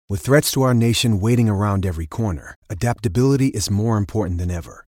With threats to our nation waiting around every corner, adaptability is more important than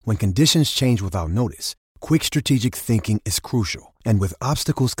ever. When conditions change without notice, quick strategic thinking is crucial. And with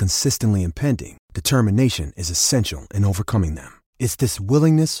obstacles consistently impending, determination is essential in overcoming them. It's this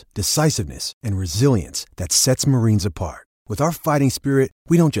willingness, decisiveness, and resilience that sets Marines apart. With our fighting spirit,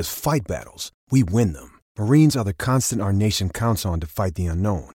 we don't just fight battles, we win them. Marines are the constant our nation counts on to fight the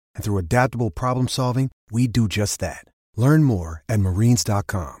unknown. And through adaptable problem solving, we do just that. Learn more at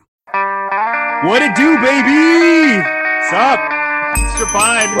marines.com. What it do, baby? What's up? It's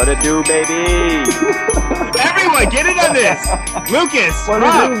Chapin. What it do, baby? Everyone, get in on this. Lucas, what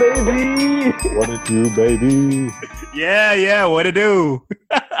Rob. it do, baby? What it do, baby? Yeah, what it do?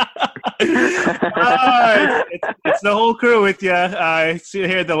 It's the whole crew with you. See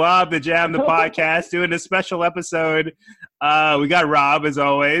here, the Lob, the Jam, the podcast, doing a special episode. We got Rob, as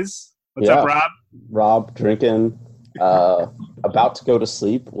always. What's up, Rob? Rob, drinking, about to go to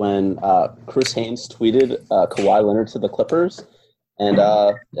sleep when Chris Haynes tweeted Kawhi Leonard to the Clippers. And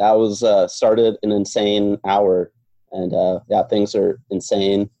that was started an insane hour. And things are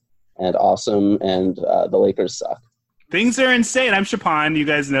insane and awesome, and the Lakers suck. Things are insane. I'm Chapin. You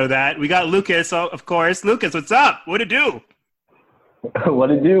guys know that. We got Lucas, of course. Lucas, what's up? What it do? What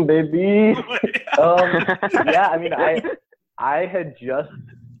it do, baby? I had just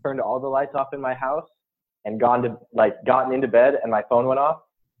turned all the lights off in my house and gotten into bed, and my phone went off.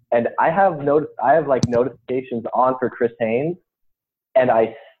 And I have notifications on for Chris Haynes, and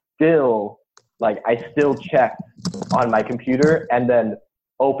I still checked on my computer and then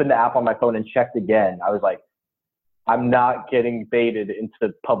opened the app on my phone and checked again. I was like, I'm not getting baited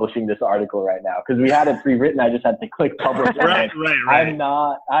into publishing this article right now, because we had it pre-written. I just had to click publish. Right. I am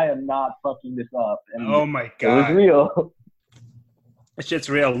not fucking this up. And oh my God. It was real. This shit's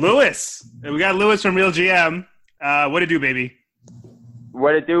real. Lewis. We got Lewis from Real GM. What it do, baby?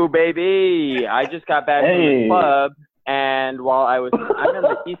 What it do, baby? I just got back from the club, and I'm in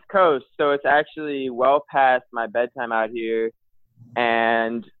the East Coast, so it's actually well past my bedtime out here,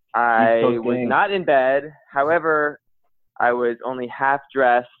 and I was not in bed. However, I was only half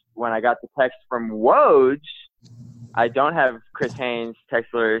dressed when I got the text from Woj. I don't have Chris Haynes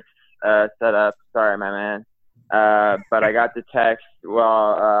text alerts set up. Sorry, my man. But I got the text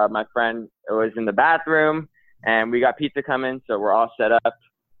while my friend was in the bathroom, and we got pizza coming, so we're all set up.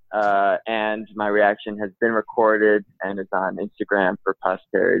 And my reaction has been recorded and is on Instagram for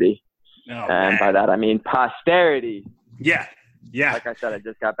posterity. Oh, and by that, I mean posterity. Yeah. Like I said, I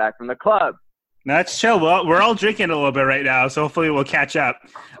just got back from the club. That's chill. Well, we're all drinking a little bit right now, so hopefully we'll catch up.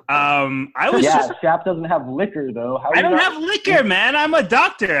 Shap doesn't have liquor, though. I don't have liquor, man. I'm a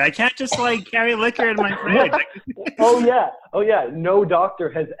doctor. I can't just, carry liquor in my fridge. Oh, yeah. No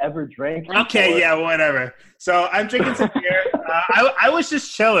doctor has ever drank before. Okay, yeah, whatever. So I'm drinking some beer. I was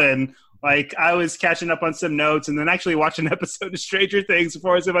just chilling. I was catching up on some notes and then actually watching an episode of Stranger Things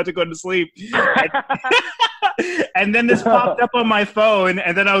before I was about to go to sleep. And then this popped up on my phone,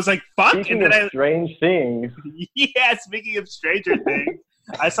 and then I was like, fuck. Speaking of strange things. Yeah, speaking of Stranger Things.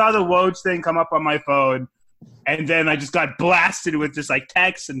 I saw the Woj thing come up on my phone, and then I just got blasted with just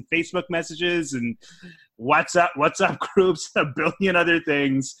texts and Facebook messages and WhatsApp groups, a billion other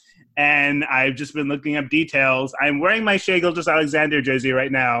things. And I've just been looking up details. I'm wearing my Shai Gilgeous-Alexander jersey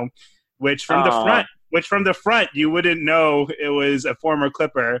right now, which from the front you wouldn't know it was a former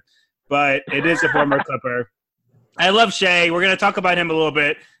Clipper, but it is a former Clipper. I love Shai. We're going to talk about him a little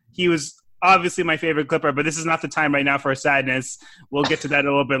bit. He was obviously my favorite Clipper, but this is not the time right now for sadness. We'll get to that a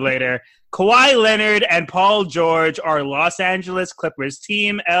little bit later. Kawhi Leonard and Paul George are Los Angeles Clippers.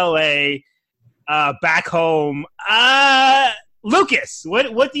 Team LA back home. Lucas,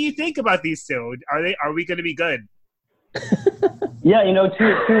 what do you think about these two? Are we going to be good? Yeah,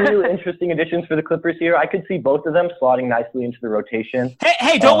 two really interesting additions for the Clippers here. I could see both of them slotting nicely into the rotation.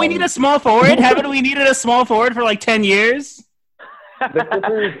 Hey, don't we need a small forward? Haven't we needed a small forward for 10 years?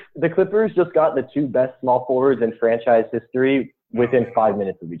 The Clippers just got the two best small forwards in franchise history within 5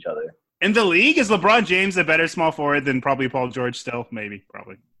 minutes of each other. In the league, is LeBron James a better small forward than probably Paul George still? Maybe,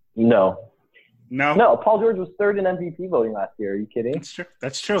 probably. No, Paul George was third in MVP voting last year. Are you kidding?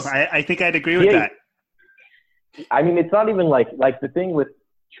 That's true. I think I'd agree with that. I mean, it's not even like the thing with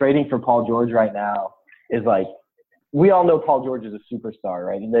trading for Paul George right now is we all know Paul George is a superstar,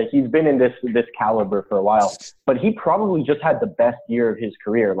 right? He's been in this caliber for a while, but he probably just had the best year of his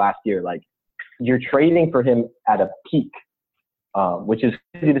career last year. You're trading for him at a peak, which is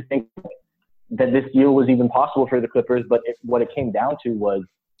crazy to think that this deal was even possible for the Clippers. But what it came down to was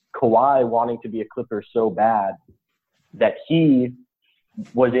Kawhi wanting to be a Clipper so bad that he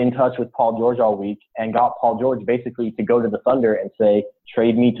was in touch with Paul George all week and got Paul George basically to go to the Thunder and say,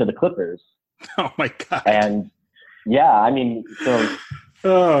 trade me to the Clippers. Oh my God. And yeah, I mean, so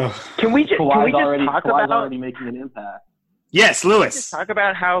Can we just talk about already making an impact. Yes, Lewis. Just talk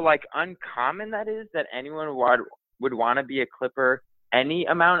about how like uncommon that is that anyone would want to be a Clipper any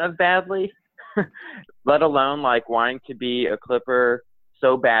amount of badly, let alone like wanting to be a Clipper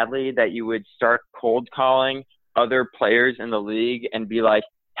so badly that you would start cold calling other players in the league and be like,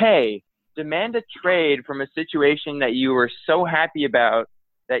 hey, demand a trade from a situation that you were so happy about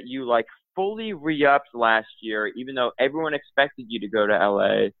that you like fully re-upped last year, even though everyone expected you to go to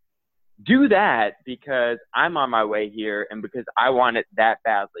LA. Do that because I'm on my way here and because I want it that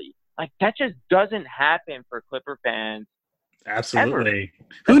badly. Like, that just doesn't happen for Clipper fans. Absolutely.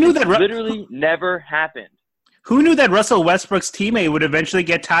 Who knew that literally never happened? Who knew that Russell Westbrook's teammate would eventually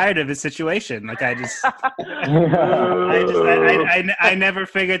get tired of his situation? Like, I never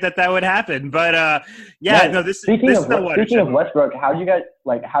figured that would happen. But speaking of Westbrook, how do you guys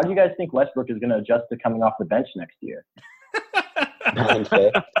think Westbrook is going to adjust to coming off the bench next year? God,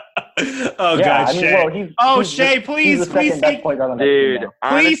 Shea. Shea, please take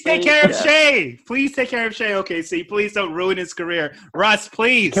care of Shea. Please take care of Shea. Okay, see, please don't ruin his career. Russ,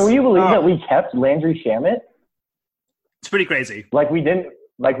 please. Can you believe that we kept Landry Shamet? It's pretty crazy. We didn't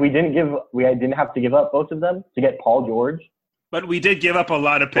have to give up both of them to get Paul George. But we did give up a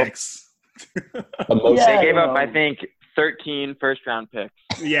lot of picks. They gave up, I think, 13 first-round picks.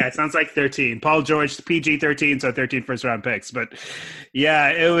 Yeah, it sounds like 13. Paul George, PG 13, so 13 first-round picks. But yeah,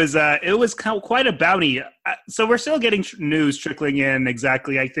 it was quite a bounty. So we're still getting news trickling in.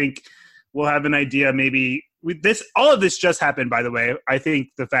 Exactly, I think we'll have an idea maybe. All of this just happened, by the way. I think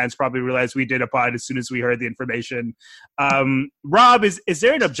the fans probably realized we did a pod as soon as we heard the information. Rob, is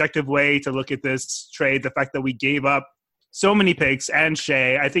there an objective way to look at this trade? The fact that we gave up so many picks and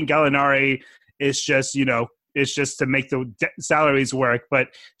Shea. I think Gallinari is just, it's just to make the salaries work. But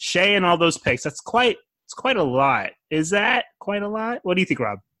Shea and all those picks, it's quite a lot. Is that quite a lot? What do you think,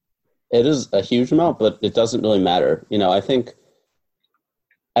 Rob? It is a huge amount, but it doesn't really matter. I think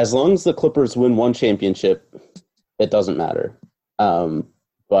as long as the Clippers win one championship, it doesn't matter.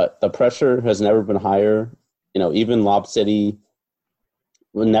 But the pressure has never been higher. Even Lob City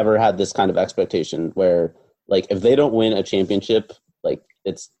never had this kind of expectation where, like, if they don't win a championship, like,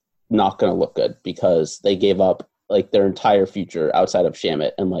 it's not going to look good because they gave up, like, their entire future outside of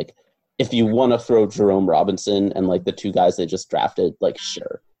Shamet. And, like, if you want to throw Jerome Robinson and, like, the two guys they just drafted, like,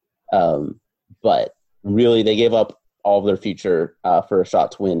 sure. But really, they gave up all of their future for a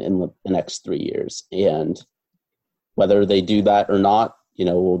shot to win in the next 3 years. And whether they do that or not,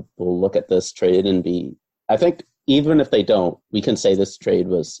 we'll look at this trade and I think even if they don't, we can say this trade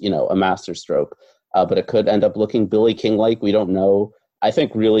was, a masterstroke. But it could end up looking Billy King-like. We don't know. I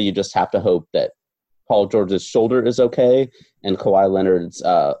think really you just have to hope that Paul George's shoulder is okay and Kawhi Leonard's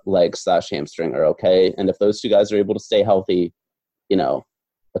leg/hamstring are okay. And if those two guys are able to stay healthy, the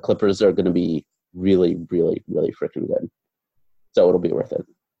Clippers are going to be really, really, really freaking good. So it'll be worth it.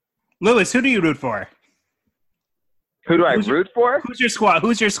 Lewis, who do you root for? Who do I root for? Who's your squad?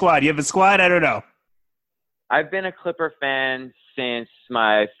 You have a squad? I don't know. I've been a Clipper fan since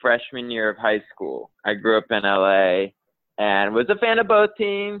my freshman year of high school. I grew up in LA and was a fan of both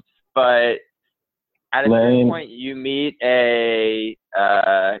teams, but at a certain point you meet a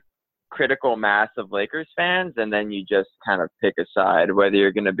critical mass of Lakers fans, and then you just kind of pick a side, whether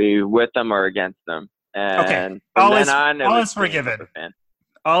you're going to be with them or against them. And all is forgiven.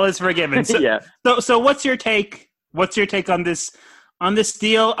 All is forgiven. So, yeah. So what's your take? What's your take on this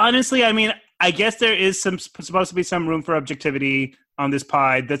deal? Honestly, I mean, I guess there is supposed to be some room for objectivity on this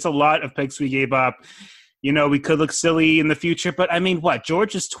pod. That's a lot of picks we gave up. We could look silly in the future, but I mean, what?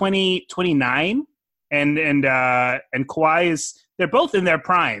 George is 29 and Kawhi is, they're both in their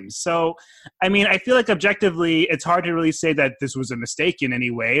primes. So, I mean, I feel like objectively, it's hard to really say that this was a mistake in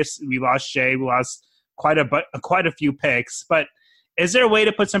any way. We lost Shea, we lost quite a few picks, but is there a way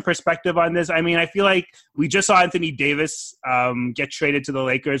to put some perspective on this? I mean, I feel like we just saw Anthony Davis get traded to the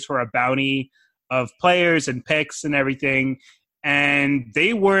Lakers for a bounty of players and picks and everything. And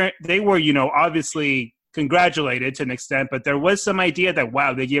they were, obviously congratulated to an extent, but there was some idea that,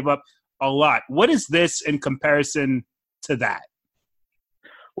 wow, they gave up a lot. What is this in comparison to that?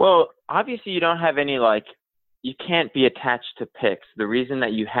 Well, obviously you don't have any, you can't be attached to picks. The reason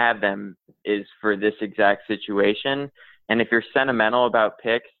that you have them is for this exact situation. And if you're sentimental about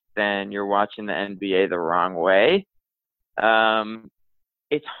picks, then you're watching the NBA the wrong way.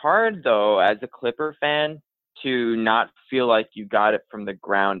 It's hard, though, as a Clipper fan, to not feel like you got it from the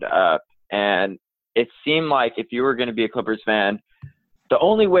ground up. And it seemed like if you were going to be a Clippers fan, the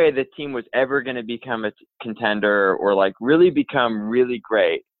only way the team was ever going to become a contender or like really become really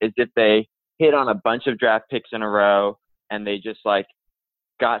great is if they hit on a bunch of draft picks in a row and they just like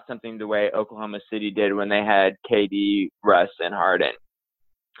got something the way Oklahoma City did when they had KD, Russ, and Harden.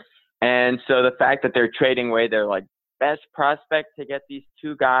 And so the fact that they're trading away their like best prospect to get these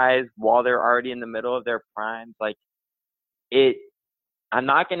two guys while they're already in the middle of their primes, like I'm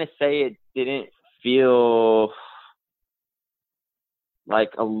not going to say it didn't feel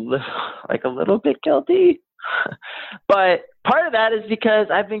like a little bit guilty, but part of that is because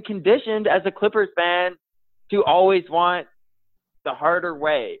I've been conditioned as a Clippers fan to always want the harder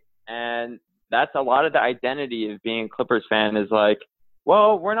way. And that's a lot of the identity of being a Clippers fan is like,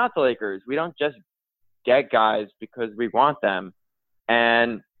 well, we're not the Lakers. We don't just get guys because we want them.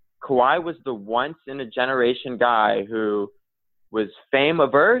 And Kawhi was the once in a generation guy who was fame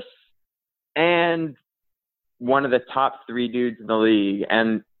averse and one of the top 3 dudes in the league.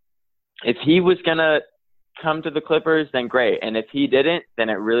 And if he was going to come to the Clippers, then great. And if he didn't, then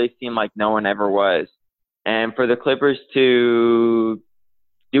it really seemed like no one ever was. And for the Clippers to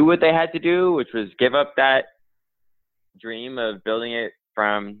do what they had to do, which was give up that dream of building it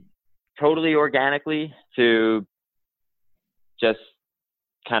from totally organically to just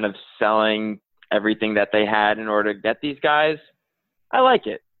kind of selling everything that they had in order to get these guys, I like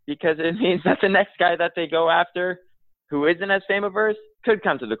it because it means that the next guy that they go after who isn't as fame-averse could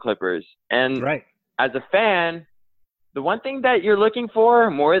come to the Clippers. And right. As a fan, the one thing that you're looking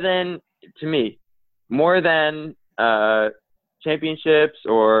for more than championships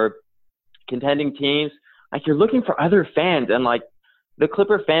or contending teams, like you're looking for other fans. And like the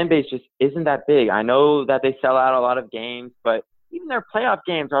Clipper fan base just isn't that big. I know that they sell out a lot of games, but even their playoff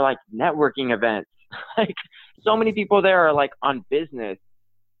games are like networking events. Like so many people there are like on business,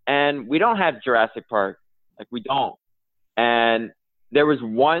 and we don't have Jurassic Park. Like we don't. And there was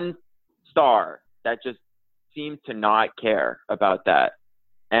one star that just seemed to not care about that.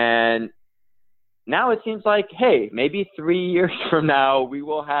 And now it seems like, hey, maybe 3 years from now we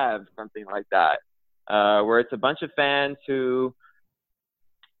will have something like that, where it's a bunch of fans who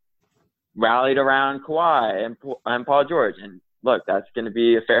rallied around Kawhi and Paul George. And look, that's going to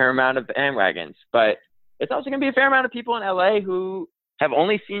be a fair amount of bandwagons, but it's also going to be a fair amount of people in LA who have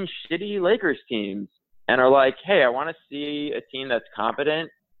only seen shitty Lakers teams and are like, hey, I want to see a team that's competent,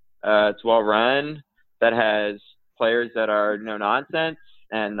 it's well run, that has players that are no nonsense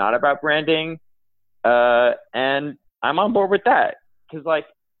and not about branding. And I'm on board with that. Cause like,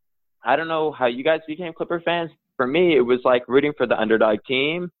 I don't know how you guys became Clipper fans. For me, it was like rooting for the underdog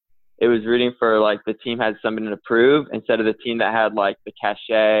team. It was rooting for like the team had something to prove instead of the team that had like the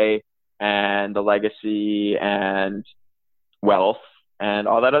cachet and the legacy and wealth and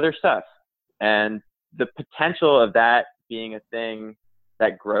all that other stuff. And the potential of that being a thing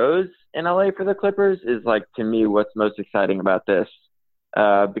that grows in LA for the Clippers is like, to me, what's most exciting about this.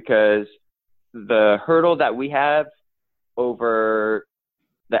 Because the hurdle that we have over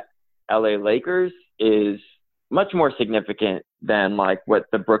the LA Lakers is much more significant than like what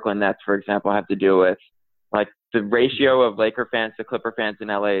the Brooklyn Nets, for example, have to deal with. Like the ratio of Laker fans to Clipper fans in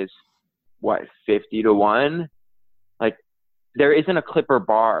LA is what, 50-1? Like there isn't a Clipper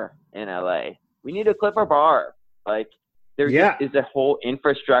bar in LA. We need a Clipper bar. Like there is a whole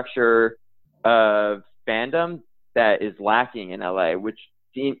infrastructure of fandom that is lacking in LA, which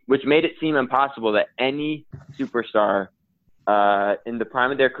made it seem impossible that any superstar in the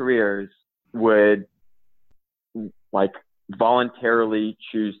prime of their careers would like voluntarily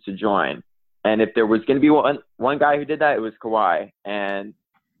choose to join. And if there was going to be one guy who did that, it was Kawhi. And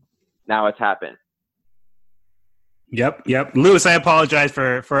now it's happened. Yep. Lewis, I apologize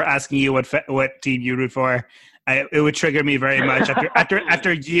for asking you what team you root for. It would trigger me very much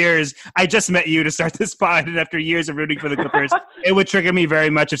after years. I just met you to start this pod, and after years of rooting for the Clippers, it would trigger me very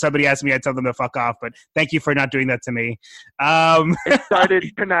much if somebody asked me. I'd tell them to fuck off. But thank you for not doing that to me. It started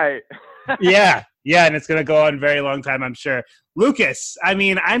tonight. Yeah, and it's gonna go on a very long time, I'm sure. Lucas, I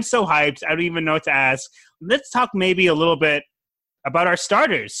mean, I'm so hyped. I don't even know what to ask. Let's talk maybe a little bit about our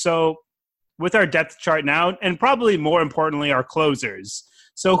starters. So, with our depth chart now, and probably more importantly, our closers.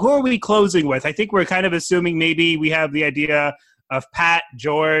 So who are we closing with? I think we're kind of assuming maybe we have the idea of Pat,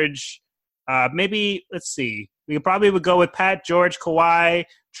 George. Maybe, let's see. We probably would go with Pat, George, Kawhi,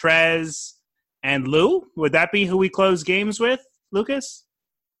 Trez, and Lou. Would that be who we close games with, Lucas?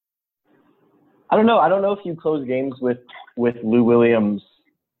 I don't know. I don't know if you close games with Lou Williams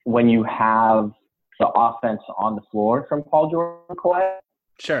when you have the offense on the floor from Paul George and Kawhi.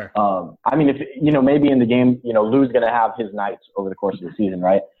 Sure. I mean, if maybe in the game, Lou's going to have his nights over the course of the season,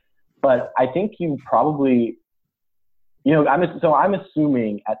 right? But I think you probably I'm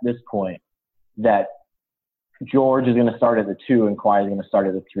assuming at this point that George is going to start at the 2 and Kawhi is going to start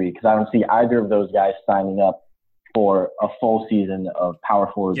at the 3 because I don't see either of those guys signing up for a full season of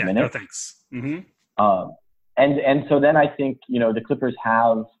power forward minutes. No thanks. Mm-hmm. And so then I think, the Clippers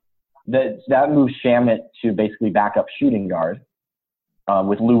have that moves Shamet to basically backup shooting guard,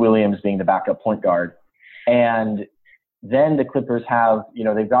 with Lou Williams being the backup point guard. And then the Clippers have,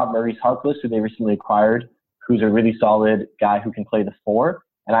 they've got Maurice Harkless, who they recently acquired, who's a really solid guy who can play the 4.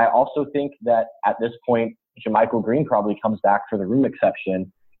 And I also think that at this point, JaMychal Green probably comes back for the room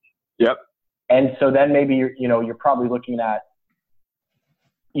exception. Yep. And so then maybe you're probably looking at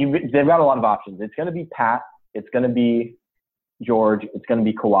they've got a lot of options. It's going to be Pat, it's going to be George, it's going to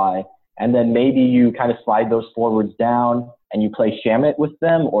be Kawhi, and then maybe you kind of slide those forwards down and you play Shamet with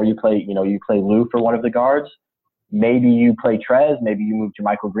them, or you play Lou for one of the guards. Maybe you play Trez, maybe you move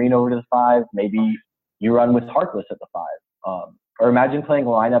JaMychal Green over to the 5, maybe you run with Harkless at the 5. Or imagine playing a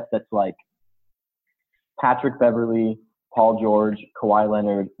lineup that's like Patrick Beverley, Paul George, Kawhi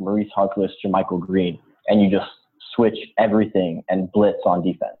Leonard, Maurice Harkless, JaMychal Green, and you just switch everything and blitz on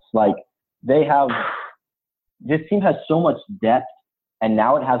defense. Like this team has so much depth, and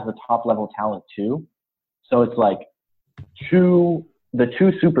now it has the top level talent too. So it's like the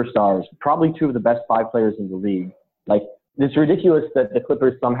 2 superstars, probably 2 of the best 5 players in the league. Like, it's ridiculous that the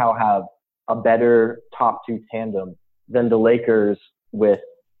Clippers somehow have a better top 2 tandem than the Lakers with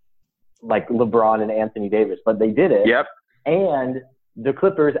like LeBron and Anthony Davis, but they did it. Yep. And the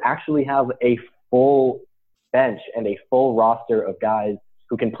Clippers actually have a full bench and a full roster of guys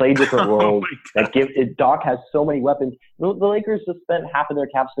who can play different roles. Doc has so many weapons. The Lakers just spent half of their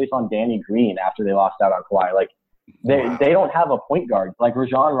cap space on Danny Green after they lost out on Kawhi. Like, they don't have a point guard. Like,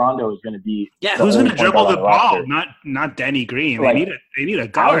 Rajon Rondo is going to be who's going to dribble the ball? Not Danny Green. They need a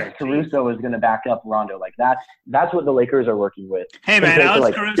guard. Alex Caruso is going to back up Rondo. Like, that's what the Lakers are working with. Hey man,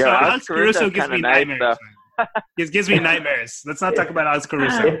 Alex Caruso gives me nightmares. It gives me nightmares. Let's not talk about Alex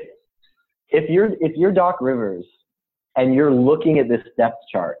Caruso. If you're Doc Rivers and you're looking at this depth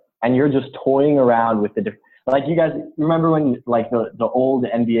chart and you're just toying around with like, you guys remember when like the old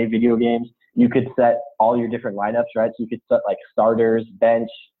NBA video games, you could set all your different lineups, right? So you could set like starters, bench,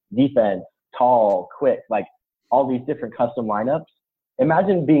 defense, tall, quick, like all these different custom lineups.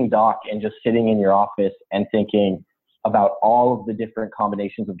 Imagine being Doc and just sitting in your office and thinking about all of the different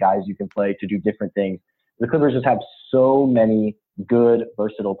combinations of guys you can play to do different things. The Clippers just have so many good,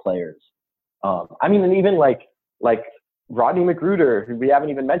 versatile players. And even like Rodney McGruder, who we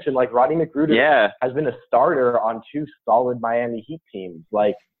haven't even mentioned, like Rodney McGruder has been a starter on 2 solid Miami Heat teams.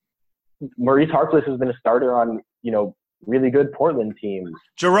 Like, Maurice Harkless has been a starter on, really good Portland teams.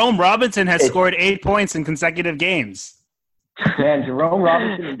 Jerome Robinson has scored 8 points in consecutive games. Man, Jerome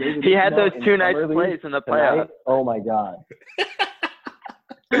Robinson and David. He had those 2 nice plays in the playoffs. Oh my God.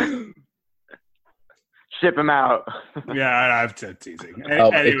 Ship him out. I'm teasing.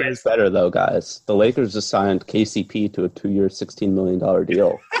 It gets better though, guys. The Lakers just signed KCP to a 2-year, $16 million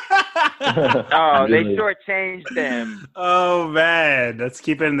deal. They shortchanged him. Oh man, let's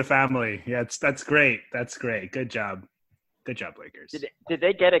keep it in the family. Yeah, that's great. That's great. Good job, Lakers. Did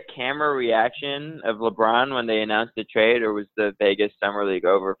they get a camera reaction of LeBron when they announced the trade, or was the Vegas Summer League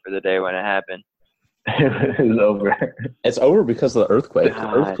over for the day when it happened? It was over. It's over because of the earthquake.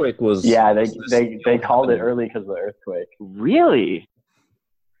 The earthquake was. Yeah, they called it early because of the earthquake. Really?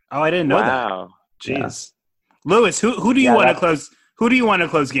 Oh, I didn't know that. Jeez, yeah. Lewis, who do you want to close? Who do you want to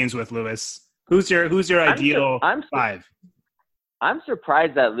close games with, Lewis? Who's your ideal 5? I'm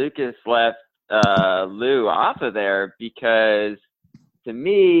surprised that Lucas left Lou off of there, because to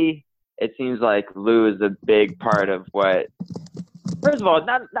me it seems like Lou is a big part of what. First of all,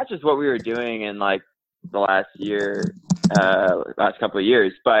 not just what we were doing in like the last couple of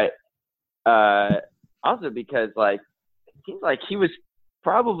years, but also because like it seems like he was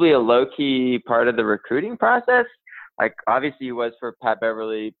probably a low key part of the recruiting process. Like, obviously he was for Pat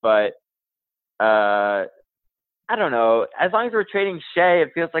Beverly, but I don't know. As long as we're trading Shea,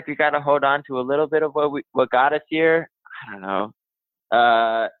 it feels like we got to hold on to a little bit of what got us here. I don't know.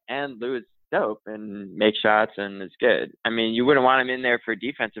 And Lou is dope and makes shots and is good. I mean, you wouldn't want him in there for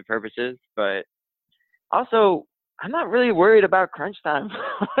defensive purposes, but also I'm not really worried about crunch time.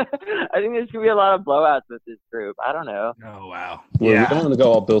 I think there's going to be a lot of blowouts with this group. I don't know. Oh, wow. We don't want to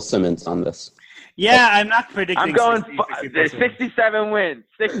go all Bill Simmons on this. Yeah, I'm not predicting. I'm going 67 wins.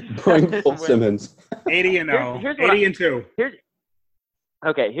 67 Bill Simmons. 80-0. 80-2.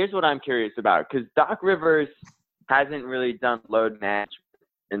 Here's what I'm curious about, because Doc Rivers hasn't really done load management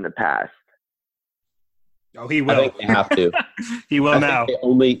in the past. Oh, he will. I think they have to. He will now.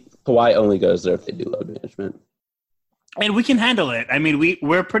 Kawhi only goes there if they do load management. And we can handle it. I mean,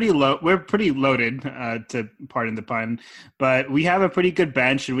 we're pretty low. We're pretty loaded, to pardon the pun, but we have a pretty good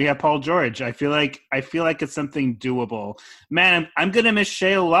bench, and we have Paul George. I feel like it's something doable. Man, I'm gonna miss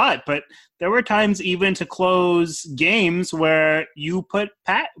Shea a lot, but there were times even to close games where you put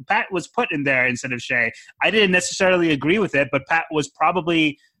Pat. Pat was put in there instead of Shea. I didn't necessarily agree with it, but Pat was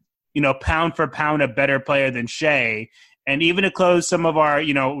probably, pound for pound a better player than Shea. And even to close some of our,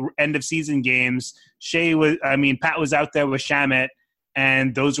 end of season games, Pat was out there with Shamet,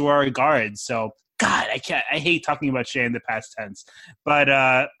 and those were our guards. So, God, I hate talking about Shea in the past tense. But,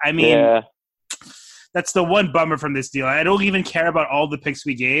 that's the one bummer from this deal. I don't even care about all the picks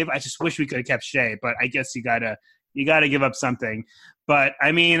we gave. I just wish we could have kept Shea, but I guess you gotta give up something. But,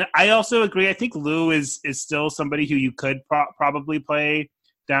 I mean, I also agree. I think Lou is still somebody who you could probably play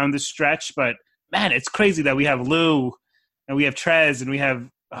down the stretch. But, man, it's crazy that we have Lou and we have Trez, and we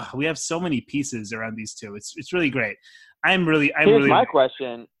have so many pieces around these two. It's really great. Here's my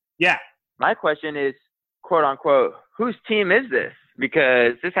question. Yeah. My question is, quote unquote, whose team is this?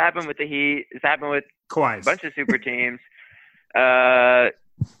 Because this happened with the Heat. This happened with Kawhi's. A bunch of super teams. You're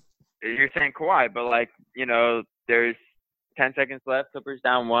saying Kawhi, but there's 10 seconds left. Clippers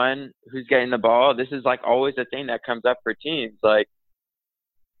down 1. Who's getting the ball? This is always a thing that comes up for teams.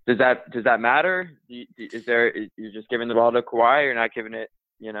 Does that matter? You're just giving the ball to Kawhi? You're not giving it,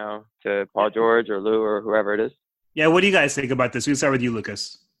 to Paul George or Lou or whoever it is? Yeah, what do you guys think about this? We can start with you,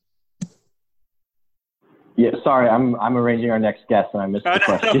 Lucas. Yeah, sorry, I'm arranging our next guest, and I missed the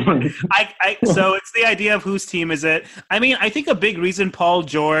question. No. So it's the idea of whose team is it? I mean, I think a big reason Paul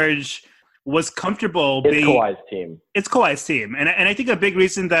George was comfortable being Kawhi's team. It's Kawhi's team. And I think a big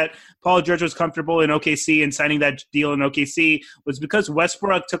reason that Paul George was comfortable in OKC and signing that deal in OKC was because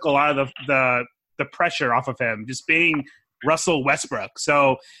Westbrook took a lot of the pressure off of him, just being Russell Westbrook.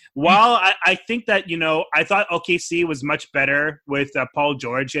 So while I think that, I thought OKC was much better with Paul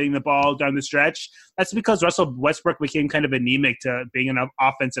George getting the ball down the stretch, that's because Russell Westbrook became kind of anemic to being an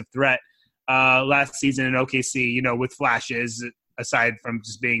offensive threat last season in OKC, with flashes aside from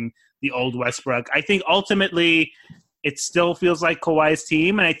just being the old Westbrook. I think ultimately it still feels like Kawhi's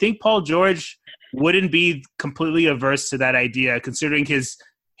team, and I think Paul George wouldn't be completely averse to that idea, considering his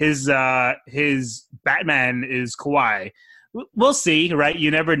Batman is Kawhi. We'll see, right?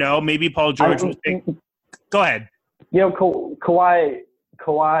 You never know. Maybe Paul George will take. Go ahead. Kawhi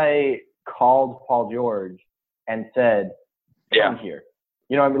called Paul George and said, "Come here."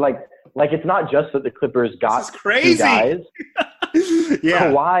 It's not just that the Clippers got two guys.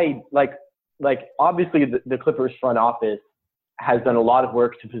 Yeah. Kawhi, obviously the Clippers front office has done a lot of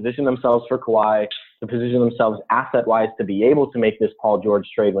work to position themselves for Kawhi, to position themselves asset-wise to be able to make this Paul George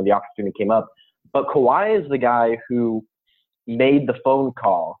trade when the opportunity came up. But Kawhi is the guy who made the phone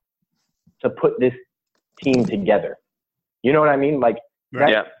call to put this team together. You know what I mean?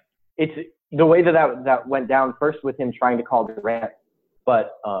 It's the way that went down first with him trying to call Durant,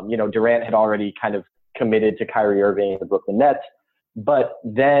 but Durant had already kind of committed to Kyrie Irving and the Brooklyn Nets. But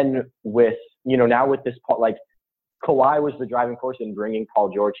then with, now with this, Kawhi was the driving force in bringing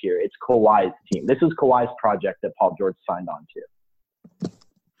Paul George here. It's Kawhi's team. This is Kawhi's project that Paul George signed on to.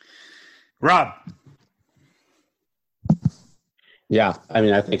 Rob. Yeah, I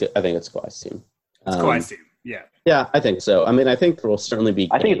mean, I think it's Kawhi's team. It's Kawhi's team. Yeah. Yeah, I think so. I mean, I think there will certainly be.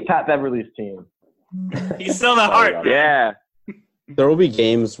 I think it's Pat Beverly's team. He's still the heart. Yeah. There will be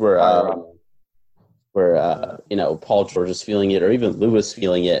games where Paul George is feeling it, or even Lewis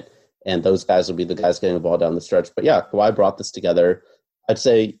feeling it, and those guys will be the guys getting the ball down the stretch. But yeah, Kawhi brought this together. I'd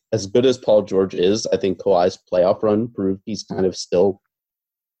say as good as Paul George is, I think Kawhi's playoff run proved he's kind of still,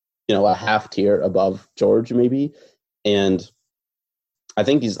 a half tier above George maybe. And I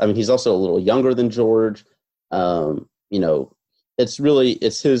think he's also a little younger than George. He's the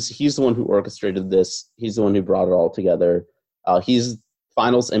one who orchestrated this. He's the one who brought it all together. He's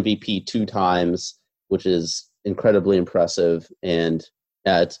finals MVP 2 times, which is incredibly impressive. And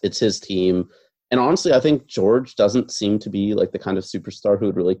it's his team. And honestly, I think George doesn't seem to be like the kind of superstar who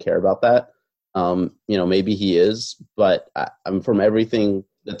would really care about that. Maybe he is, but from everything,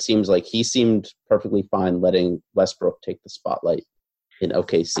 that seems like he seemed perfectly fine letting Westbrook take the spotlight in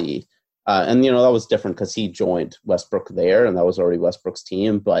OKC. And that was different because he joined Westbrook there, and that was already Westbrook's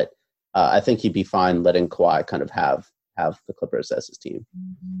team. But I think he'd be fine letting Kawhi kind of have the Clippers as his team.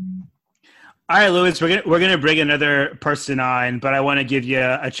 All right, Louis, we're gonna bring another person on, but I want to give you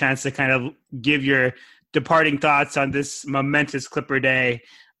a chance to kind of give your departing thoughts on this momentous Clipper day.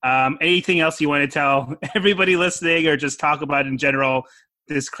 Anything else you want to tell everybody listening, or just talk about in general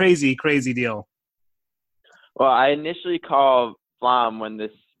this crazy, crazy deal? Well, I initially called Flom when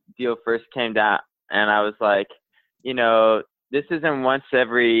this deal first came down, and I was like, this isn't once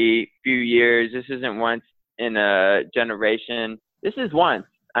every few years. This isn't once in a generation. This is once.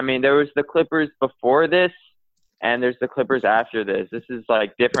 I mean, there was the Clippers before this, and there's the Clippers after this. This is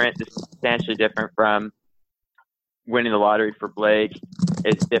like different, substantially different from winning the lottery for Blake.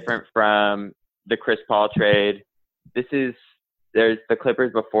 It's different from the Chris Paul trade. There's the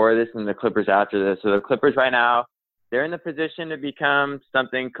Clippers before this and the Clippers after this. So the Clippers right now, they're in the position to become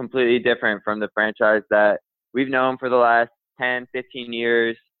something completely different from the franchise that we've known for the last 10, 15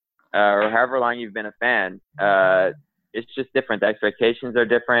 years, or however long you've been a fan. It's just different. The expectations are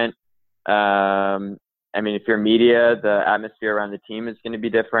different. I mean, if you're media, the atmosphere around the team is going to be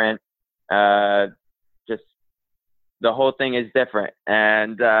different. Just the whole thing is different.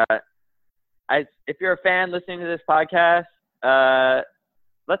 And if you're a fan listening to this podcast,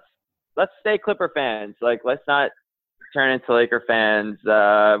 let's stay Clipper fans. Like, let's not turn into Laker fans.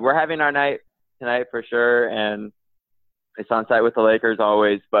 We're having our night tonight for sure, and it's on site with the Lakers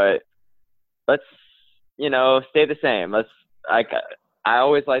always. But let's, stay the same. I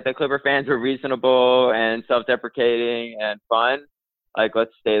always like that Clipper fans are reasonable and self-deprecating and fun. Like,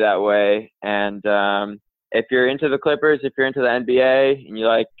 let's stay that way. And if you're into the Clippers, if you're into the NBA, and you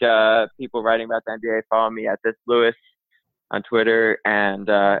like people writing about the NBA, follow me at This Lewis on Twitter and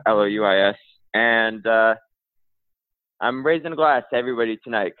LOUIS. And I'm raising a glass to everybody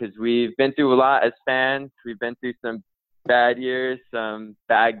tonight because we've been through a lot as fans. We've been through some bad years, some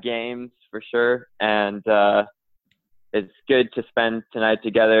bad games for sure. And it's good to spend tonight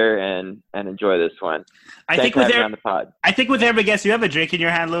together and enjoy this one. I think with every guest, you have a drink in your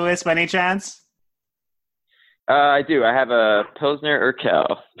hand, Lewis, by any chance? I do. I have a Pilsner Urquell.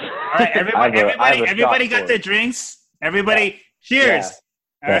 All right, everybody got their drinks. Everybody, cheers.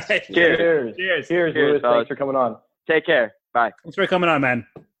 Yeah. All right, Cheers. Cheers, Lewis. Thanks for coming on. Take care. Bye. Thanks for coming on, man.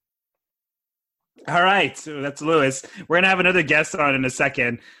 All right, so that's Lewis. We're gonna have another guest on in a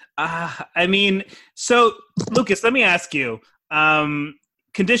second. So Lucas, let me ask you.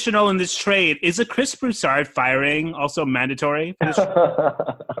 Conditional in this trade, is a Chris Broussard firing also mandatory for this?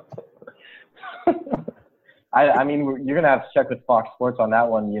 I mean, you're gonna have to check with Fox Sports on that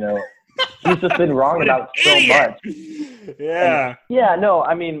one. He's just been wrong about so much. Yeah. No.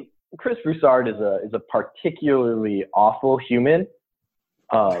 I mean, Chris Broussard is a particularly awful human.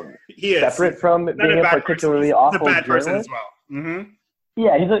 He is separate from being a particularly awful bad journalist. person as well. Mm-hmm.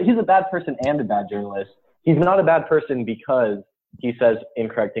 Yeah, he's a bad person and a bad journalist. He's not a bad person because he says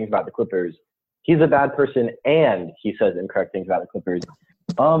incorrect things about the Clippers. He's a bad person and he says incorrect things about the Clippers.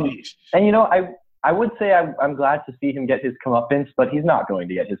 And I would say I'm glad to see him get his comeuppance, but he's not going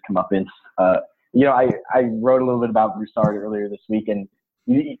to get his comeuppance. I wrote a little bit about Broussard earlier this week, and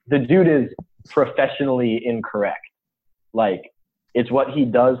the dude is professionally incorrect. Like, it's what he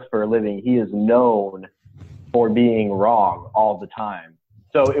does for a living. He is known for being wrong all the time.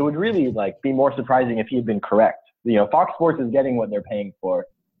 So it would really be more surprising if he had been correct. Fox Sports is getting what they're paying for,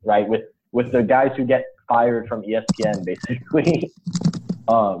 right? With the guys who get fired from ESPN, basically.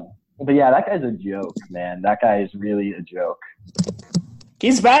 But yeah, that guy's a joke, man. That guy is really a joke.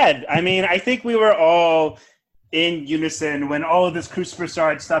 He's bad. I mean, I think we were all in unison when all of this Chris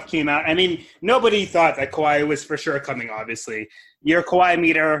Broussard stuff came out. I mean, nobody thought that Kawhi was for sure coming, obviously. Your Kawhi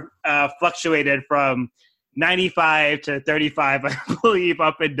meter fluctuated from 95 to 35, I believe,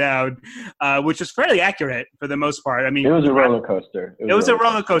 up and down, which was fairly accurate for the most part. I mean, it was a roller coaster. It was a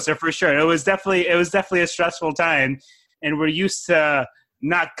roller coaster for sure. It was definitely a stressful time, and we're used to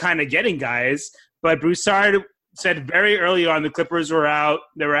not kind of getting guys. But Broussard said very early on the Clippers were out.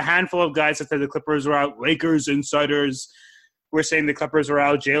 There were a handful of guys that said the Clippers were out. Lakers insiders were saying the Clippers were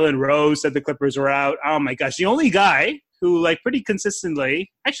out. Jalen Rose said the Clippers were out. Oh my gosh, the only guy who pretty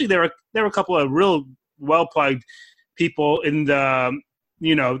consistently, actually there were a couple of real well-plugged people in the,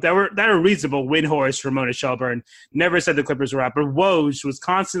 that are reasonable. Windhorst, Ramona Shelburne never said the Clippers were out, but Woj was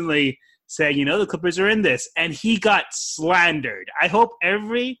constantly saying, the Clippers are in this, and he got slandered. I hope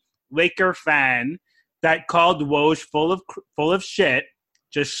every Laker fan that called Woj full of shit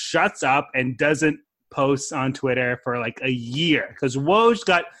just shuts up and doesn't post on Twitter for a year, because Woj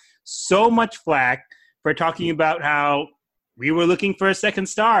got so much flack for talking about how we were looking for a second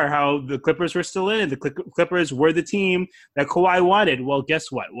star, how the Clippers were still in it. The Clippers were the team that Kawhi wanted. Well,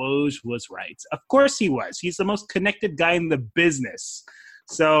 guess what? Woj was right. Of course he was. He's the most connected guy in the business.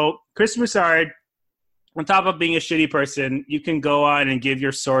 So Chris Broussard, on top of being a shitty person, you can go on and give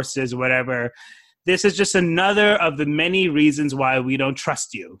your sources, whatever. This is just another of the many reasons why we don't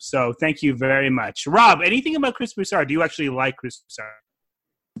trust you. So thank you very much. Rob, anything about Chris Broussard? Do you actually like Chris Broussard?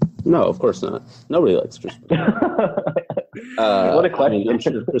 No, of course not. Nobody likes Chris Broussard. What a question. I mean, I'm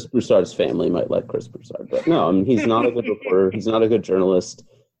sure Chris Broussard's family might like Chris Broussard, but no, I mean, he's not a good reporter. He's not a good journalist.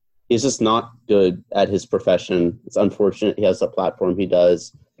 He's just not good at his profession. It's unfortunate he has the platform he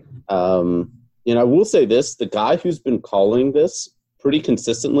does. I will say this, the guy who's been calling this pretty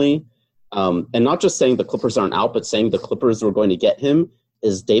consistently, and not just saying the Clippers aren't out, but saying the Clippers were going to get him,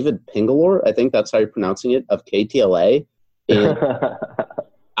 is David Pingalore. I think that's how you're pronouncing it, of KTLA. And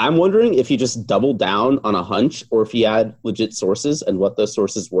I'm wondering if he just doubled down on a hunch or if he had legit sources and what those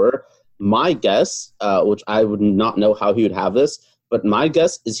sources were. My guess, which I would not know how he would have this, but my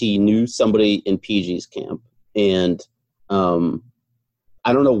guess is he knew somebody in PG's camp. And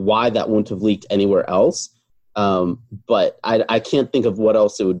I don't know why that wouldn't have leaked anywhere else. But I can't think of what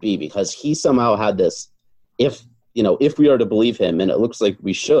else it would be, because he somehow had this, if we are to believe him, and it looks like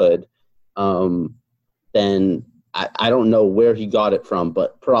we should, then I don't know where he got it from,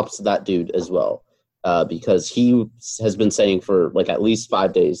 but props to that dude as well. Because he has been saying for like at least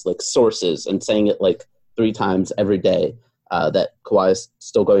 5 days, like sources, and saying it like 3 times every day, that Kawhi is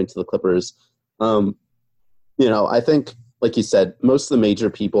still going to the Clippers. I think, like you said, most of the major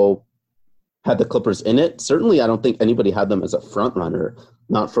people had the Clippers in it. Certainly, I don't think anybody had them as a front runner,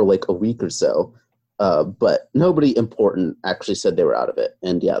 not for like a week or so. But nobody important actually said they were out of it.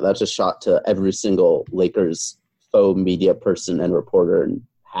 And yeah, that's a shot to every single Lakers faux media person and reporter and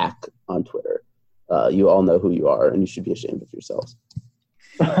hack on Twitter. You all know who you are, and you should be ashamed of yourselves.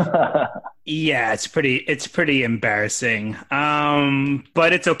 Yeah, it's pretty embarrassing.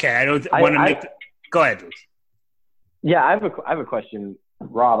 But it's okay. I don't want to make. Go ahead, Luis. Yeah, I have a question,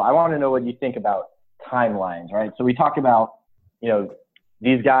 Rob. I want to know what you think about timelines, right? So we talk about,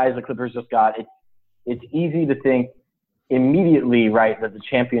 these guys the Clippers just got. It's easy to think immediately, right, that the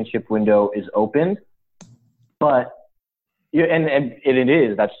championship window is opened. But and it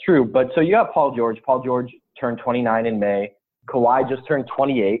is, that's true. But so you have Paul George. Paul George turned 29 in May. Kawhi just turned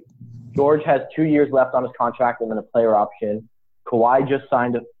 28. George has 2 years left on his contract and then a player option. Kawhi just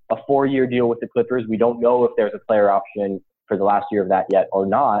signed a 4-year deal with the Clippers. We don't know if there's a player option for the last year of that yet or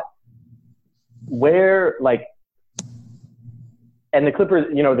not. And the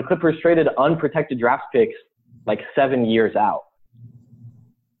Clippers traded unprotected draft picks like 7 years out.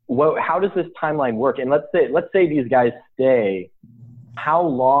 How does this timeline work? And let's say these guys stay. How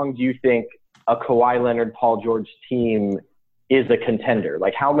long do you think a Kawhi Leonard, Paul George team is a contender?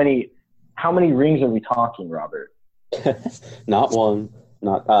 Like how many rings are we talking, Robert? Not one,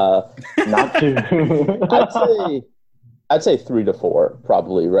 not two. I'd say 3 to 4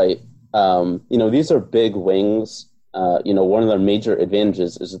 probably, right? These are big wings. One of their major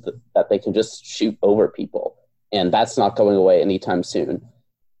advantages is that they can just shoot over people, and that's not going away anytime soon.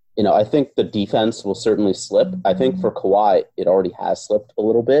 I think the defense will certainly slip. I think for Kawhi, it already has slipped a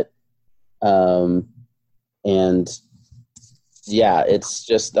little bit. And yeah, it's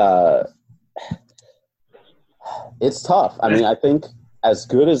just, it's tough. I mean, I think as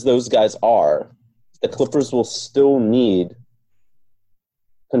good as those guys are, the Clippers will still need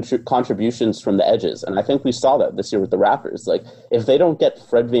contributions from the edges. And I think we saw that this year with the Raptors. Like, if they don't get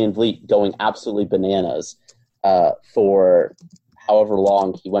Fred VanVleet going absolutely bananas for however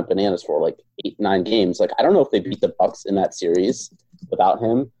long he went bananas for, like 8-9 games, like, I don't know if they beat the Bucks in that series without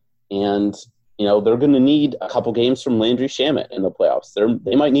him. And, they're going to need a couple games from Landry Shamet in the playoffs.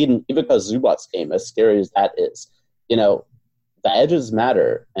 They might need an Ivica Zubac game, as scary as that is. The edges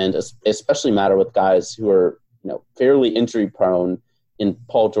matter, and especially matter with guys who are, fairly injury prone in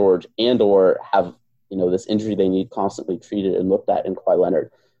Paul George, and or have, this injury they need constantly treated and looked at in Kawhi Leonard.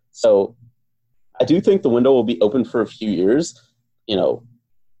 So I do think the window will be open for a few years,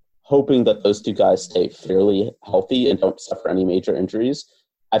 hoping that those two guys stay fairly healthy and don't suffer any major injuries.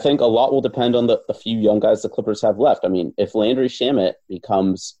 I think a lot will depend on the few young guys the Clippers have left. I mean, if Landry Shamet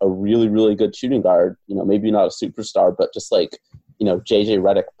becomes a really, really good shooting guard, maybe not a superstar, but just like, JJ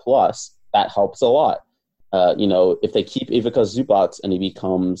Redick plus, that helps a lot. If they keep Ivica Zubac and he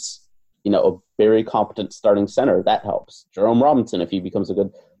becomes, a very competent starting center, that helps. Jerome Robinson, if he becomes a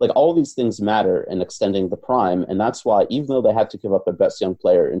good, like, all these things matter in extending the prime. And that's why, even though they had to give up their best young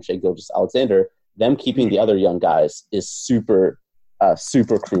player in Shai Gilgeous-Alexander, them keeping the other young guys is super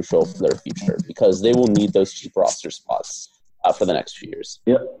crucial for their future, because they will need those cheap roster spots for the next few years.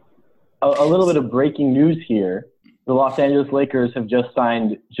 Yep. A little bit of breaking news here. The Los Angeles Lakers have just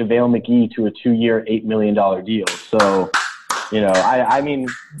signed JaVale McGee to a 2-year, $8 million deal. So, I mean,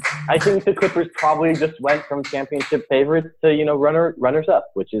 I think the Clippers probably just went from championship favorites to, runners up,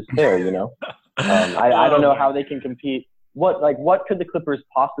 which is fair, I don't know how they can compete. What could the Clippers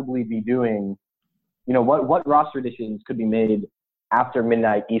possibly be doing? What roster additions could be made after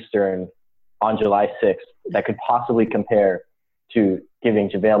midnight Eastern on July 6th that could possibly compare to giving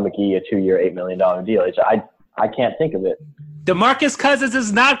JaVale McGee a 2-year, $8 million deal. I can't think of it. DeMarcus Cousins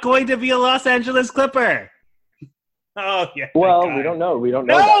is not going to be a Los Angeles Clipper. Oh, yeah. Well, we don't know. We don't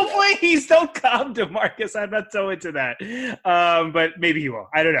know. No, please don't come, DeMarcus. I'm not so into that. But maybe he will.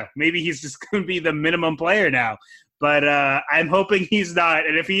 I don't know. Maybe he's just going to be the minimum player now. But I'm hoping he's not.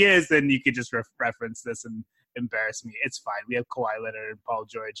 And if he is, then you could just reference this and embarrass me. It's fine. We have Kawhi Leonard and Paul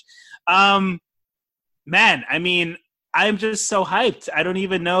George. Man, I mean, I'm just so hyped. I don't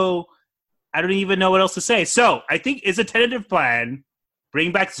even know what else to say. So I think it's a tentative plan.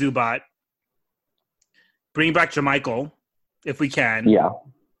 Bring back Zubac. Bring back JaMychal, if we can. Yeah.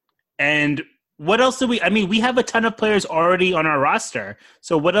 And what else do we – I mean, we have a ton of players already on our roster.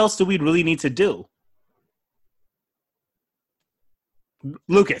 So what else do we really need to do?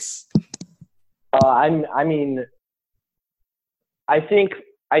 Lucas. I think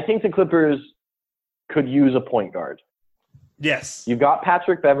the Clippers could use a point guard. Yes. You've got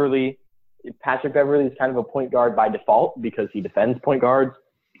Patrick Beverley. Patrick Beverley is kind of a point guard by default because he defends point guards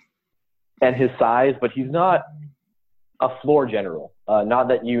and his size, but he's not a floor general. Not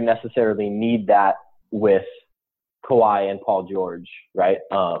that you necessarily need that with Kawhi and Paul George, right?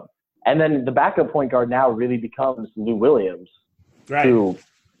 And then the backup point guard now really becomes Lou Williams, right? Who,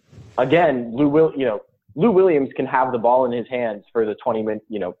 again, Lou Williams can have the ball in his hands for the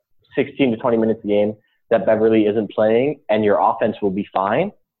 16 to 20 minutes a game that Beverley isn't playing, and your offense will be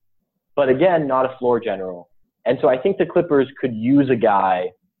fine. But again, not a floor general. And so I think the Clippers could use a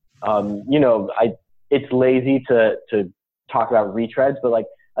guy. It's lazy to talk about retreads, but like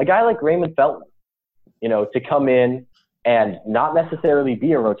a guy like Raymond Felton, to come in and not necessarily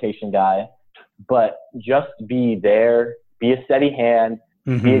be a rotation guy, but just be there, be a steady hand,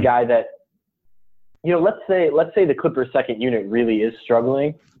 be a guy that, let's say the Clippers second unit really is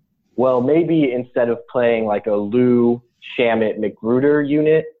struggling. Well, maybe instead of playing like a Lou, Shamet, McGruder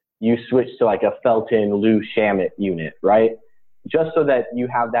unit, you switch to like a Felton, Lou, Shamet unit, right? Just so that you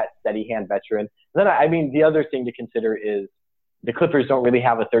have that steady hand veteran. Then, the other thing to consider is the Clippers don't really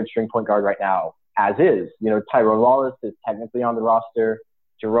have a third string point guard right now, as is. Tyrone Wallace is technically on the roster.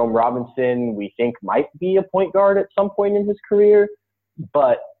 Jerome Robinson, we think, might be a point guard at some point in his career,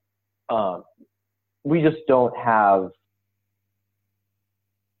 but we just don't have.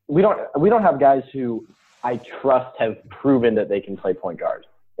 We don't have guys who I trust have proven that they can play point guard,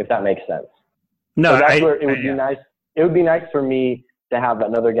 if that makes sense. No, so that's where it would be nice. It would be nice for me to have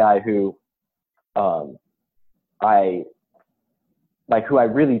another guy who, I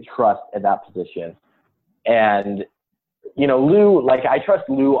really trust at that position. And, Lou, I trust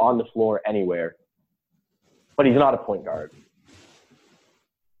Lou on the floor anywhere, but he's not a point guard.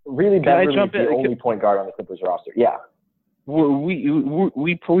 Really, Beverly is the only point guard on the Clippers roster. Yeah.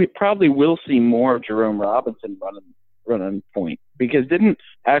 We probably will see more of Jerome Robinson running point, because didn't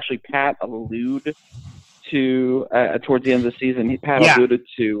actually Pat allude to towards the end of the season? Pat alluded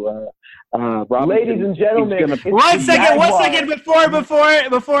to Robinson. Ladies and gentlemen, one second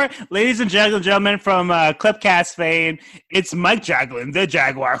before, ladies and gentlemen from Clipcast fame, it's Mike Jaglin, the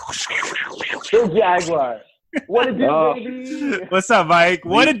Jaguar. The Jaguar. What it do, baby? What's up, Mike?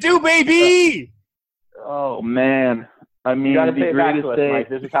 What it do, baby? Oh man. You gotta say it back to us, Mike.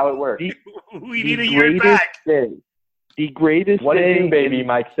 This is how it works. We need to hear it back. The greatest what day. What a team, baby,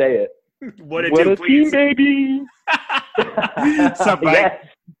 Mike. Say it. What a team, baby. What's up, Mike? Yes.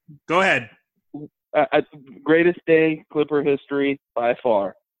 Go ahead. Greatest day, Clipper history, by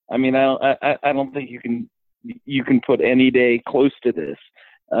far. I don't think you can put any day close to this.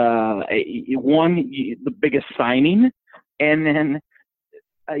 The biggest signing, and then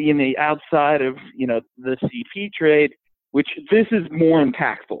outside of the CP trade, which this is more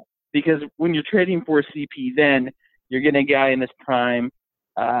impactful, because when you're trading for a CP, then you're getting a guy in his prime,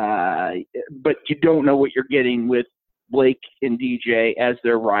 but you don't know what you're getting with Blake and DJ as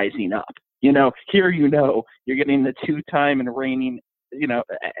they're rising up. Here you're getting the two-time and reigning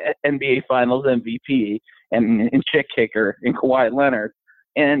NBA Finals MVP and chick kicker in Kawhi Leonard.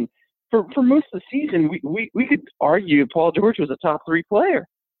 And for most of the season, we could argue Paul George was a top 3 player.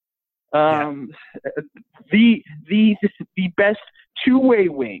 The best two-way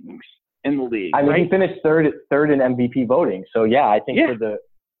wings in the league. He finished third in MVP voting. So I think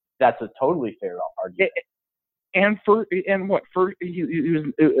that's a totally fair argument. He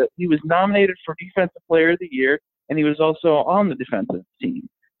was nominated for Defensive Player of the Year, and he was also on the defensive team.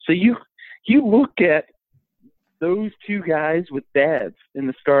 So you look at those two guys with Bev in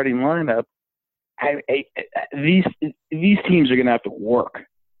the starting lineup. These teams are going to have to work.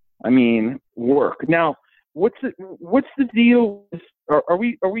 Work. Now, what's the deal? Are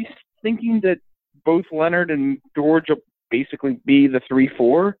we thinking that both Leonard and George will basically be the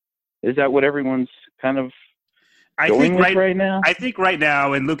 3-4? Is that what everyone's kind of going with right now? I think right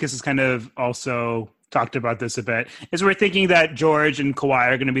now, and Lucas has kind of also talked about this a bit, is we're thinking that George and Kawhi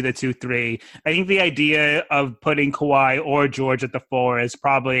are going to be the 2-3. I think the idea of putting Kawhi or George at the 4 is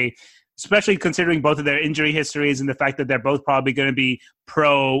probably, especially considering both of their injury histories and the fact that they're both probably going to be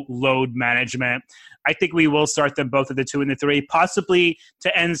pro load management. I think we will start them both at the 2 and the 3, possibly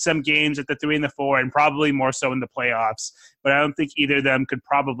to end some games at the 3 and the 4, and probably more so in the playoffs. But I don't think either of them could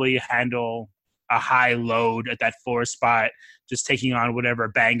probably handle a high load at that 4 spot, just taking on whatever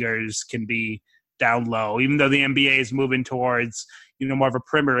bangers can be down low. Even though the NBA is moving towards, more of a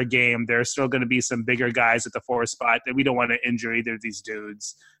perimeter game, there's still going to be some bigger guys at the 4 spot that we don't want to injure either of these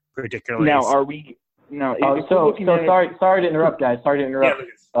dudes particularly. Now, are we? No. Sorry to interrupt, guys. Sorry to interrupt.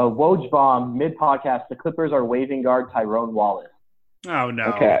 Yeah, Woj bomb mid podcast. The Clippers are waiving guard Tyrone Wallace. Oh no.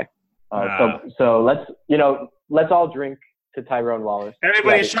 Okay. So let's all drink to Tyrone Wallace.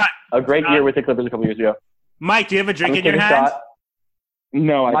 Everybody, a shot. A great year with the Clippers a couple years ago. Mike, do you have a drink in your hand?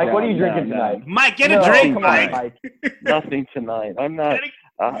 No, I don't. Mike, what are you drinking tonight? Mike, get a drink, Mike. Nothing tonight. I'm not.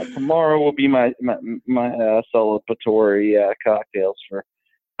 Tomorrow will be my celebratory cocktails for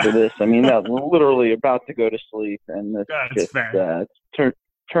this. I mean, I'm literally about to go to sleep, and it's just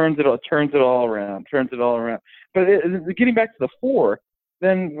turns it all around. But getting back to the 4,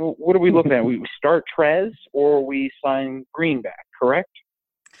 then what are we looking at? We start Trez or we sign Green back, correct?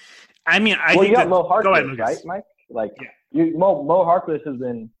 I mean, I think you got Mo Harkless, right, Mike? Mo Harkless has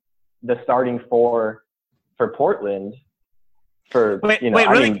been the starting 4 for Portland. Those have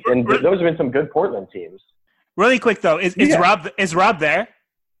been some good Portland teams. Really quick though, is Rob there?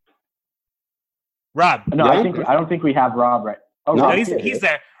 Rob? No, I don't think we have Rob right. Oh, no, he's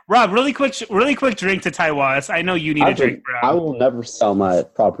there. Rob, really quick drink to Ty Wallace. I know you need a drink, bro. I will never sell my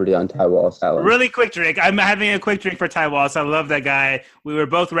property on Ty Wallace Island. Really quick drink. I'm having a quick drink for Ty Wallace. I love that guy. We were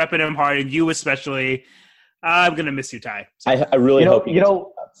both repping him hard, and you especially. I'm gonna miss you, Ty. I really hope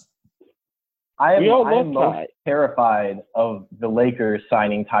I am most terrified of the Lakers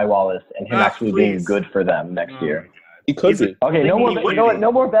signing Ty Wallace and him actually being good for them next year. He could be. Okay, no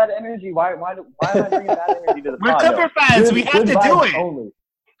more bad energy. Why am I bringing bad energy to the pod? We're Clipper fans. We have to do it. Only.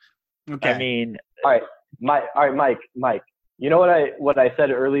 Okay. I mean, all right, Mike. You know what I said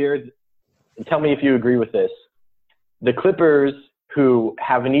earlier? Tell me if you agree with this. The Clippers, who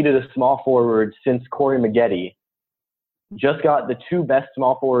have needed a small forward since Corey Maggette, just got the 2 best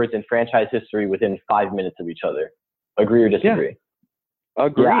small forwards in franchise history within 5 minutes of each other. Agree or disagree? Yeah.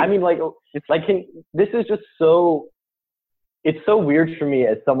 Agree. Yeah, I mean, this is just so. It's so weird for me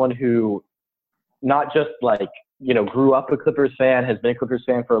as someone who, not just grew up a Clippers fan, has been a Clippers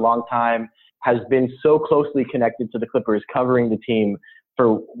fan for a long time, has been so closely connected to the Clippers, covering the team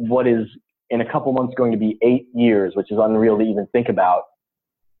for what is in a couple months going to be 8 years, which is unreal to even think about.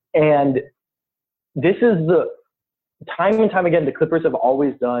 And this is the time and time again, the Clippers have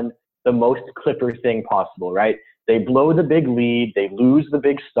always done the most Clipper thing possible, right? They blow the big lead, they lose the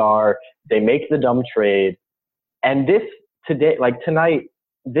big star, they make the dumb trade. And tonight,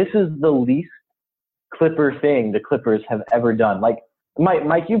 this is the least Clipper thing the Clippers have ever done. Like,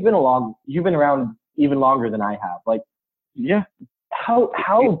 Mike, you've been around even longer than I have. Yeah.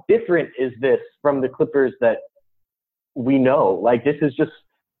 How different is this from the Clippers that we know? This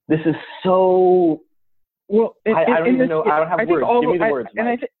is so. Well, I don't even know. I don't have words. Give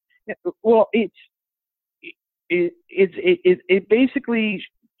me the words. It basically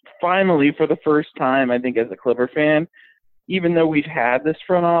finally, for the first time, I think, as a Clipper fan, even though we've had this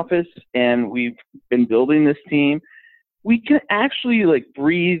front office and we've been building this team, we can actually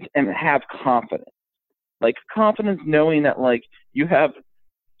breathe and have confidence. Confidence knowing that you have,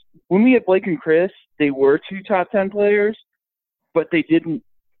 when we had Blake and Chris, they were 2 top 10 players, but they didn't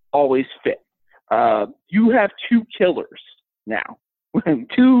always fit. You have 2 killers now,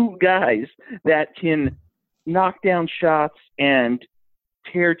 2 guys that can knock down shots and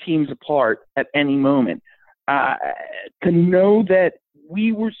tear teams apart at any moment. To know that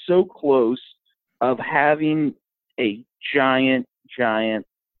we were so close of having a giant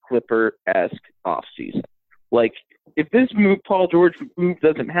Clipper-esque offseason. If this Paul George move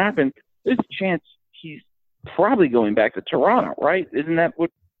doesn't happen, there's a chance he's probably going back to Toronto, right? Isn't that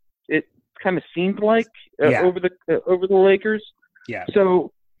what it kind of seemed like over the Lakers? Yeah.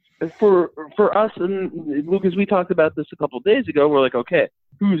 So for us, and Lucas, we talked about this a couple of days ago. We're like, okay,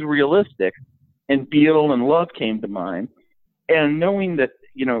 who's realistic? And Beal and Love came to mind. And knowing that,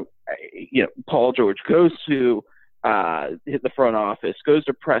 Paul George goes to the front office, goes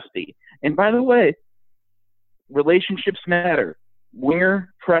to Presti. And by the way, relationships matter.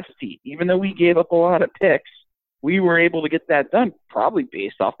 winger Presti. Even though we gave up a lot of picks, we were able to get that done probably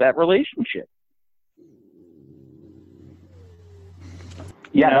based off that relationship.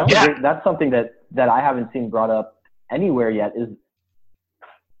 Yeah, that's something that I haven't seen brought up anywhere yet is,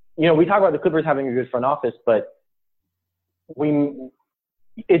 we talk about the Clippers having a good front office, but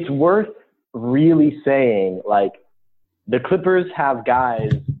it's worth really saying, like, the Clippers have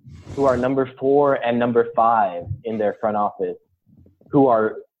guys who are number 4 and number 5 in their front office who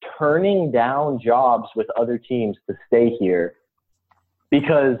are turning down jobs with other teams to stay here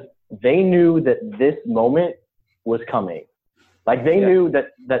because they knew that this moment was coming. Like, they knew that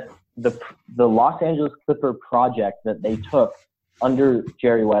the Los Angeles Clipper project that they took under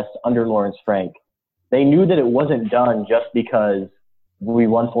Jerry West, under Lawrence Frank, they knew that it wasn't done just because we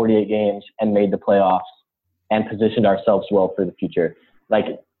won 48 games and made the playoffs and positioned ourselves well for the future. Like,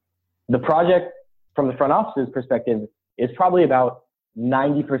 the project from the front office's perspective is probably about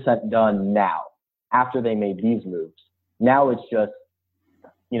 90% done now after they made these moves. Now it's just,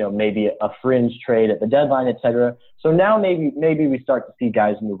 maybe a fringe trade at the deadline, et cetera. So now maybe we start to see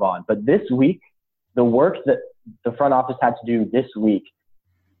guys move on. But this week, the work that the front office had to do this week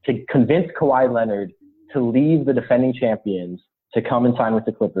to convince Kawhi Leonard to leave the defending champions to come and sign with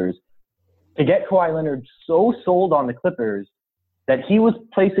the Clippers, to get Kawhi Leonard so sold on the Clippers that he was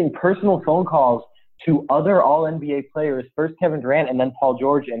placing personal phone calls to other All-NBA players, first Kevin Durant and then Paul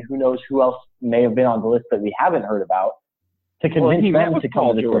George, and who knows who else may have been on the list that we haven't heard about, to convince them to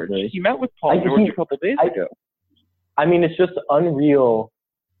come to the Clippers. He met with Paul George a couple days ago. I mean, it's just unreal.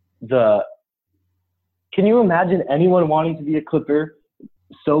 Can you imagine anyone wanting to be a Clipper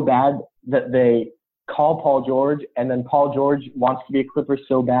so bad that they call Paul George, and then Paul George wants to be a Clipper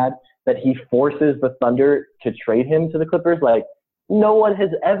so bad that he forces the Thunder to trade him to the Clippers? Like, no one has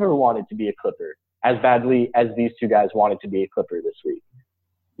ever wanted to be a Clipper as badly as these two guys wanted to be a Clipper this week.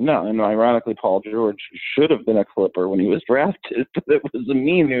 No, and ironically, Paul George should have been a Clipper when he was drafted, but it was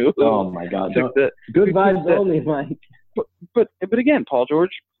Aminu. Oh my God! Good vibes only, Mike. But again, Paul George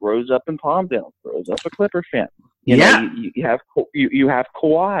grows up in Palmdale, grows up a Clipper fan. You have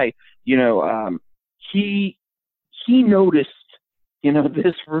Kawhi. He noticed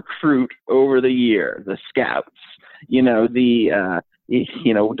this recruit over the year, the scouts.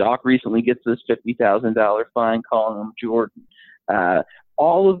 Doc recently gets this $50,000 fine calling him Jordan.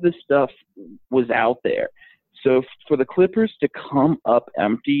 All of this stuff was out there. So for the Clippers to come up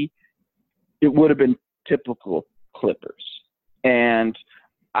empty, it would have been typical Clippers. And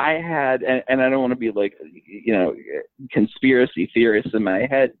I had, and I don't want to be like, conspiracy theorist in my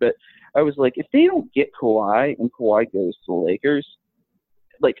head, but I was like, if they don't get Kawhi and Kawhi goes to the Lakers,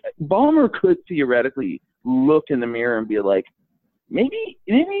 like, Ballmer could theoretically look in the mirror and be like, maybe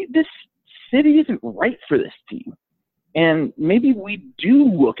this city isn't right for this team. And maybe we do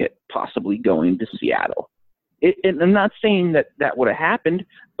look at possibly going to Seattle. And I'm not saying that would have happened,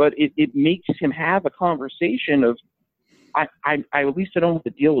 but it makes him have a conversation of, I at least I don't have to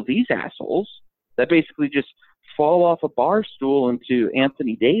deal with these assholes that basically just fall off a bar stool into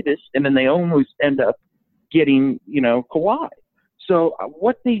Anthony Davis, and then they almost end up getting, Kawhi. So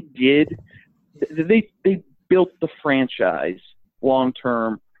what they did, they built the franchise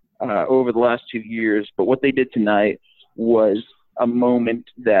long-term over the last 2 years, but what they did tonight was a moment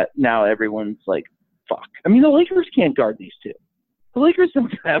that now everyone's like, fuck. I mean, the Lakers can't guard these two. The Lakers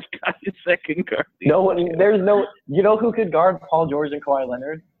don't have guys that can guard these two. There's no, who could guard Paul George and Kawhi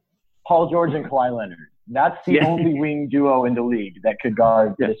Leonard? Paul George and Kawhi Leonard. That's the only wing duo in the league that could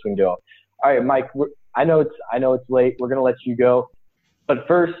guard this wing duo. All right, Mike, I know it's late. We're going to let you go. But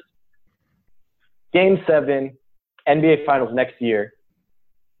first, Game 7, NBA Finals next year,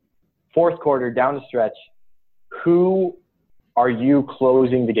 fourth quarter, down the stretch. Who are you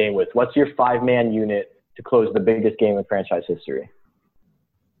closing the game with? What's your 5-man unit to close the biggest game in franchise history?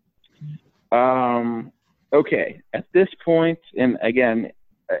 Okay. At this point, and again,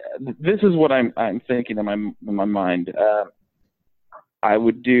 this is what I'm thinking in my mind.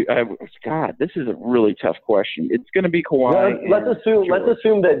 God, this is a really tough question. It's going to be Kawhi. Let's assume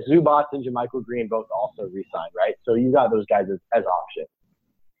that Zubac and JaMychal Green both also re-sign, right? So you got those guys as options.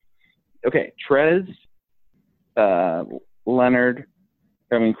 Okay, Trez, Leonard,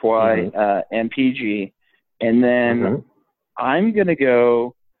 Kawhi, and PG, and then I'm going to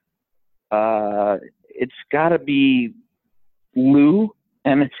go. It's got to be Lou,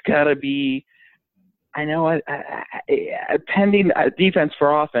 and it's got to be. I know, pending defense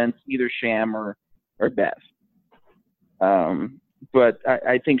for offense, either Sham or Bev. But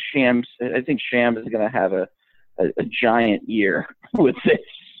I think Sham is going to have a giant year with this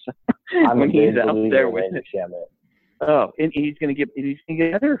when he's out there with it. Oh, and he's going to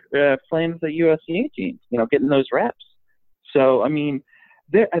get other playing with the USCA teams, getting those reps. So, I mean,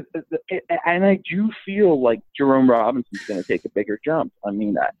 and I do feel like Jerome Robinson's going to take a bigger jump. I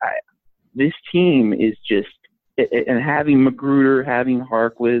mean, this team is just, and having Magruder, having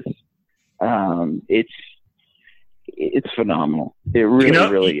Harkless, it's phenomenal. It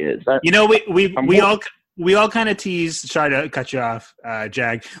really is. We all kind of tease. Sorry to cut you off,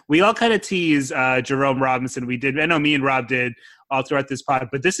 Jag. We all kind of tease Jerome Robinson. We did. I know me and Rob did all throughout this pod.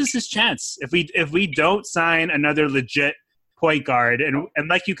 But this is his chance. If we don't sign another legit point guard, and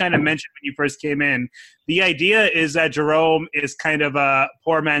like you kind of mentioned when you first came in, the idea is that Jerome is kind of a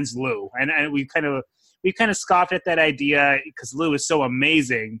poor man's Lou, and we kind of scoffed at that idea because Lou is so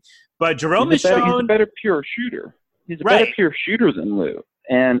amazing. But Jerome he's a better pure shooter. He's a better pure shooter than Lou.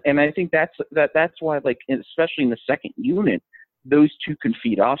 And I think that's why, like, especially in the second unit, those two can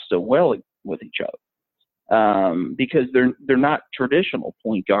feed off so well with each other, because they're not traditional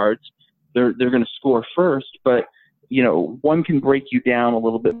point guards. They're going to score first, but one can break you down a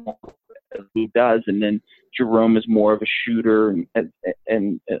little bit more as he does, and then Jerome is more of a shooter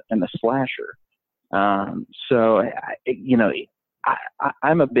and a slasher. So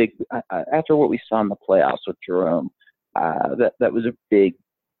I'm a big after what we saw in the playoffs with Jerome. That was a big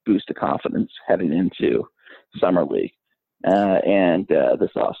boost of confidence heading into Summer League and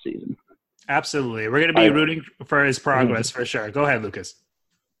this off season. Absolutely. We're going to be rooting for his progress for sure. Go ahead, Lucas.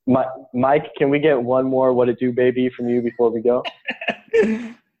 Mike, can we get one more "What It Do, Baby" from you before we go?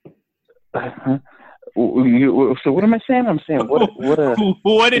 So what am I saying? I'm saying what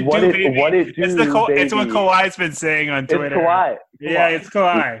it do, baby. It's what Kawhi's been saying on Twitter. It's Kawhi. Yeah, it's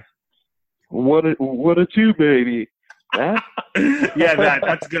Kawhi. What a two, baby. That? Yeah,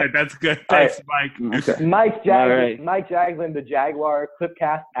 that's good. That's good. Thanks, Mike. Okay. Mike Jaglin, the Jaguar,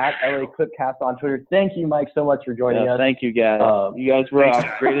 Clipcast at LA Clipcast on Twitter. Thank you, Mike, so much for joining us. Thank you, guys. You guys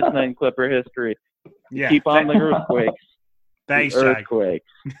rock. Greatest night in Clipper history. Yeah. Keep on the earthquakes. Thanks, Jag. Earthquakes.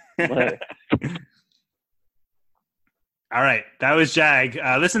 All right. That was Jag.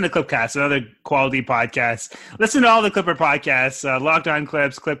 Listen to Clipcast, another quality podcast. Listen to all the Clipper podcasts, Locked On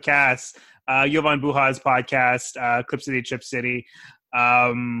Clips, Clipcast, Jovan Buha's podcast, Clip City, Chip City.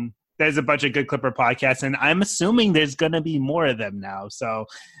 There's a bunch of good Clipper podcasts, and I'm assuming there's going to be more of them now. So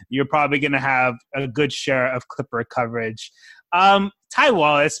you're probably going to have a good share of Clipper coverage. Ty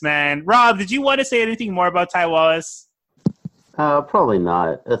Wallace, man. Rob, did you want to say anything more about Ty Wallace? Probably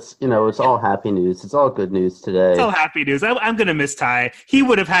not. It's it's all happy news. It's all good news today. It's all happy news. I'm gonna miss Ty. He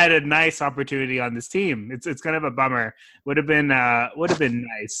would have had a nice opportunity on this team. It's kind of a bummer. Would have been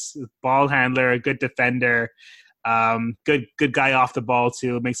nice. Ball handler, a good defender, good guy off the ball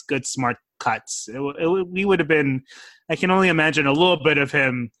too. Makes good smart cuts. We would have been. I can only imagine a little bit of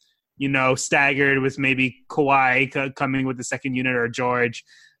him, staggered with maybe Kawhi coming with the second unit or George.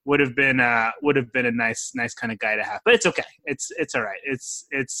 Would have been a nice kind of guy to have, but it's okay. It's all right.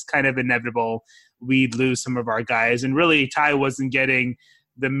 It's kind of inevitable. We'd lose some of our guys, and really Ty wasn't getting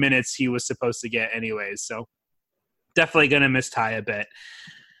the minutes he was supposed to get anyways. So definitely gonna miss Ty a bit.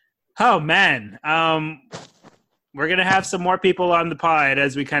 Oh man, we're gonna have some more people on the pod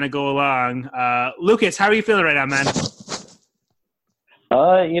as we kind of go along. Lucas, how are you feeling right now, man?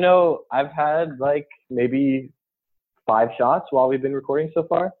 I've had like maybe 5 shots while we've been recording so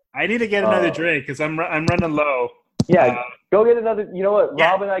far. I need to get another drink because I'm running low. Yeah, go get another. You know what?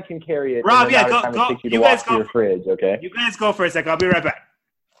 Yeah. Rob and I can carry it. Rob, yeah, go. You guys go. Your fridge, okay? You guys go for a sec. I'll be right back.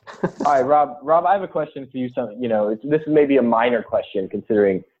 All right, Rob, I have a question for you. This is maybe a minor question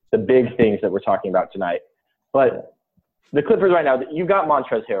considering the big things that we're talking about tonight. But the Clippers right now, you got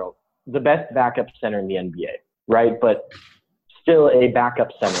Montrezl Harrell, the best backup center in the NBA, right? But still a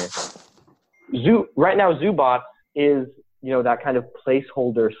backup center. Right now, Zubac is, that kind of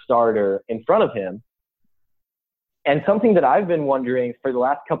placeholder starter in front of him. And something that I've been wondering for the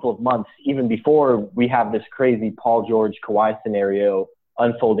last couple of months, even before we have this crazy Paul George Kawhi scenario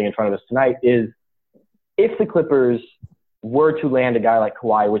unfolding in front of us tonight, is if the Clippers were to land a guy like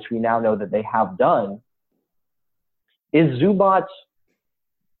Kawhi, which we now know that they have done, is Zubac,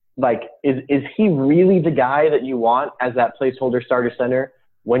 is he really the guy that you want as that placeholder starter center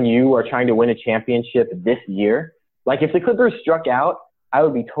when you are trying to win a championship this year? Like, if the Clippers struck out, I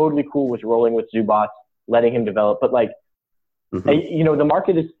would be totally cool with rolling with Zubac, letting him develop. But, the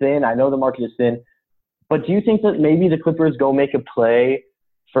market is thin. I know the market is thin. But do you think that maybe the Clippers go make a play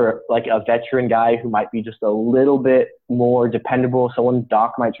for, a veteran guy who might be just a little bit more dependable, someone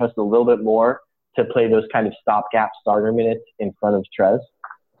Doc might trust a little bit more to play those kind of stopgap starter minutes in front of Trez?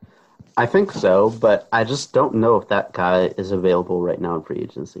 I think so, but I just don't know if that guy is available right now in free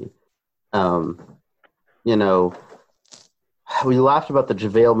agency. we laughed about the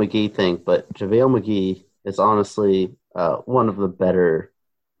JaVale McGee thing, but JaVale McGee is honestly one of the better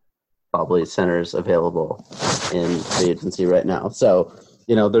probably centers available in the agency right now. So,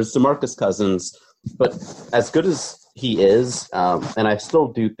 there's DeMarcus Cousins, but as good as he is, and I still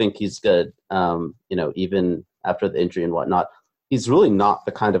do think he's good, even after the injury and whatnot, he's really not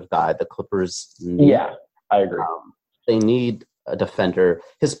the kind of guy the Clippers need. Yeah, I agree. They need a defender.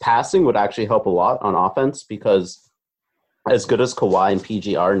 His passing would actually help a lot on offense because as good as Kawhi and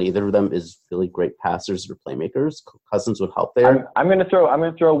PG are, neither of them is really great passers or playmakers. Cousins would help there. I'm gonna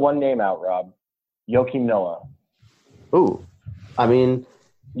throw one name out, Rob. Joakim Noah. Ooh, I mean,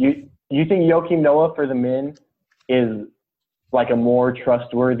 you think Joakim Noah for the Min is like a more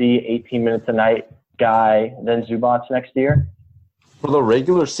trustworthy 18 minutes a night guy than Zubac next year? For the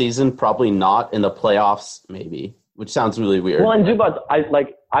regular season, probably not. In the playoffs, maybe, which sounds really weird. Well, and Zubac,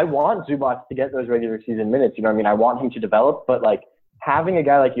 I want Zubac to get those regular season minutes. You know what I mean? I want him to develop, but having a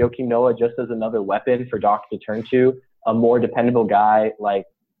guy like Joakim Noah just as another weapon for Doc to turn to, a more dependable guy,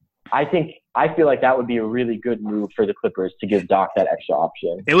 I feel like that would be a really good move for the Clippers to give Doc that extra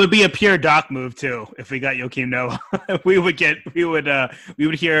option. It would be a pure Doc move too if we got Joakim Noah. we would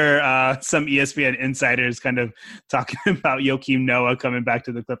hear some ESPN insiders kind of talking about Joakim Noah coming back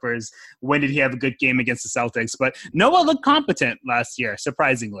to the Clippers. When did he have a good game against the Celtics? But Noah looked competent last year,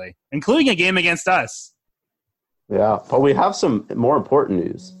 surprisingly, including a game against us. Yeah, but we have some more important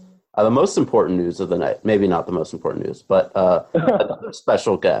news. The most important news of the night, maybe not the most important news, but another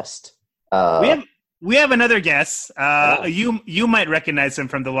special guest. We have another guest. You might recognize him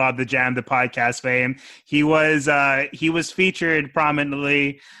from the Law of the Jam, the podcast fame. He was featured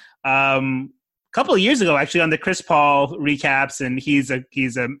prominently a couple of years ago, actually, on the Chris Paul recaps, and he's a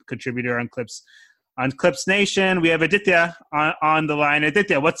contributor on Clips Nation. We have Aditya on the line.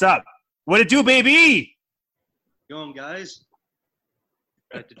 Aditya, what's up? What it do, baby? Going, guys.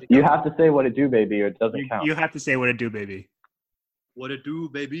 You have to say what it do, baby, or it doesn't count. You have to say what it do, baby. What it do,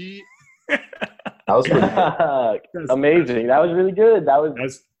 baby? That was pretty good. Amazing. That was really good. That was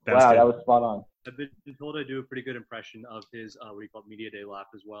good. That was spot on. I've been told I do a pretty good impression of his what do you call it, Media Day laugh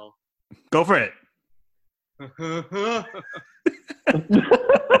as well. Go for it.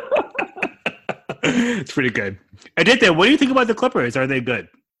 It's pretty good. Aditya, what do you think about the Clippers? Are they good?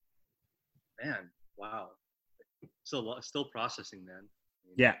 Man, wow. Still processing, man.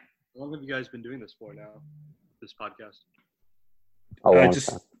 Yeah. How long have you guys been doing this for now? This podcast?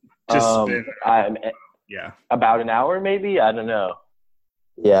 About an hour, maybe. I don't know.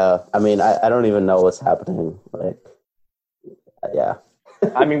 Yeah, I mean, I don't even know what's happening. Yeah.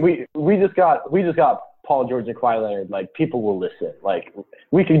 I mean, we just got Paul George and Kawhi Leonard. People will listen.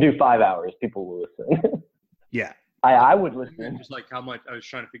 We can do 5 hours. People will listen. Yeah. I would listen. Just how much I was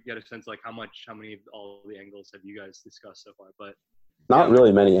trying to get a sense how many of all the angles have you guys discussed so far? But not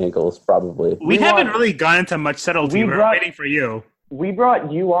really many angles, probably. We haven't really gone into much subtlety. We're waiting for you. We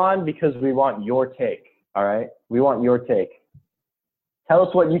brought you on because we want your take. All right, we want your take. Tell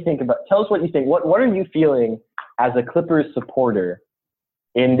us what you think. What are you feeling as a Clippers supporter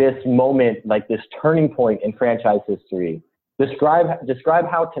in this moment, this turning point in franchise history? Describe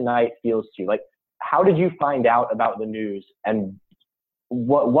how tonight feels to you. How did you find out about the news, and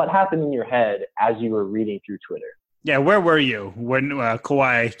what happened in your head as you were reading through Twitter? Yeah, where were you when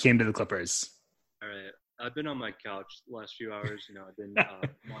Kawhi came to the Clippers? All right, I've been on my couch the last few hours. I've been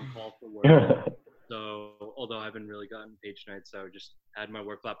on call for work. So although I haven't really gotten paid tonight, so I just had my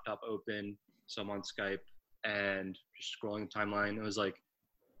work laptop open. So I'm on Skype and just scrolling the timeline. It was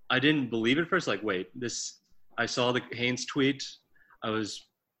I didn't believe it first. Wait, this. I saw the Haynes tweet.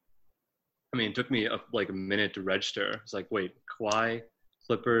 It took me a minute to register. It's wait, Kawhi,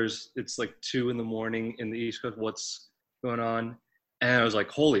 Clippers. It's 2 a.m. in the East Coast. What's going on? And I was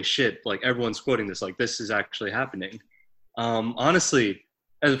holy shit! Everyone's quoting this. This is actually happening. Honestly,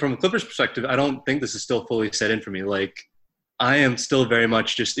 from a Clippers perspective, I don't think this is still fully set in for me. I am still very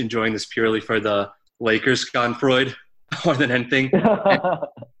much just enjoying this purely for the Lakers Schadenfreude more than anything. A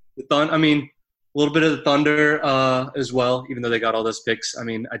little bit of the Thunder as well, even though they got all those picks. I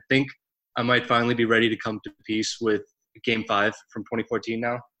think I might finally be ready to come to peace with Game 5 from 2014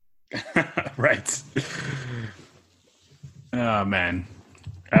 now. Right. Oh, man.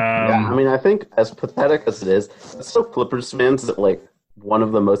 I think as pathetic as it is, it's still Clippers fans that, one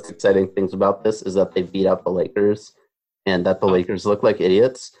of the most exciting things about this is that they beat out the Lakers and that the Lakers look like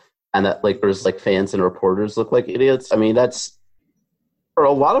idiots and that Lakers, fans and reporters look like idiots. That's – for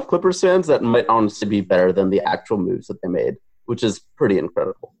a lot of Clippers fans, that might honestly be better than the actual moves that they made, which is pretty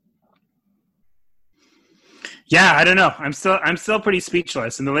incredible. Yeah, I don't know. I'm still pretty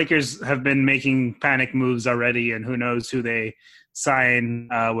speechless. And the Lakers have been making panic moves already, and who knows who they sign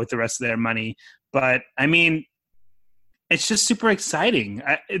with the rest of their money. But I mean, it's just super exciting.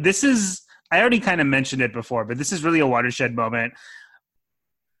 I already kind of mentioned it before, but this is really a watershed moment.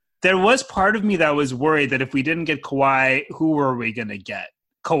 There was part of me that was worried that if we didn't get Kawhi, who were we going to get?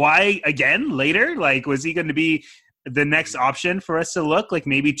 Kawhi again later? Like, was he going to be the next option for us to look? Like,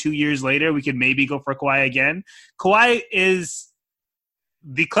 maybe 2 years later, we could maybe go for Kawhi again. Kawhi is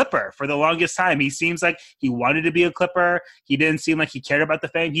the Clipper for the longest time. He seems like he wanted to be a Clipper. He didn't seem like he cared about the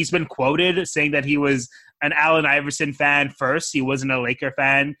fan. He's been quoted saying that he was an Allen Iverson fan first. He wasn't a Laker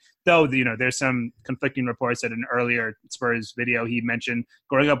fan. Though, there's some conflicting reports that in an earlier Spurs video he mentioned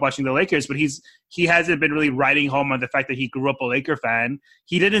growing up watching the Lakers, but he hasn't been really writing home on the fact that he grew up a Laker fan.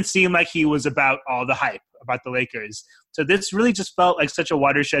 He didn't seem like he was about all the hype about the Lakers. So this really just felt like such a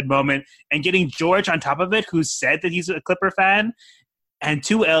watershed moment. And getting George on top of it, who said that he's a Clipper fan, and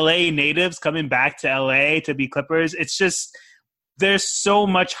 2 LA natives coming back to LA to be Clippers, it's just, there's so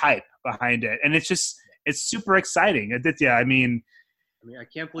much hype behind it. And it's super exciting. Aditya, I mean, I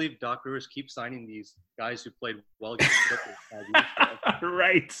can't believe Doc Rivers keeps signing these guys who played well against the Clippers.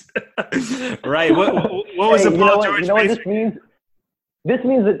 Right. Right. What was the Paul George? You know what this means? This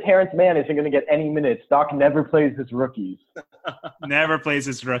means that Terrence Mann isn't going to get any minutes. Doc never plays his rookies. Never plays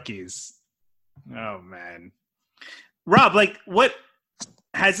his rookies. Oh, man. Rob, what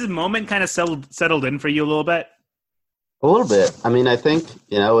has this moment kind of settled in for you a little bit? A little bit. I think,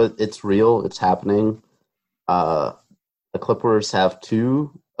 it's real. It's happening. The Clippers have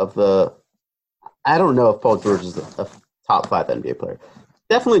two of the – I don't know if Paul George is a top 5 NBA player.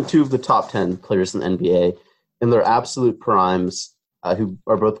 Definitely 2 of the top 10 players in the NBA in their absolute primes, who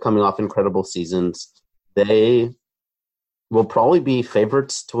are both coming off incredible seasons. They will probably be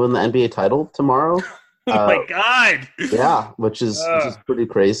favorites to win the NBA title tomorrow. Oh, my God. Yeah, which is pretty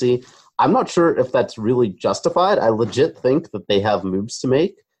crazy. I'm not sure if that's really justified. I legit think that they have moves to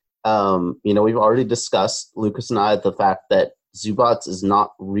make. We've already discussed, Lucas and I, the fact that Zubac is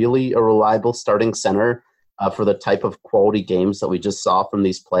not really a reliable starting center for the type of quality games that we just saw from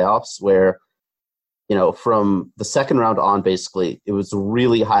these playoffs where, from the second round on, basically, it was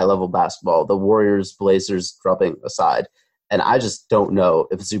really high-level basketball, the Warriors, Blazers dropping aside. And I just don't know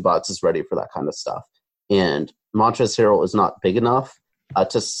if Zubac is ready for that kind of stuff. And Montrezl Harrell is not big enough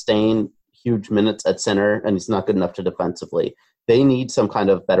to sustain huge minutes at center, and he's not good enough to defensively. They need some kind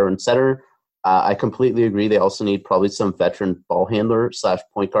of veteran setter. I completely agree. They also need probably some veteran ball handler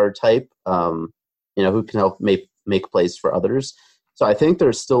 / point guard type, who can help make plays for others. So I think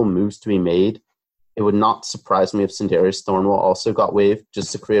there's still moves to be made. It would not surprise me if Sindarius Thornwell also got waived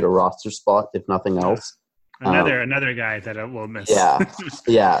just to create a roster spot, if nothing else. Another guy that we'll miss.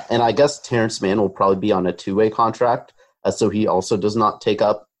 Yeah. And I guess Terrence Mann will probably be on a 2-way contract, so he also does not take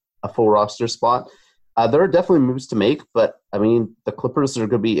up a full roster spot. There are definitely moves to make, but, the Clippers are going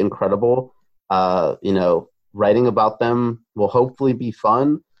to be incredible. Writing about them will hopefully be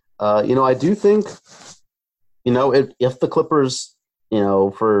fun. I do think, if the Clippers,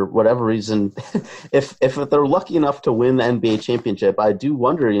 for whatever reason, if they're lucky enough to win the NBA championship, I do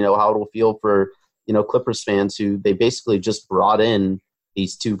wonder, how it'll feel for, Clippers fans who they basically just brought in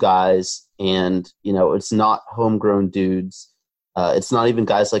these 2 guys and, it's not homegrown dudes. It's not even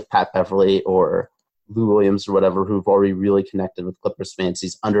guys like Pat Beverly or Lou Williams or whatever who've already really connected with Clippers fans,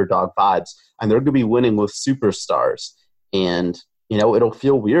 these underdog vibes. And they're going to be winning with superstars. And, it'll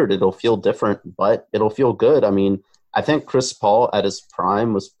feel weird. It'll feel different, but it'll feel good. I think Chris Paul at his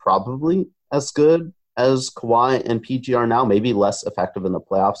prime was probably as good as Kawhi and PG are now, maybe less effective in the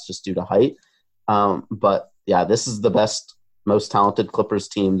playoffs just due to height. But, yeah, this is the best, most talented Clippers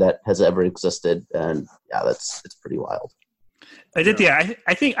team that has ever existed. And, yeah, it's pretty wild. Aditya,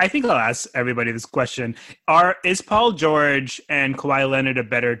 I think I'll ask everybody this question: is Paul George and Kawhi Leonard a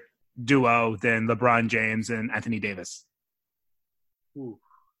better duo than LeBron James and Anthony Davis? Ooh.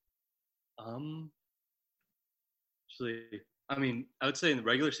 Actually, I would say in the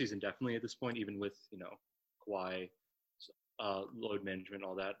regular season, definitely at this point, even with Kawhi, load management,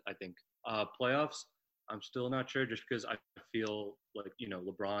 all that. I think playoffs, I'm still not sure, just because I feel like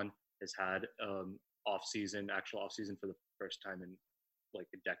LeBron has had actual off season for the first time in like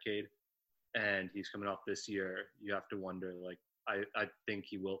a decade, and he's coming off this year. You have to wonder, I think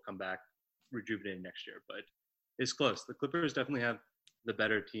he will come back rejuvenated next year, but it's close. The Clippers definitely have the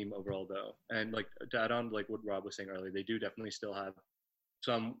better team overall, though, and to add on what Rob was saying earlier, they do definitely still have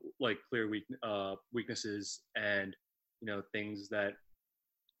some clear weaknesses and things that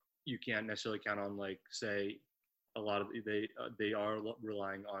you can't necessarily count on. Say a lot of they are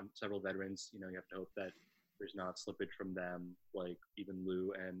relying on several veterans. You have to hope that there's not slippage from them, like even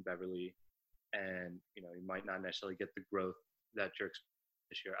Lou and Beverly. And, you might not necessarily get the growth that you're expecting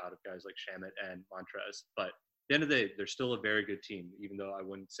this year out of guys like Shamit and Montrez. But at the end of the day, they're still a very good team, even though I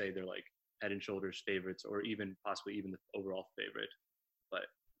wouldn't say they're like head and shoulders favorites or even possibly even the overall favorite. But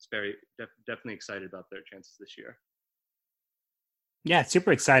it's definitely excited about their chances this year. Yeah, it's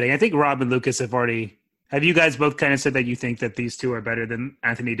super exciting. I think Rob and Lucas have you guys both kind of said that you think that these two are better than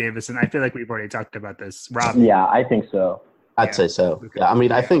Anthony Davis? And I feel like we've already talked about this. Rob? Yeah, I think so. I'd say so. Yeah, I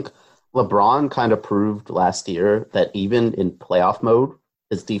mean, I think LeBron kind of proved last year that even in playoff mode,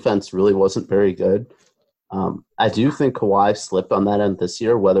 his defense really wasn't very good. I do think Kawhi slipped on that end this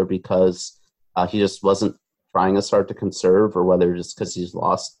year, whether because he just wasn't trying as hard to conserve or whether just because he's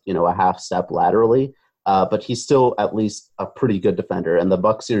lost, a half step laterally. But he's still at least a pretty good defender. And the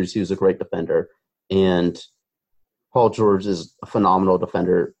Bucks series, he was a great defender. And Paul George is a phenomenal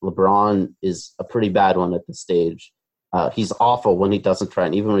defender. LeBron is a pretty bad one at this stage. He's awful when he doesn't try.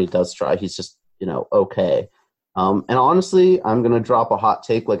 And even when he does try, he's just, okay. And honestly, I'm going to drop a hot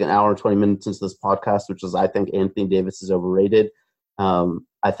take like an hour and 20 minutes into this podcast, which is I think Anthony Davis is overrated.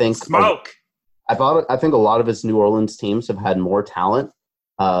 I think smoke. I think a lot of his New Orleans teams have had more talent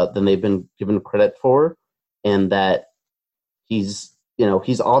than they've been given credit for, and that he's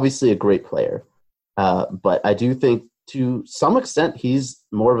obviously a great player. But I do think to some extent he's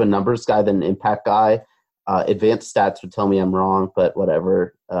more of a numbers guy than an impact guy. Advanced stats would tell me I'm wrong, but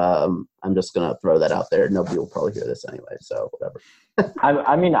whatever. I'm just going to throw that out there. Nobody will probably hear this anyway, so whatever.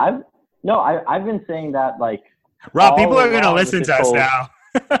 I've been saying that like Rob, people are going to listen to us now.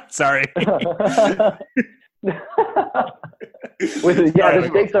 Sorry. The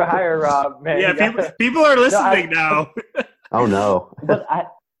stakes are higher, Rob. Man, yeah, people are listening now. Oh no! But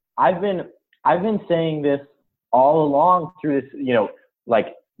I've been saying this all along through this.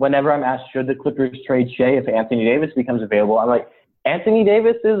 Like whenever I'm asked, should the Clippers trade Shea if Anthony Davis becomes available? I'm like, Anthony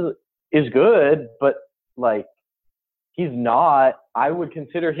Davis is good, but like he's not. I would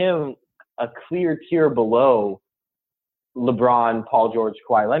consider him a clear tier below LeBron, Paul George,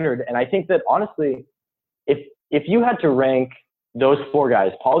 Kawhi Leonard. And I think that honestly, if you had to rank those four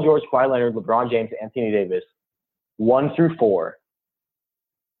guys, Paul George, Kawhi Leonard, LeBron James, Anthony Davis, 1 through 4,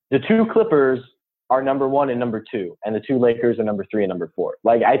 the two Clippers are number 1 and number 2, and the two Lakers are number 3 and number 4.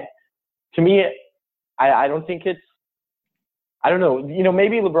 Like to me, I don't think it's, I don't know,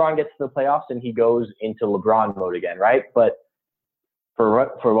 maybe LeBron gets to the playoffs and he goes into LeBron mode again, right? But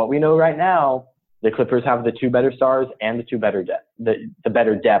for what we know right now, the Clippers have the 2 better stars and the 2 better depth, the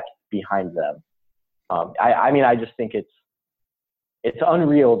better depth behind them. I just think it's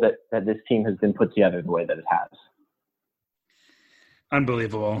unreal that this team has been put together the way that it has.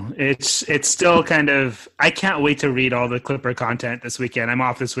 Unbelievable. It's still kind of, I can't wait to read all the Clipper content this weekend. I'm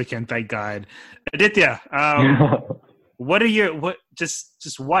off this weekend, thank God. Aditya, what are your, what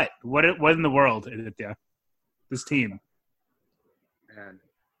in the world, Aditya? This team. Man,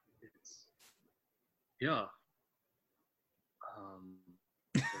 yeah.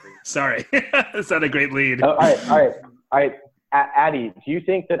 Sorry. That's not a great lead. All right. Addy, do you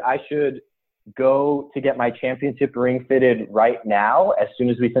think that I should go to get my championship ring fitted right now as soon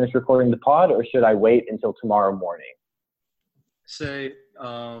as we finish recording the pod, or should I wait until tomorrow morning? Say,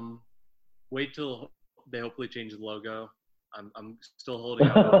 wait till they hopefully change the logo. I'm still holding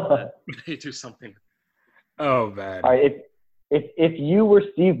out that they do something. Oh, man. All right. If you were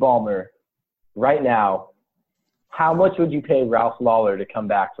Steve Ballmer right now, how much would you pay Ralph Lawler to come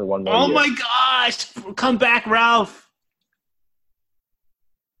back for one more year? Oh my gosh! Come back, Ralph.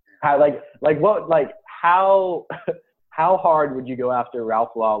 How hard would you go after Ralph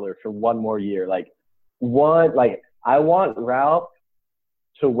Lawler for one more year? I want Ralph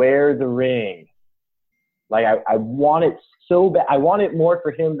to wear the ring. Like I want it so bad. I want it more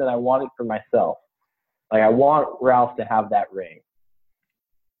for him than I want it for myself. Like I want Ralph to have that ring.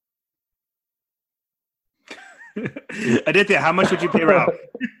 Aditya, how much would you pay Ralph?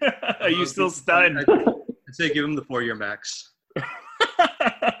 Are you still stunned? I'd say give him the 4-year max.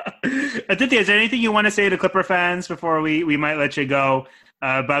 Aditya, is there anything you want to say to Clipper fans before we might let you go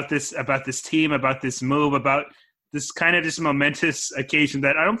about this team, about this move, about this kind of just momentous occasion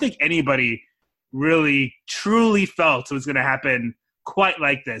that I don't think anybody really truly felt was going to happen quite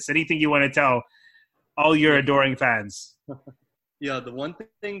like this? Anything you want to tell all your adoring fans? Yeah, the one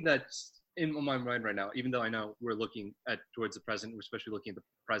thing that's in my mind right now, even though I know we're looking towards the present, we're especially looking at the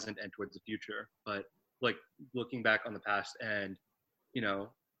present and towards the future, but like looking back on the past, and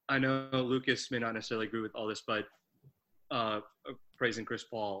I know Lucas may not necessarily agree with all this, but praising Chris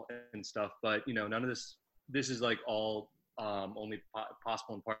Paul and stuff, but none of this is like all only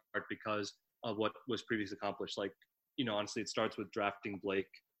possible in part because of what was previously accomplished. Like, honestly, it starts with drafting Blake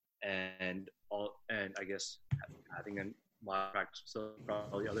and I guess having a contract. So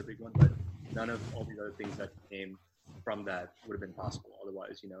probably the other big one, but none of all these other things that came from that would have been possible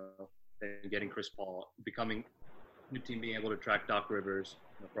otherwise. And getting Chris Paul, becoming the team, being able to track Doc Rivers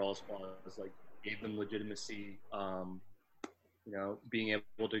for all his flaws, like gave them legitimacy. Being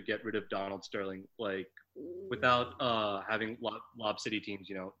able to get rid of Donald Sterling, like without having Lob City teams,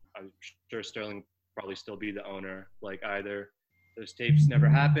 I'm sure Sterling probably still be the owner. Like either those tapes never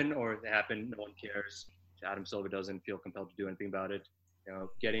happen or if they happen, no one cares. Adam Silver doesn't feel compelled to do anything about it.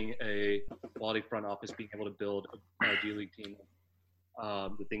 Getting a quality front office, being able to build a D-League team,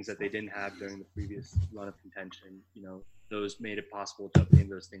 the things that they didn't have during the previous run of contention, those made it possible to obtain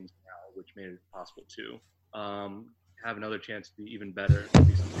those things now, which made it possible to have another chance to be even better.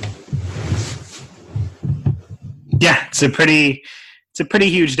 Yeah, it's a pretty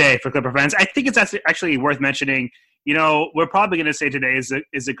huge day for Clipper fans. I think it's actually worth mentioning. We're probably going to say today is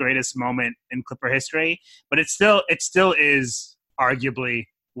the greatest moment in Clipper history, but it still is arguably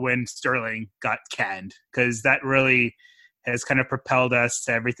when Sterling got canned, because that really has kind of propelled us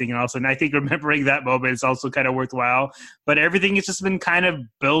to everything else. And I think remembering that moment is also kind of worthwhile. But everything has just been kind of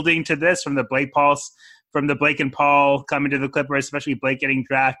building to this from the Blake and Paul coming to the Clippers, especially Blake getting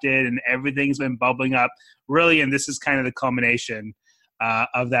drafted, and everything's been bubbling up really. And this is kind of the culmination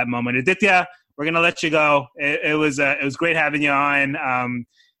of that moment. Aditya, we're going to let you go. It was great having you on.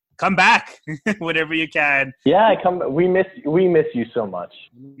 Come back whenever you can. Yeah, we miss you so much.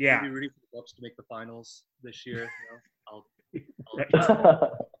 Yeah. I'll be rooting for the Bucks to make the finals this year. I'll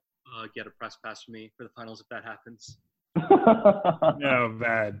get a press pass for me for the finals if that happens. No,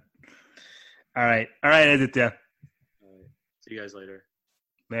 bad. All right, Aditya. All right. See you guys later.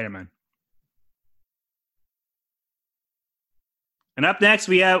 Later, man. And up next,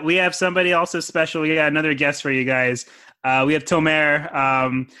 we have somebody also special. We got another guest for you guys. We have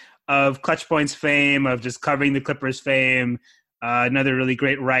Tomer of Clutch Points fame, of just covering the Clippers fame. Another really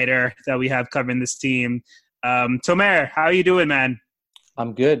great writer that we have covering this team. Tomer, how are you doing, man?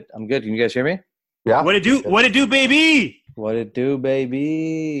 I'm good. Can you guys hear me? Yeah. What it do, baby? What it do,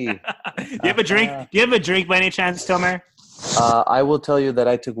 baby? Do you have a drink? Do you have a drink by any chance, Tomer? I will tell you that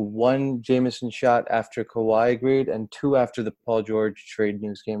I took one Jameson shot after Kawhi agreed, and 2 after the Paul George trade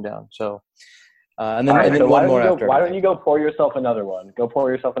news came down. So, and then one more after. Why don't you go pour yourself another one? Go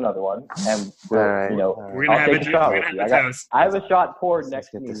pour yourself another one, and we're gonna have a drink. I have a shot poured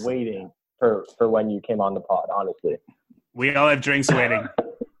next to me, waiting for when you came on the pod. Honestly, we all have drinks waiting.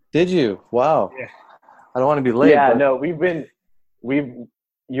 Did you? Wow. Yeah. I don't want to be late. Yeah, no,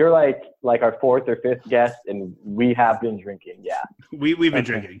 you're like our 4th or 5th guest, and we have been drinking. Yeah, we've been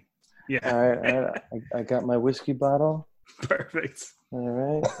drinking. Yeah. All right. I got my whiskey bottle. Perfect. All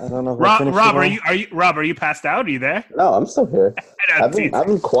right. I don't know. If Rob, are you passed out? Are you there? No, I'm still here. I've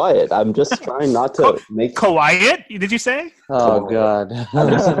been quiet. I'm just trying not to make quiet. Did you say? Oh God. I'm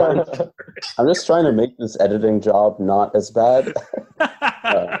just trying to make this editing job not as bad.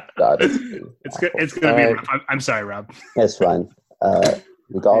 God, it's gonna be rough. I'm sorry, Rob. It's fine.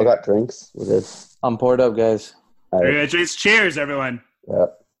 We all got drinks. We're good. I'm poured up, guys. Right. Cheers, everyone.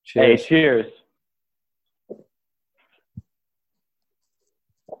 Yep. Cheers. Hey, cheers.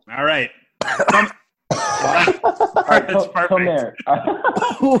 All right. That's perfect.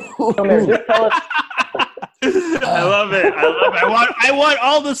 Tomer, just tell us. I love it. I want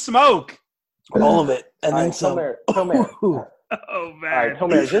all the smoke. All of it. And then some. Tomer. Oh man. All right,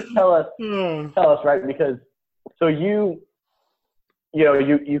 Tomer, just tell us, right? Because so you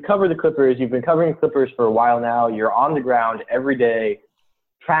cover the Clippers. You've been covering Clippers for a while now. You're on the ground every day,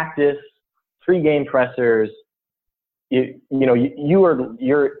 practice, pre-game pressers. You're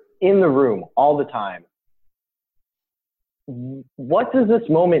in the room all the time. What does this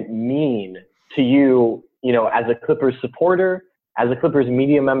moment mean to you, as a Clippers supporter, as a Clippers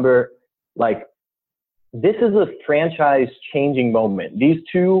media member? Like, this is a franchise-changing moment. These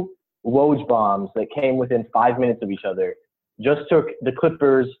 2 Woj bombs that came within 5 minutes of each other just took the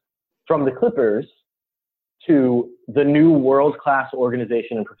Clippers from the Clippers to the new world-class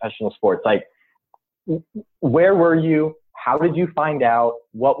organization in professional sports. Like, where were you? How did you find out?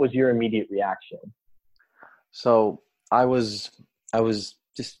 What was your immediate reaction? So I was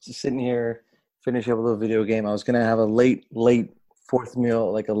just sitting here, finishing up a little video game. I was going to have a late 4th meal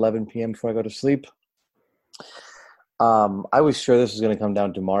at like 11 p.m. before I go to sleep. I was sure this was going to come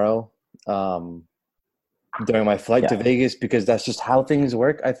down tomorrow during my flight to Vegas, because that's just how things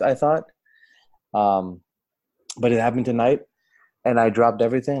work, I thought. But it happened tonight. And I dropped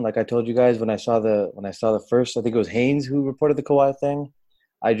everything. Like I told you guys, when I saw the first, I think it was Haynes who reported the Kawhi thing.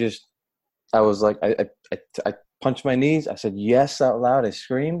 I just I was like, I punched my knees. I said yes out loud. I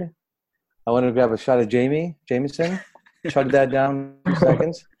screamed. I wanted to grab a shot of Jameson, chugged that down in 2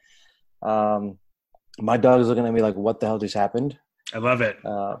 seconds. My dog is looking at me like, what the hell just happened? I love it.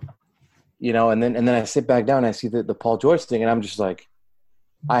 And then I sit back down and I see the Paul George thing, and I'm just like,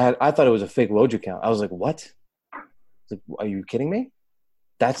 I thought it was a fake Woj account. I was like, what? Like, are you kidding me?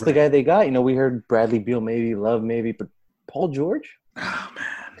 That's the guy they got. We heard Bradley Beal maybe, Love maybe, but Paul George? Oh, man.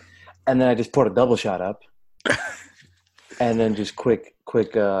 And then I just poured a double shot up. And then just quick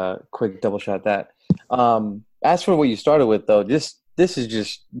double shot that. As for what you started with, though, this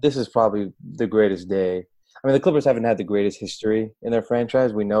is probably the greatest day. I mean, the Clippers haven't had the greatest history in their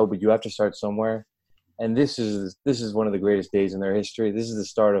franchise, we know, but you have to start somewhere. And this is one of the greatest days in their history. This is the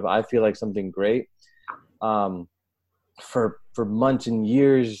start of, I feel like, something great. For months and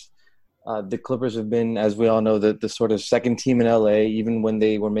years, the Clippers have been, as we all know, the sort of second team in LA, even when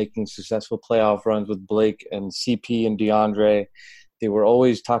they were making successful playoff runs with Blake and CP and DeAndre. They were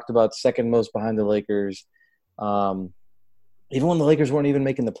always talked about second most behind the Lakers, even when the Lakers weren't even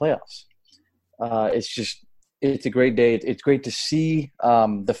making the playoffs. It's a great day. It's great to see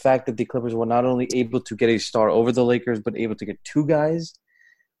the fact that the Clippers were not only able to get a star over the Lakers, but able to get two guys.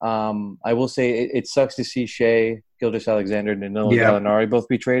 I will say it sucks to see Shea Gilgeous-Alexander and Danilo Gallinari both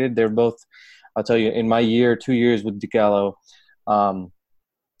be traded. They're both, I'll tell you, in my 2 years with DiGallo,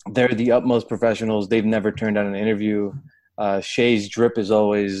 they're the utmost professionals. They've never turned down an interview. Shea's drip is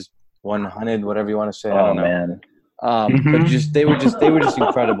always 100, whatever you want to say. I don't know. Man. But they were just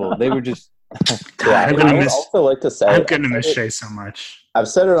incredible. They were just. God, I would also like to say, I'm going to miss Shea so much. I've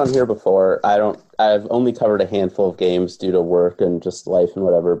said it on here before. I've only covered a handful of games due to work and just life and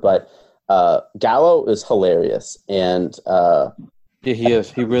whatever. But Gallo is hilarious, and yeah, he is.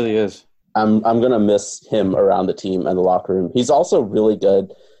 He really is. I'm gonna miss him around the team and the locker room. He's also really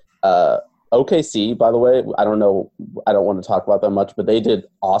good. OKC, by the way, I don't know. I don't want to talk about them much, but they did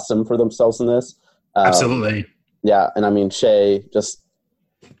awesome for themselves in this. Absolutely. Yeah, and I mean, Shea just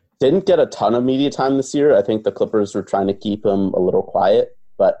didn't get a ton of media time this year. I think the Clippers were trying to keep him a little quiet,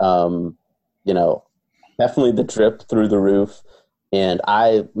 but definitely the drip through the roof. And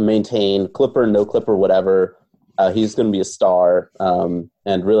I maintain Clipper, no Clipper, whatever. He's going to be a star. And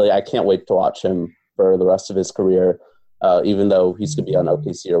really, I can't wait to watch him for the rest of his career. Even though he's going to be on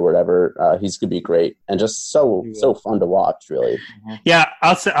OKC or whatever, he's going to be great and just so fun to watch, really. Yeah,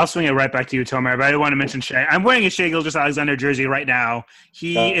 I'll swing it right back to you, Tomer. But I want to mention Shea. I'm wearing a Shea Gilgeous-Alexander jersey right now.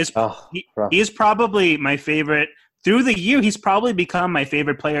 He is probably my favorite. Through the year, he's probably become my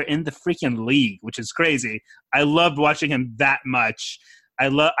favorite player in the freaking league, which is crazy. I loved watching him that much. I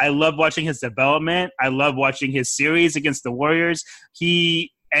love watching his development. I love watching his series against the Warriors. He's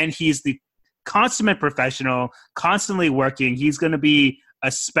the consummate professional, constantly working. He's going to be a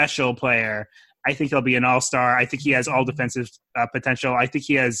special player. I think he'll be an all-star. I think he has all defensive potential. I think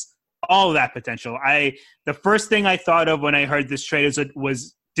he has all of that potential. The first thing I thought of when I heard this trade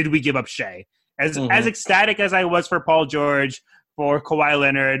was did we give up Shea? As ecstatic as I was for Paul George, for Kawhi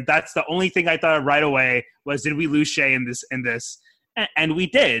Leonard, that's the only thing I thought of right away was did we lose Shea in this? And we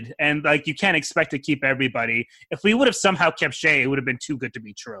did. And you can't expect to keep everybody. If we would have somehow kept Shea, it would have been too good to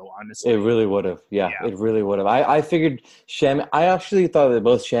be true, honestly. It really would have. Yeah, it really would have. I figured I actually thought that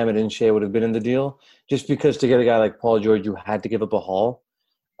both Shamet and Shea would have been in the deal just because to get a guy like Paul George, you had to give up a haul.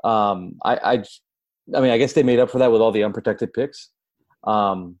 I guess they made up for that with all the unprotected picks.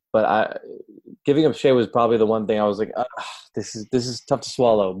 But giving up Shea was probably the one thing I was like, this is tough to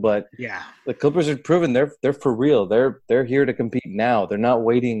swallow. But yeah, the Clippers have proven they're for real. They're here to compete now. They're not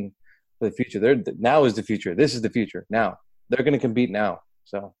waiting for the future. Now is the future. This is the future. Now they're going to compete now.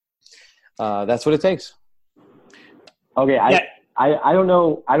 So that's what it takes. Okay, I don't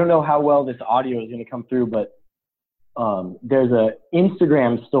know how well this audio is going to come through, but there's a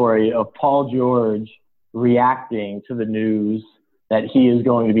Instagram story of Paul George reacting to the news that he is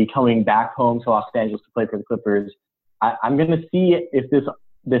going to be coming back home to Los Angeles to play for the Clippers. I'm going to see if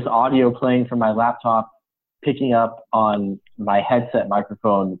this audio playing from my laptop picking up on my headset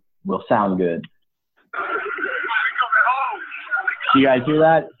microphone will sound good. Do you guys hear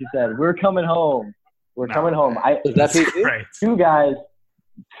that? He said, "We're coming home. We're coming home." That's right.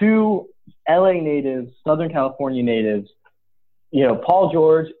 Two LA natives, Southern California natives, Paul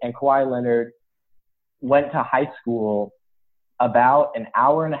George and Kawhi Leonard went to high school about an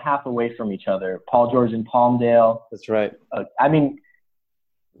hour and a half away from each other. Paul George in Palmdale. That's right.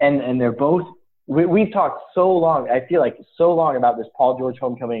 And they're both – we've talked so long, I feel like so long about this Paul George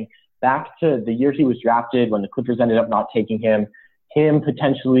homecoming back to the year he was drafted when the Clippers ended up not taking him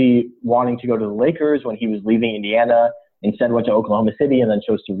potentially wanting to go to the Lakers when he was leaving Indiana, instead went to Oklahoma City and then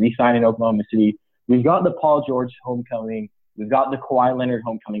chose to re-sign in Oklahoma City. We've got the Paul George homecoming. We've got the Kawhi Leonard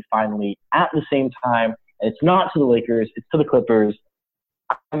homecoming finally at the same time. And it's not to the Lakers. It's to the Clippers.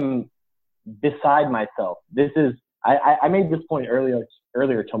 I'm beside myself. I made this point earlier,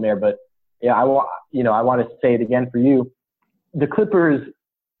 Tomer, but yeah, I want to say it again for you. The Clippers,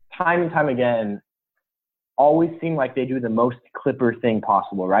 time and time again, always seem like they do the most Clipper thing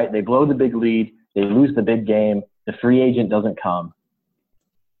possible, right? They blow the big lead. They lose the big game. The free agent doesn't come.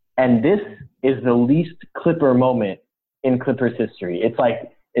 And this is the least Clipper moment in Clippers history.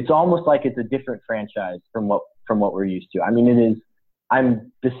 It's almost like it's a different franchise from what we're used to. I mean,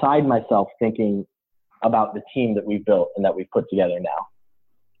 I'm beside myself thinking about the team that we've built and that we've put together now.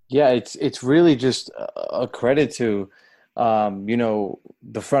 Yeah, it's really just a credit to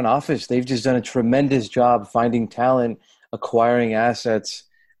the front office. They've just done a tremendous job finding talent, acquiring assets.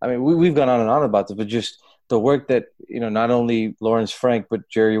 I mean, we've gone on and on about this, but just the work that, not only Lawrence Frank, but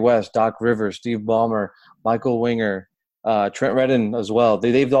Jerry West, Doc Rivers, Steve Ballmer, Michael Winger, Trent Redden as well.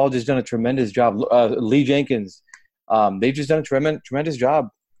 They've all just done a tremendous job. Lee Jenkins, they've just done a tremendous job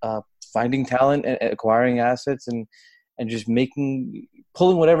finding talent and acquiring assets and just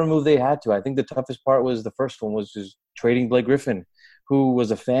pulling whatever move they had to. I think the toughest part was the first one was just trading Blake Griffin, who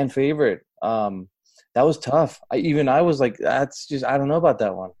was a fan favorite. That was tough. I was like, that's just, I don't know about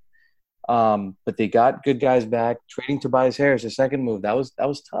that one. But they got good guys back. Trading Tobias Harris, the second move, that was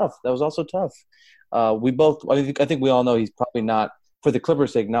tough. That was also tough. I think we all know he's probably not, for the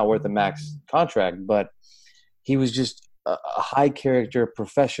Clippers' sake, not worth a max contract, but he was just a high character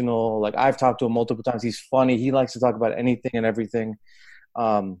professional. Like, I've talked to him multiple times. He's funny. He likes to talk about anything and everything.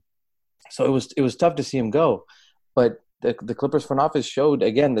 So it was tough to see him go, but the Clippers front office showed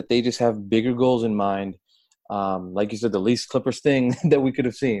again that they just have bigger goals in mind. Like you said, the least Clippers thing that we could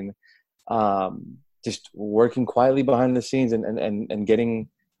have seen. Just working quietly behind the scenes and getting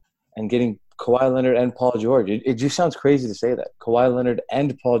Kawhi Leonard and Paul George. It just sounds crazy to say that Kawhi Leonard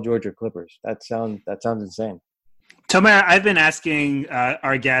and Paul George are Clippers. That sounds insane. Tomer, I've been asking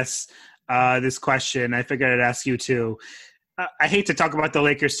our guests this question. I figured I'd ask you too. I hate to talk about the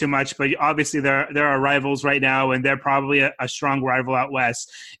Lakers too much, but obviously there are rivals right now, and they're probably a strong rival out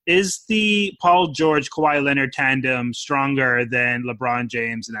west. Is the Paul George Kawhi Leonard tandem stronger than LeBron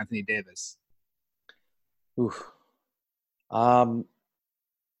James and Anthony Davis? Oof.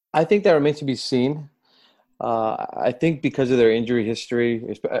 I think that remains to be seen. I think because of their injury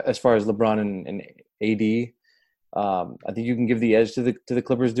history, as far as LeBron and AD, I think you can give the edge to the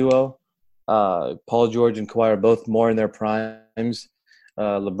Clippers duo. Paul George and Kawhi are both more in their primes.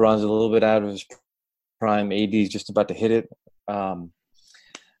 LeBron's a little bit out of his prime. AD is just about to hit it. I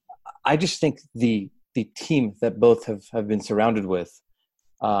just think the team that both have been surrounded with,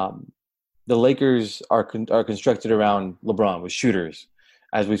 the Lakers are constructed around LeBron with shooters,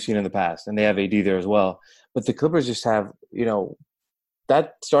 as we've seen in the past, and they have AD there as well. But the Clippers just have,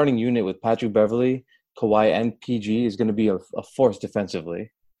 that starting unit with Patrick Beverley, Kawhi, and PG is going to be a force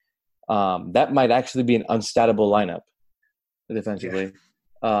defensively. That might actually be an unstatable lineup defensively.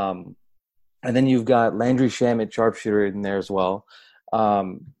 Yeah. And then you've got Landry Shamet, sharpshooter, in there as well.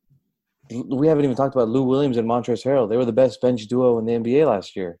 We haven't even talked about Lou Williams and Montrezl Harrell. They were the best bench duo in the NBA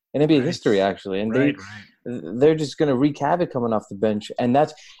last year, in NBA history, actually. And they're just going to wreak havoc coming off the bench. And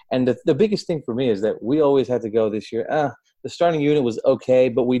the biggest thing for me is that we always had to go this year. The starting unit was okay,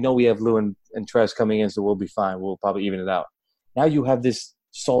 but we know we have Lou and Trez coming in, so we'll be fine. We'll probably even it out. Now you have this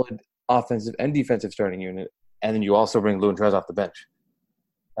solid offensive and defensive starting unit, and then you also bring Lou and Trez off the bench.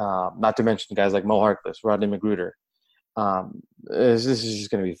 Not to mention guys like Mo Harkless, Rodney McGruder. This is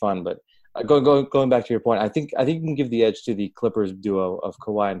just going to be fun. But going back to your point, I think you can give the edge to the Clippers duo of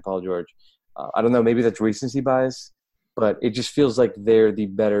Kawhi and Paul George. I don't know, maybe that's recency bias, but it just feels like they're the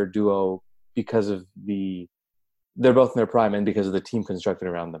better duo because of they're both in their prime and because of the team constructed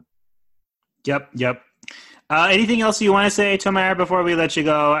around them. Yep. Anything else you want to say, Tomer, before we let you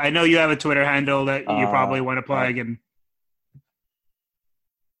go? I know you have a Twitter handle that you probably want to plug. And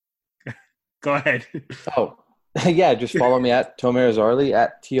go ahead. Oh, yeah, just follow me at Tomer Azarly,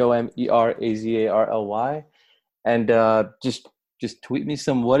 at TOMERAZARLY. And just tweet me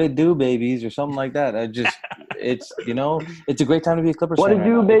some "what it do, babies" or something like that. It's a great time to be a Clippers fan. What it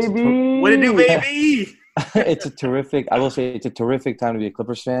do, baby? What it do, baby? It's a terrific time to be a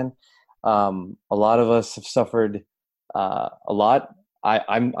Clippers fan. A lot of us have suffered a lot.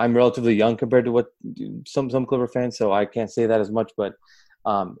 I'm relatively young compared to what some Clipper fans, so I can't say that as much. But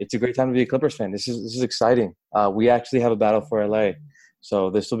it's a great time to be a Clippers fan. This is exciting. We actually have a battle for LA, so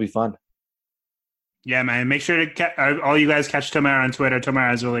this will be fun. Yeah, man. Make sure to all you guys catch Tomer on Twitter,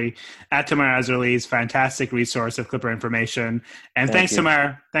 Tomer Azerly, at Tomer Azerly's fantastic resource of Clipper information. And thanks,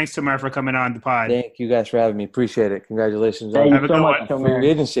 Tomer. Thanks, Tomer, for coming on the pod. Thank you guys for having me. Appreciate it. Congratulations. Thank Have you a so good much, one. For your Tomer.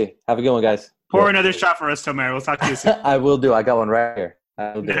 agency. Have a good one, guys. Pour another shot for us, Tomer. We'll talk to you soon. I will do. I got one right here.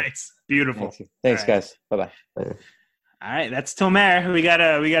 I will do. Nice. Beautiful. Thanks All right. guys. Bye-bye. Later. All right, that's Tomer. We got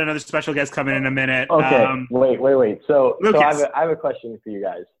another special guest coming in a minute. Okay, wait. So Lucas. I have a question for you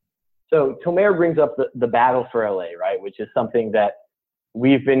guys. So Tomer brings up the battle for LA, right? Which is something that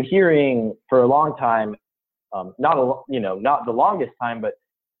we've been hearing for a long time. Not the longest time, but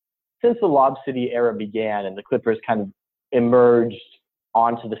since the Lob City era began and the Clippers kind of emerged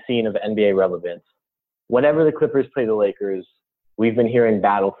onto the scene of NBA relevance. Whenever the Clippers play the Lakers, we've been hearing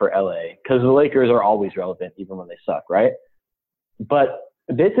battle for LA because the Lakers are always relevant, even when they suck, right? But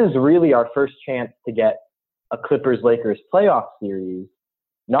this is really our first chance to get a Clippers-Lakers playoff series,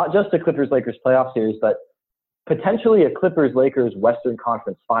 not just a Clippers-Lakers playoff series, but potentially a Clippers-Lakers Western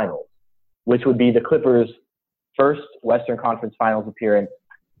Conference Finals, which would be the Clippers' first Western Conference Finals appearance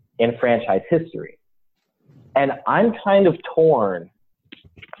in franchise history. And I'm kind of torn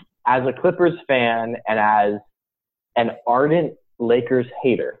as a Clippers fan and as an ardent Lakers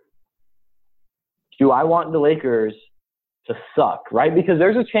hater. Do I want the Lakers to suck, right? Because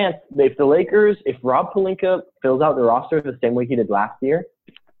there's a chance if Rob Pelinka fills out the roster the same way he did last year,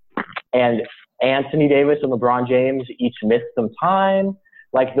 and Anthony Davis and LeBron James each miss some time,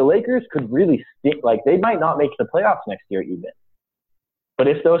 like the Lakers could really they might not make the playoffs next year even. But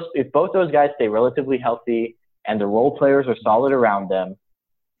if both those guys stay relatively healthy and the role players are solid around them,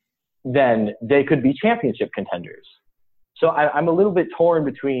 then they could be championship contenders. So I'm a little bit torn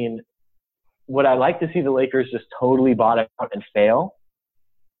between would I like to see the Lakers just totally bottom out and fail?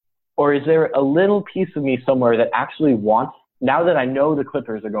 Or is there a little piece of me somewhere that actually wants, now that I know the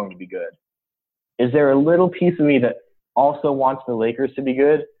Clippers are going to be good, is there a little piece of me that also wants the Lakers to be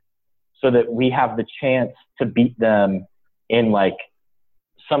good so that we have the chance to beat them in like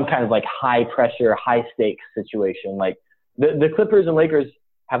some kind of like high pressure, high stakes situation? Like the Clippers and Lakers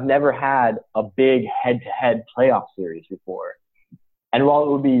have never had a big head-to-head playoff series before. And while it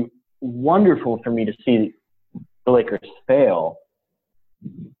would be wonderful for me to see the Lakers fail,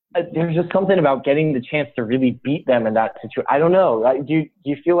 there's just something about getting the chance to really beat them in that situation. I don't know. Do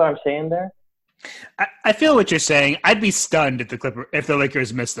you feel what I'm saying there? I feel what you're saying. I'd be stunned if the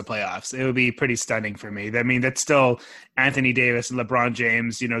Lakers missed the playoffs. It would be pretty stunning for me. I mean, that's still Anthony Davis and LeBron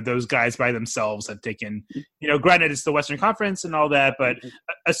James. You know, those guys by themselves have taken. You know, granted it's the Western Conference and all that, but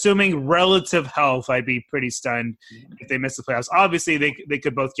assuming relative health, I'd be pretty stunned if they missed the playoffs. Obviously, they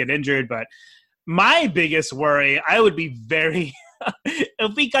could both get injured, but my biggest worry, I would be very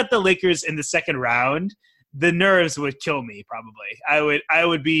if we got the Lakers in the second round, the nerves would kill me. Probably, I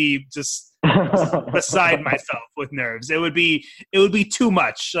would be just beside myself with nerves. It would be too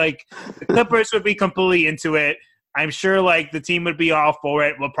much. Like the Clippers would be completely into it. I'm sure like the team would be all for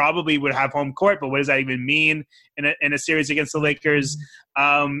it. Well, probably would have home court, but what does that even mean in a series against the Lakers?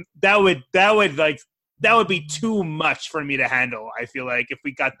 That would be too much for me to handle. I feel like if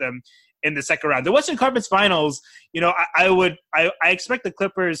we got them in the second round, the Western Conference Finals, you know, I expect the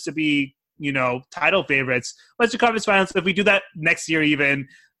Clippers to be, you know, title favorites. Western Conference Finals, if we do that next year even,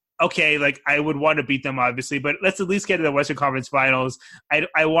 okay, like I would want to beat them obviously, but let's at least get to the Western Conference Finals.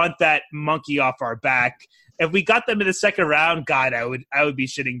 I want that monkey off our back. If we got them in the second round, God, I would be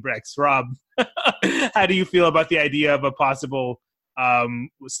shitting bricks. Rob, how do you feel about the idea of a possible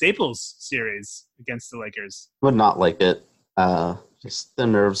Staples series against the Lakers? Would not like it. Just the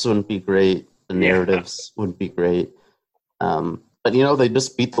nerves wouldn't be great. The narratives wouldn't be great. But, you know, they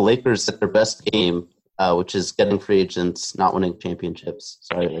just beat the Lakers at their best game, which is getting free agents, not winning championships.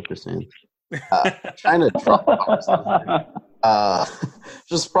 Sorry, Lakers fans. Trying to drop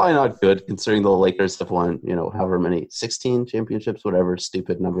just probably not good considering the Lakers have won, you know, however many, 16 championships, whatever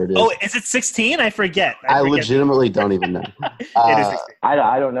stupid number it is. Oh, is it 16? I forget. I legitimately don't even know. It is 16.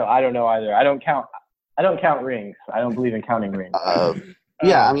 I don't know. I don't know either. I don't count rings. I don't believe in counting rings.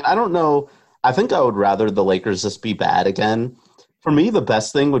 Yeah, I mean, I don't know. I think I would rather the Lakers just be bad again. For me, the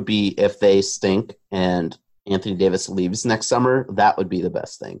best thing would be if they stink and Anthony Davis leaves next summer. That would be the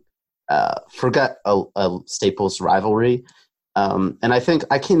best thing. Forget a Staples rivalry. And I think,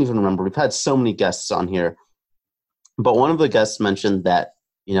 I can't even remember. We've had so many guests on here. But one of the guests mentioned that,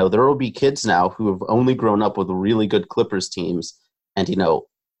 you know, there will be kids now who have only grown up with really good Clippers teams and, you know,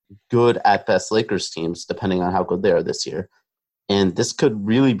 good at best Lakers teams, depending on how good they are this year. And this could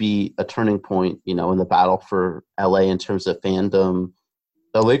really be a turning point, you know, in the battle for LA in terms of fandom.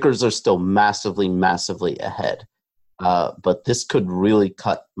 The Lakers are still massively, massively ahead. but this could really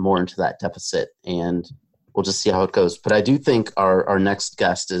cut more into that deficit, and we'll just see how it goes. But I do think our next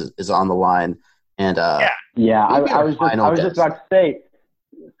guest is on the line, and I was just about to say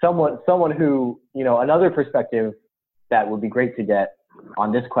someone who, you know, another perspective that would be great to get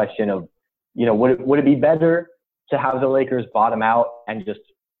on this question of, you know, would it be better to have the Lakers bottom out and just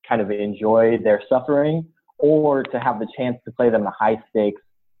kind of enjoy their suffering, or to have the chance to play them in a high-stakes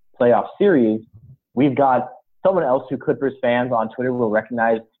playoff series? We've got someone else who Clippers fans on Twitter will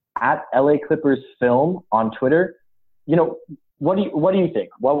recognize at LA Clippers Film on Twitter. You know, what do you think?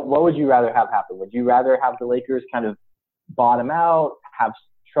 What would you rather have happen? Would you rather have the Lakers kind of bottom out, have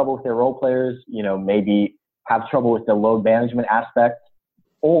trouble with their role players, you know, maybe have trouble with the load management aspect,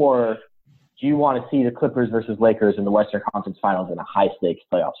 or do you want to see the Clippers versus Lakers in the Western Conference Finals in a high-stakes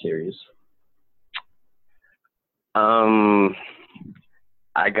playoff series? I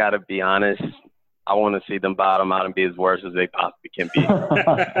gotta be honest. I want to see them bottom out and be as worse as they possibly can be.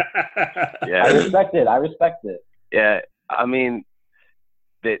 Yeah, I respect it. Yeah, I mean,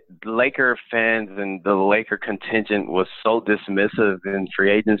 the Laker fans and the Laker contingent was so dismissive in free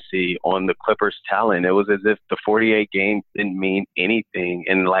agency on the Clippers' talent. It was as if the 48 games didn't mean anything,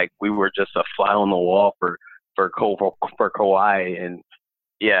 and like we were just a fly on the wall for Kawhi. And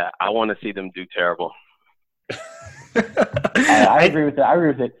yeah, I want to see them do terrible. I agree with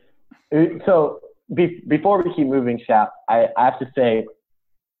that. So before we keep moving, Shaq, I have to say,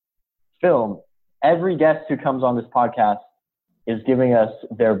 Film, every guest who comes on this podcast is giving us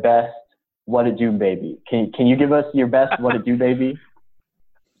their best "What It Do, Baby." Can you give us your best "What It Do, Baby"?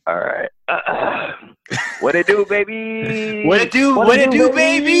 All right. What it do, baby? What it do,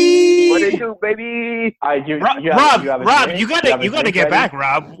 baby? What it do, baby? All right, Rob, you gotta get back,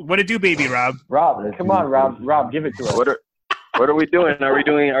 Rob. What it do, baby, Rob? Rob, come on, Rob, give it to us. What are we doing? Are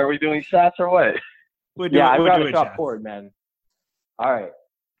we doing shots or what? I've got a shot forward, man. All right.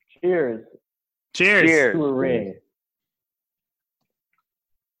 Cheers to a ring.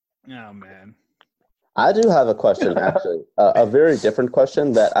 Oh man. I do have a question, actually, a very different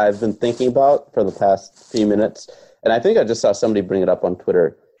question that I've been thinking about for the past few minutes, and I think I just saw somebody bring it up on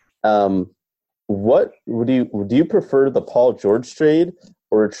Twitter. What do you prefer, the Paul George trade,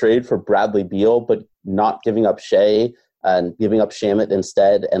 or a trade for Bradley Beal, but not giving up Shea and giving up Shamet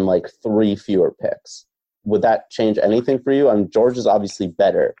instead, and like 3 fewer picks? Would that change anything for you? I mean, George is obviously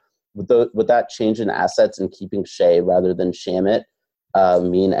better. Would that change in assets and keeping Shea rather than Shamet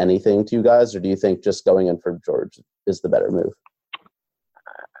mean anything to you guys, or do you think just going in for George is the better move?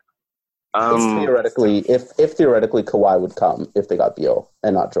 If theoretically Kawhi would come if they got Beal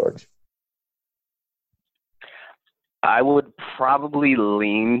and not George. I would probably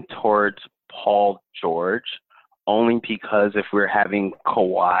lean towards Paul George, only because if we're having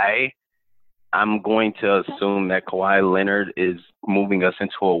Kawhi, I'm going to assume that Kawhi Leonard is moving us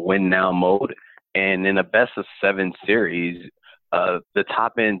into a win-now mode. And in a best-of-7 series, the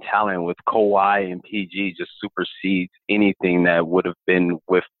top-end talent with Kawhi and PG just supersedes anything that would have been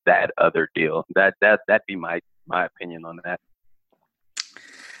with that other deal. That'd be my opinion on that.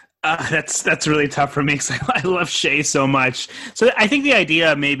 That's really tough for me because I love Shea so much. So I think the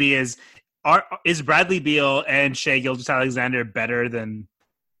idea maybe is Bradley Beal and Shea Gilgeous-Alexander better than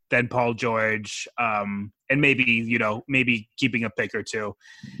Paul George, and maybe keeping a pick or two.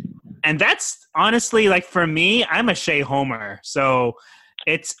 And that's honestly, like, for me, I'm a Shea homer. So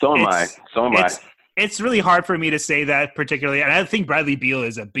So am I. It's really hard for me to say that particularly. And I think Bradley Beal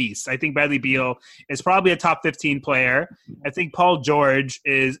is a beast. I think Bradley Beal is probably a top 15 player. I think Paul George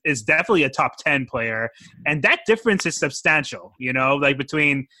is definitely a top 10 player. And that difference is substantial, like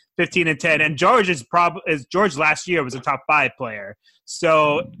between 15 and 10. And George George last year was a top 5 player.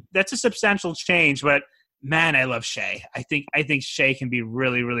 So that's a substantial change. But man, I love Shea. I think Shea can be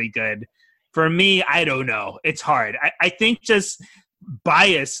really, really good. For me, I don't know. It's hard. I think just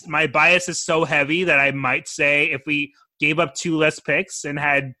my bias is so heavy that I might say if we gave up 2 less picks and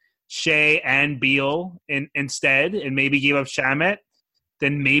had Shea and Beal instead and maybe gave up Shamet,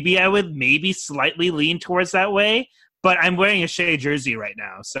 then maybe I would slightly lean towards that way. But I'm wearing a Shea jersey right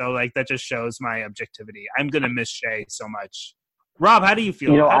now, so like that just shows my objectivity. I'm going to miss Shea so much. Rob, how do you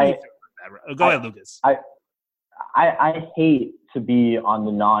feel? Go ahead, Lucas. I hate to be on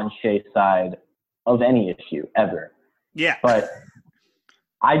the non-Shea side of any issue ever. Yeah. But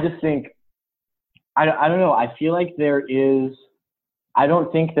I just think I don't know. I feel like I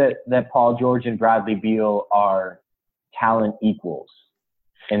don't think that Paul George and Bradley Beal are talent equals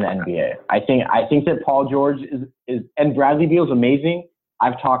in the NBA. I think that Paul George is and Bradley Beal is amazing.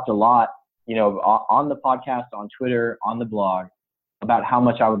 I've talked a lot, on the podcast, on Twitter, on the blog, about how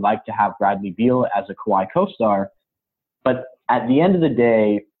much I would like to have Bradley Beal as a Kawhi co-star. But at the end of the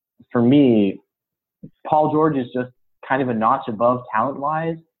day, for me, Paul George is just kind of a notch above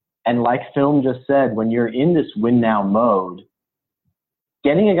talent-wise. And like Film just said, when you're in this win-now mode,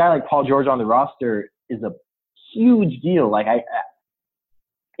 getting a guy like Paul George on the roster is a huge deal. Like,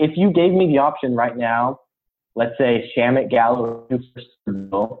 if you gave me the option right now, let's say Shamit Gallo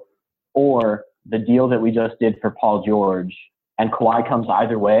or the deal that we just did for Paul George, and Kawhi comes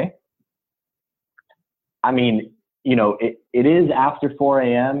either way, I mean, you know, it is after 4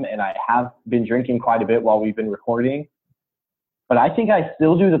 a.m. and I have been drinking quite a bit while we've been recording, but I think I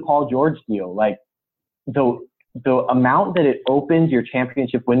still do the Paul George deal. Like, the amount that it opens your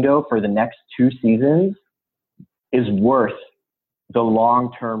championship window for the next 2 seasons is worth the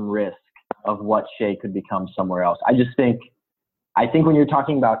long-term risk of what Shea could become somewhere else. I think when you're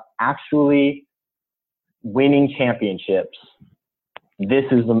talking about actually winning championships, this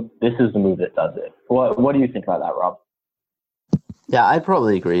is the move that does it. What do you think about that, Rob? Yeah, I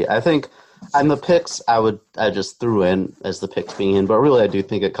probably agree. I think on the picks, I just threw in as the picks being in, but really I do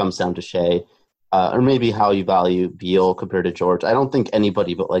think it comes down to Shea, or maybe how you value Beal compared to George. I don't think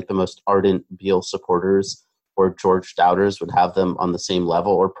anybody but like the most ardent Beal supporters or George doubters would have them on the same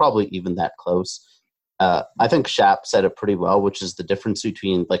level, or probably even that close. I think Shap said it pretty well, which is the difference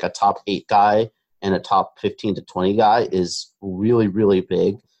between like a top 8 guy and a top 15 to 20 guy is really, really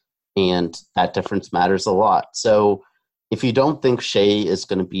big, and that difference matters a lot. So if you don't think Shea is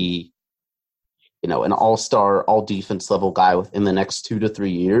going to be, you know, an all-star, all-defense level guy within the next 2 to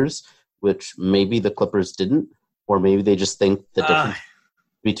 3 years, which maybe the Clippers didn't, or maybe they just think the difference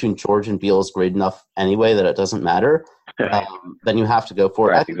between George and Beal is great enough anyway that it doesn't matter, then you have to go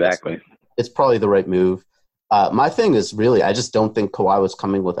for it. Right, exactly. It's probably the right move. My thing is really, I just don't think Kawhi was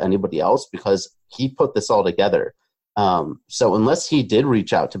coming with anybody else because he put this all together. So unless he did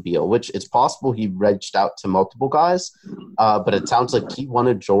reach out to Beal, which it's possible he reached out to multiple guys, but it sounds like he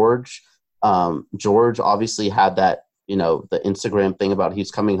wanted George. George obviously had that, you know, the Instagram thing about he's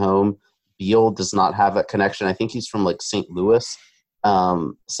coming home. Beal does not have that connection. I think he's from like St. Louis.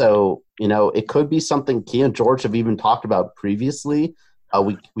 So, you know, it could be something he and George have even talked about previously.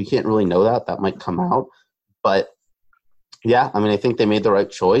 We can't really know that. That might come out. But, yeah, I mean, I think they made the right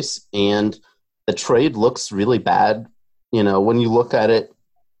choice. And the trade looks really bad, you know, when you look at it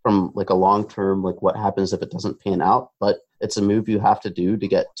from, like, a long-term, like, what happens if it doesn't pan out. But it's a move you have to do to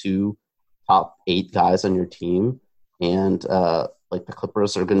get 2 top 8 guys on your team. And, like, the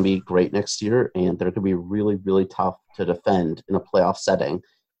Clippers are going to be great next year, and they're going to be really, really tough to defend in a playoff setting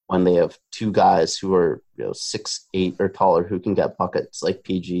when they have 2 guys who are, you know, 6'8" or taller who can get buckets like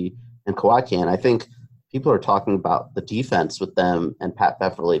PG and Kawhi can. I think people are talking about the defense with them and Pat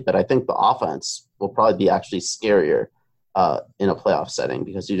Beverly, but I think the offense will probably be actually scarier in a playoff setting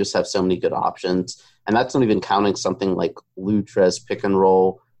because you just have so many good options. And that's not even counting something like Lou Trez pick and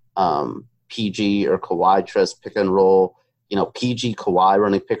roll, PG or Kawhi Trez pick and roll, you know, PG, Kawhi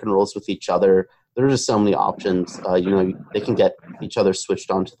running pick and rolls with each other. There are just so many options. You know, they can get each other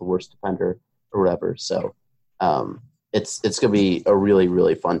switched on to the worst defender or whatever. So it's going to be a really,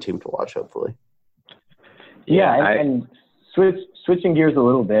 really fun team to watch, hopefully. Yeah, and switching gears a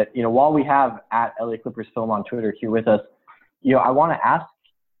little bit, you know, while we have at LA Clippers Film on Twitter here with us, you know, I want to ask,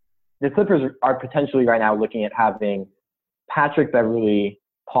 the Clippers are potentially right now looking at having Patrick Beverly,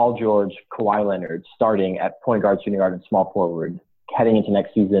 Paul George, Kawhi Leonard starting at point guard, shooting guard, and small forward heading into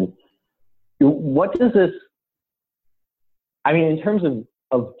next season. What does this – I mean, in terms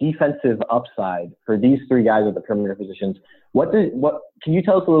of defensive upside for these 3 guys at the perimeter positions, can you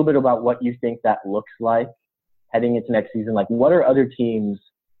tell us a little bit about what you think that looks like heading into next season? Like, what are other teams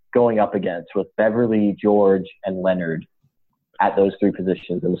going up against with Beverly, George, and Leonard at those 3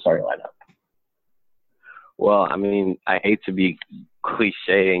 positions in the starting lineup? Well, I mean, I hate to be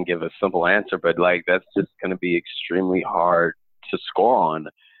cliche and give a simple answer, but, like, that's just going to be extremely hard to score on.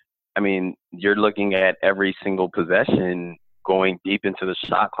 I mean, you're looking at every single possession going deep into the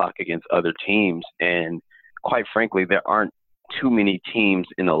shot clock against other teams. And quite frankly, there aren't too many teams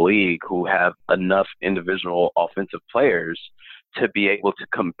in the league who have enough individual offensive players to be able to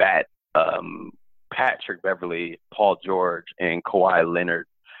combat Patrick Beverly, Paul George, and Kawhi Leonard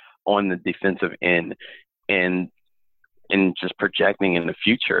on the defensive end. And just projecting in the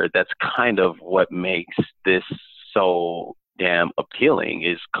future, that's kind of what makes this so damn appealing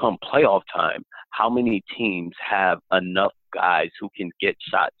is come playoff time, how many teams have enough guys who can get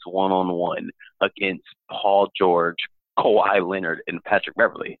shots one-on-one against Paul George, Kawhi Leonard, and Patrick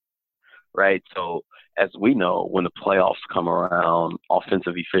Beverly, right? So as we know, when the playoffs come around,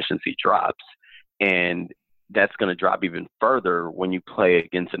 offensive efficiency drops, and that's going to drop even further when you play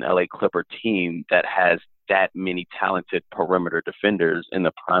against an LA Clipper team that has that many talented perimeter defenders in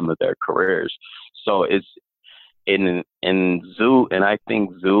the prime of their careers. So it's in Zoo, and I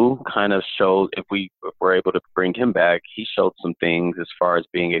think Zoo kind of showed, if we're able to bring him back, he showed some things as far as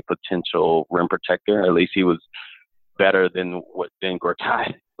being a potential rim protector. At least he was better than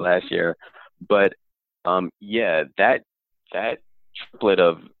Gortat last year. But that triplet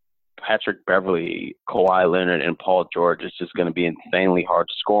of Patrick Beverley, Kawhi Leonard, and Paul George is just going to be insanely hard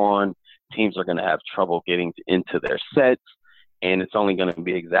to score on. Teams are going to have trouble getting into their sets, and it's only going to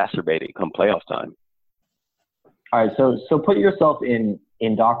be exacerbated come playoff time. All right, so put yourself in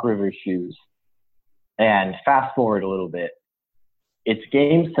Doc Rivers' shoes and fast forward a little bit. It's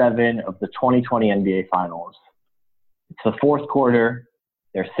Game 7 of the 2020 NBA Finals. It's the fourth quarter.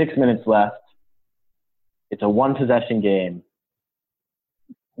 There's 6 minutes left. It's a one-possession game.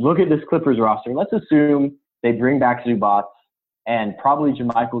 Look at this Clippers roster. Let's assume they bring back Zubac and probably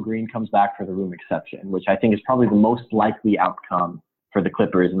JaMychal Green comes back for the room exception, which I think is probably the most likely outcome for the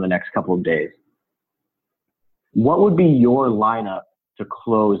Clippers in the next couple of days. What would be your lineup to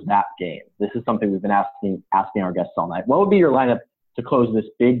close that game? This is something we've been asking our guests all night. What would be your lineup to close this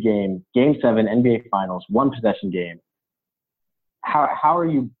big game, Game 7, NBA Finals, one-possession game? How are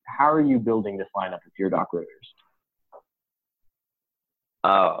you building this lineup if you're Doc Rivers?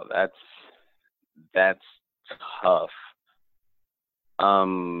 Oh, that's tough.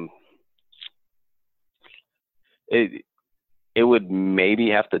 It would maybe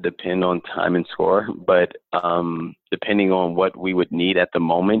have to depend on time and score, but depending on what we would need at the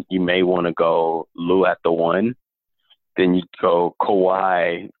moment, you may want to go Lou at the 1, then you go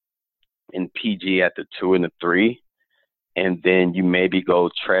Kawhi and PG at the 2 and the 3, and then you maybe go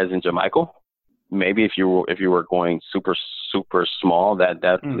Trez and JaMychal. Maybe if you were going super small,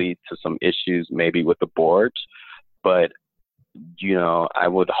 that lead to some issues maybe with the boards, but I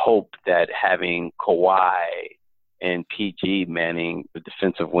would hope that having Kawhi and PG manning the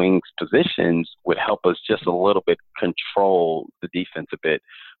defensive wings positions would help us just a little bit control the defense a bit.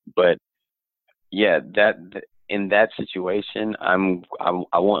 But yeah, that in that situation, I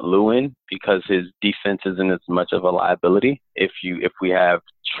want Lou in because his defense isn't as much of a liability. If we have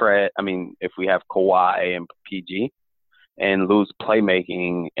Kawhi and PG, and Lou's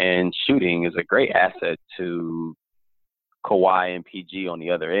playmaking and shooting is a great asset to Kawhi and PG on the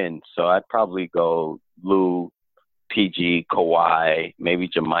other end. So I'd probably go Lou, PG, Kawhi, maybe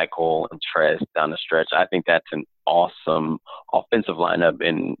JaMychal and Trez down the stretch. I think that's an awesome offensive lineup,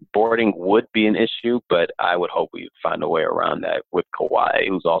 and boarding would be an issue, but I would hope we find a way around that with Kawhi,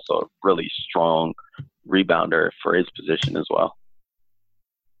 who's also a really strong rebounder for his position as well.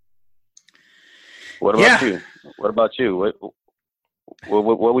 What about you? What about you?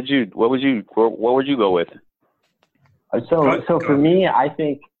 What would you go with? So for me, I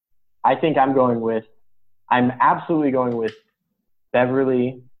think I'm absolutely going with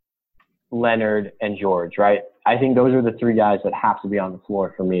Beverly, Leonard, and George, right? I think those are the three guys that have to be on the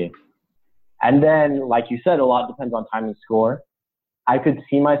floor for me. And then, like you said, a lot depends on time and score. I could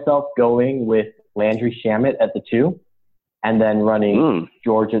see myself going with Landry Shamet at the 2, and then running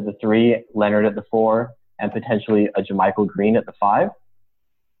George at the 3, Leonard at the 4, and potentially a JaMychal Green at the 5.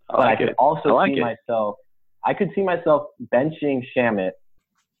 I could see myself benching Shamet,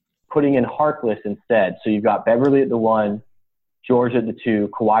 putting in Harkless instead. So you've got Beverly at the 1, George at the 2,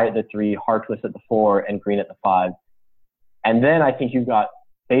 Kawhi at the 3, Harkless at the 4, and Green at the 5. And then I think you've got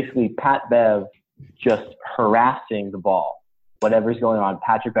basically Pat Bev just harassing the ball. Whatever's going on,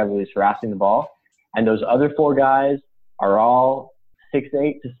 Patrick Beverly is harassing the ball. And those other 4 guys are all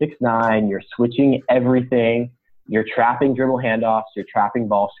 6'8" to 6'9". You're switching everything. You're trapping dribble handoffs. You're trapping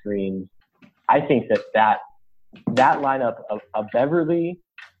ball screens. I think that lineup of Beverly,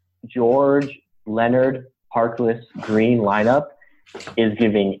 George, Leonard, Harkless, Green lineup is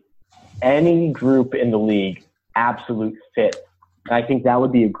giving any group in the league absolute fit. And I think that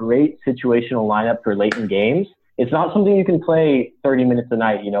would be a great situational lineup for late in games. It's not something you can play 30 minutes a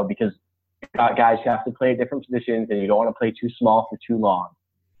night, because guys have to play different positions and you don't want to play too small for too long.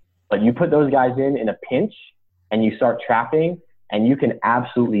 But you put those guys in a pinch and you start trapping, and you can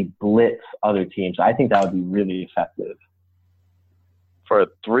absolutely blitz other teams. I think that would be really effective. For a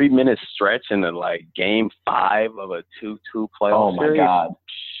 3-minute stretch in game 5 of a 2-2 playoff series. God.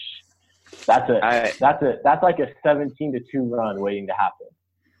 That's like a 17-2 run waiting to happen.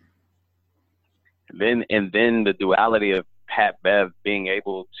 Then the duality of Pat Bev being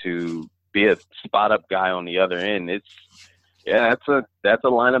able to be a spot up guy on the other end. That's a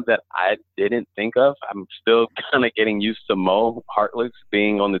lineup that I didn't think of. I'm still kind of getting used to Mo Harkless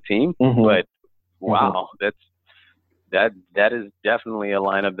being on the team, but wow, that is definitely a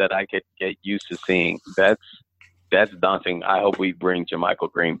lineup that I could get used to seeing. That's daunting. I hope we bring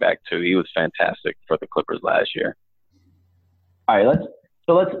JaMychal Green back too. He was fantastic for the Clippers last year. All right,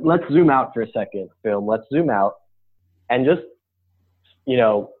 let's zoom out for a second, Film. Let's zoom out and just,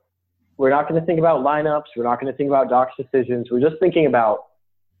 we're not going to think about lineups. We're not going to think about Doc's decisions. We're just thinking about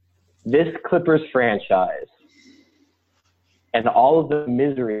this Clippers franchise and all of the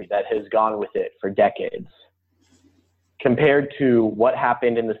misery that has gone with it for decades, compared to what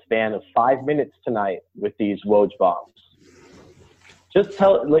happened in the span of 5 minutes tonight with these Woj bombs. Just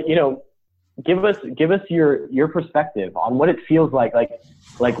give us your perspective on what it feels like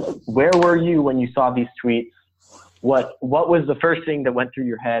where were you when you saw these tweets? What was the first thing that went through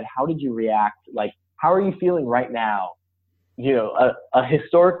your head? How did you react? Like, how are you feeling right now? A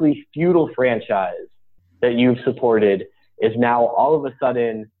historically feudal franchise that you've supported is now all of a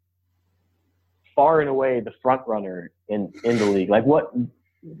sudden far and away the front runner in the league. Like,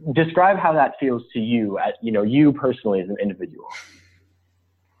 describe how that feels to you, you personally as an individual.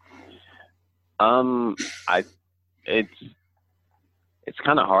 It's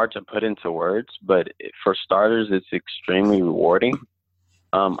kind of hard to put into words, but for starters, it's extremely rewarding.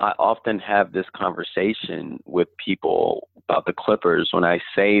 I often have this conversation with people about the Clippers when I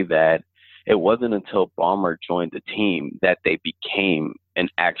say that it wasn't until Ballmer joined the team that they became an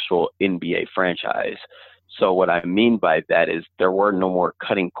actual NBA franchise. So what I mean by that is there were no more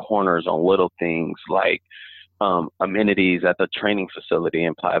cutting corners on little things like amenities at the training facility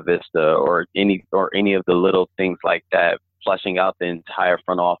in Playa Vista or any of the little things like that, fleshing out the entire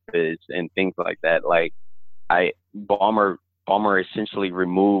front office and things like that. Like Ballmer essentially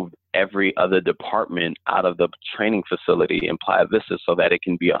removed every other department out of the training facility in Playa Vista so that it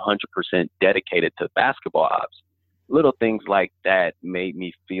can be 100% dedicated to basketball ops. Little things like that made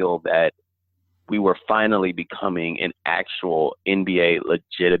me feel that we were finally becoming an actual NBA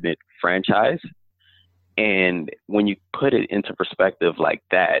legitimate franchise. And when you put it into perspective like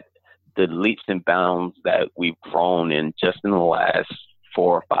that, the leaps and bounds that we've grown in just in the last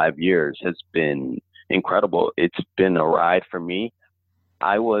 4 or 5 years has been incredible. It's been a ride for me.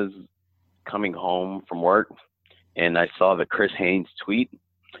 I was coming home from work and I saw the Chris Haynes tweet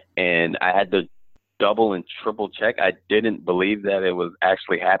and I had to double and triple check. I didn't believe that it was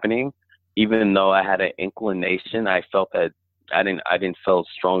actually happening. Even though I had an inclination, I felt that I didn't feel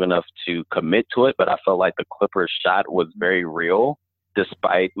strong enough to commit to it, but I felt like the Clippers shot was very real.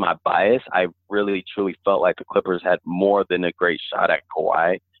 Despite my bias, I really truly felt like the Clippers had more than a great shot at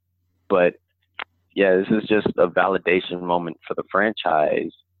Kawhi. But yeah, this is just a validation moment for the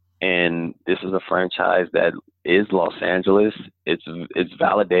franchise. And this is a franchise that is Los Angeles. It's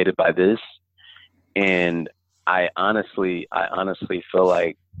validated by this. And I honestly feel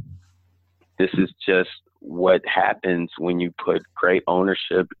like this is just what happens when you put great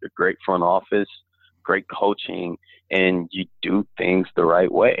ownership, a great front office, great coaching, and you do things the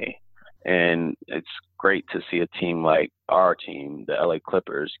right way. And it's great to see a team like our team, the LA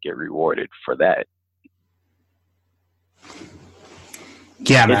Clippers, get rewarded for that.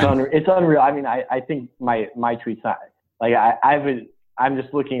 Yeah, man. It's unreal. I mean, I think my tweets, like I'm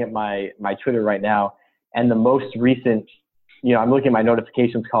just looking at my Twitter right now, and the most recent, I'm looking at my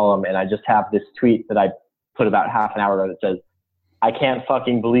notifications column, and I just have this tweet that I put about half an hour ago that says, "I can't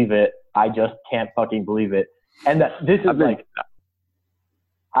fucking believe it. I just can't fucking believe it." And this is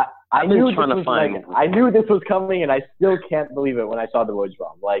I knew this was coming, and I still can't believe it when I saw the Woj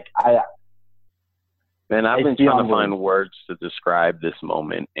bomb. Like Man, I've been trying to find words to describe this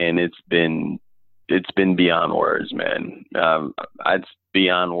moment, and it's been beyond words, man. It's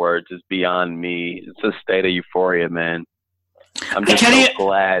beyond words. It's beyond me. It's a state of euphoria, man. I'm just so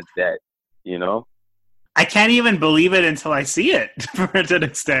glad that, I can't even believe it until I see it to an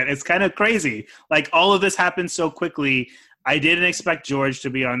extent. It's kind of crazy. Like, all of this happened so quickly. I didn't expect George to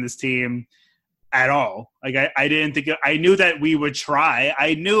be on this team at all. Like, I didn't think – I knew that we would try.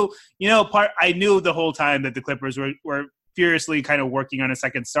 I knew I knew the whole time that the Clippers were furiously kind of working on a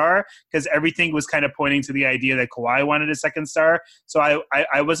second star because everything was kind of pointing to the idea that Kawhi wanted a second star. So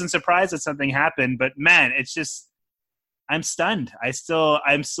I wasn't surprised that something happened. But, man, it's just – I'm stunned.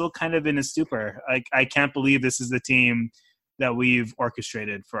 I'm still kind of in a stupor. Like, I can't believe this is the team that we've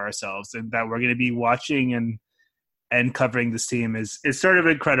orchestrated for ourselves and that we're going to be watching and covering this team is sort of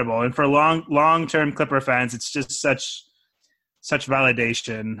incredible. And for long-term Clipper fans, it's just such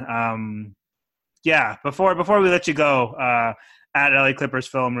validation. Yeah. Before we let you go, at LA Clippers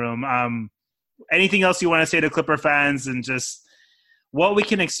Film Room, anything else you want to say to Clipper fans and just what we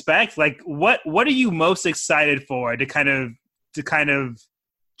can expect? Like, what are you most excited for to kind of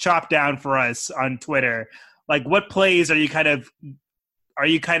chop down for us on Twitter like what plays are you kind of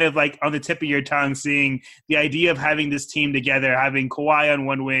like on the tip of your tongue seeing the idea of having this team together, having Kawhi on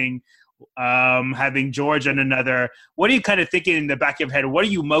one wing, having George on another? What are you kind of thinking in the back of your head? What are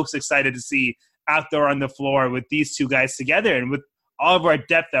you most excited to see out there on the floor with these two guys together and with all of our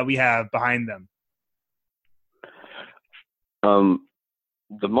depth that we have behind them?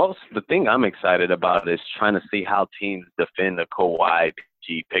 The thing I'm excited about is trying to see how teams defend the Kawhi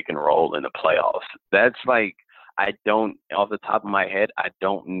PG pick and roll in the playoffs. That's like, off the top of my head, I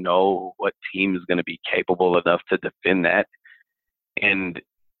don't know what team is going to be capable enough to defend that. And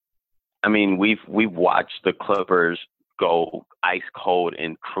I mean, we've watched the Clippers go ice cold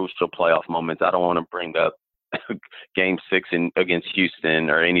in crucial playoff moments. I don't want to bring up Game 6 against Houston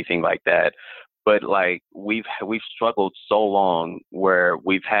or anything like that, but like we've struggled so long where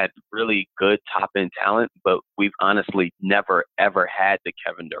we've had really good top end talent, but we've honestly never ever had the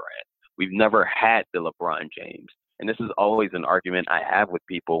Kevin Durant. We've never had the LeBron James. And this is always an argument I have with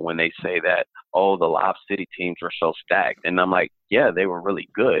people when they say that, oh, the Lob City teams were so stacked. And I'm like, yeah, they were really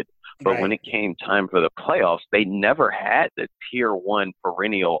good. But when it came time for the playoffs, they never had the tier 1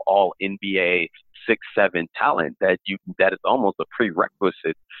 perennial all NBA 6-7 talent that is almost a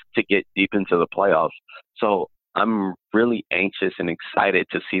prerequisite to get deep into the playoffs. So I'm really anxious and excited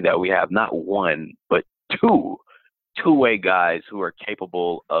to see that we have not one, but two-way guys who are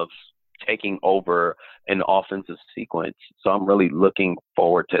capable of taking over an offensive sequence. So I'm really looking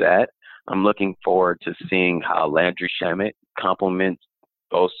forward to that. I'm looking forward to seeing how Landry Shamet complements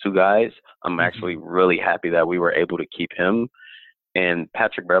those two guys. I'm actually really happy that we were able to keep him. And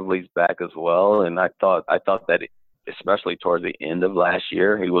Patrick Beverley's back as well. And I thought that especially towards the end of last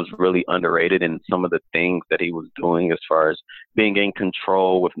year, he was really underrated in some of the things that he was doing as far as being in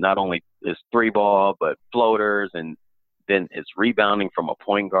control with not only his 3-ball, but floaters, and then his rebounding from a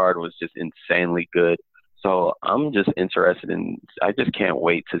point guard was just insanely good. So I'm just interested I just can't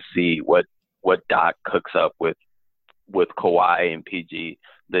wait to see what Doc cooks up with Kawhi and PG.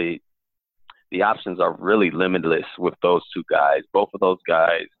 The options are really limitless with those two guys. Both of those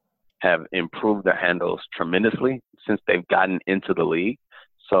guys have improved their handles tremendously since they've gotten into the league.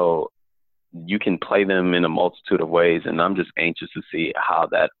 So you can play them in a multitude of ways, and I'm just anxious to see how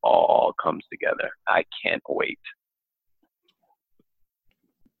that all comes together. I can't wait.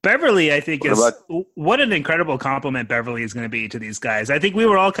 Beverley, I think, what an incredible compliment Beverley is going to be to these guys. I think we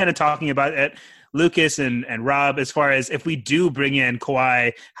were all kind of talking about it, Lucas and Rob, as far as if we do bring in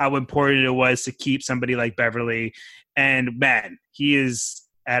Kawhi, how important it was to keep somebody like Beverley. And, man, he is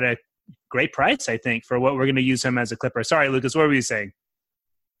at a great price, I think, for what we're going to use him as a Clipper. Sorry, Lucas, what were you saying?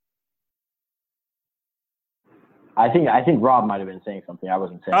 I think Rob might have been saying something. I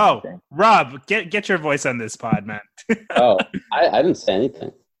wasn't saying anything. Rob, get your voice on this pod, man. I didn't say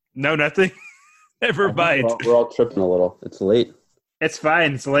anything. No, nothing? Never mind. We're all tripping a little. It's late. It's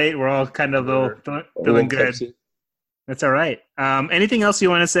fine. It's late. We're all kind of feeling good. Tipsy. That's all right. Anything else you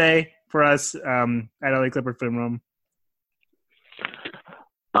want to say for us at LA Clipper Film Room?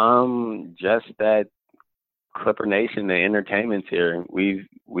 Just that Clipper Nation, the entertainment's here. We've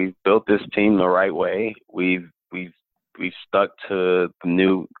built this team the right way. We've stuck to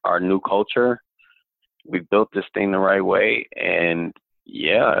our new culture. We've built this thing the right way, and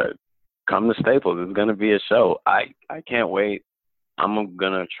yeah, come to Staples. It's going to be a show. I can't wait. I'm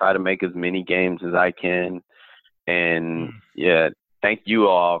going to try to make as many games as I can. And yeah, thank you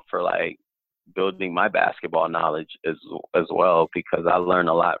all for like building my basketball knowledge as well, because I learn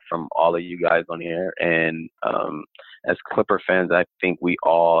a lot from all of you guys on here. And as Clipper fans, I think we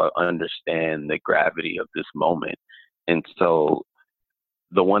all understand the gravity of this moment. And so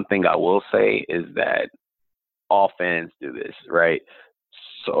the one thing I will say is that all fans do this, right?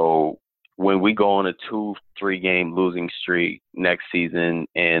 So when we go on a 2-3 game losing streak next season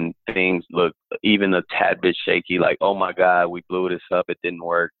and things look even a tad bit shaky, like, oh my God, we blew this up, it didn't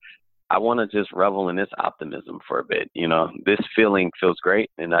work, I want to just revel in this optimism for a bit. You know, this feeling feels great,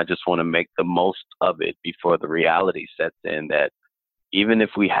 and I just want to make the most of it before the reality sets in that even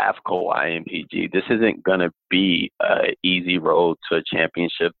if we have Kawhi and PG, this isn't going to be an easy road to a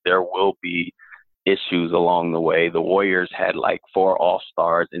championship. There will be issues along the way. The Warriors had like 4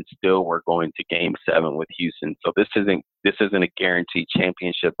 All-Stars and still were going to Game 7 with Houston. So this isn't a guaranteed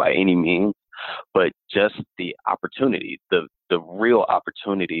championship by any means, but just the opportunity, the real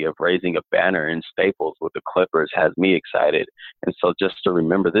opportunity of raising a banner in Staples with the Clippers has me excited. And so just to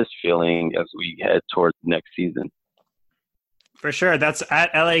remember this feeling as we head towards next season. For sure. That's at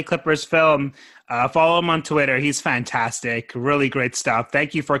LA Clippers Film. Follow him on Twitter. He's fantastic. Really great stuff.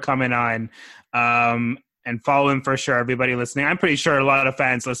 Thank you for coming on. and follow him for sure. Everybody listening, I'm pretty sure a lot of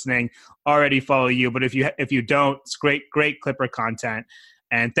fans listening already follow you. But if you don't, it's great Clipper content.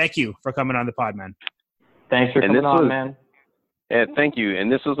 And thank you for coming on the pod, man. Thanks for coming on, man. Yeah, thank you.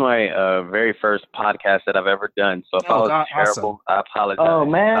 And this was my very first podcast that I've ever done. So if I was terrible, awesome. I apologize. Oh,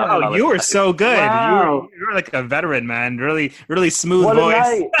 man. Oh, you were so good. Wow. You were like a veteran, man. Really, really smooth voice.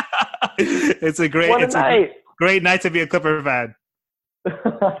 Night. It's a great night to be a Clipper fan.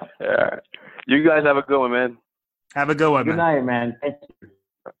 Yeah. You guys have a good one, man. Have a good one, man. Good night, man. Thank you.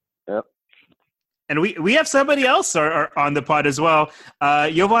 Yep. And we have somebody else on the pod as well.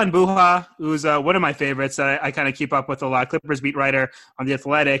 Jovan Buha, who's one of my favorites that I kind of keep up with a lot. Clippers beat writer on The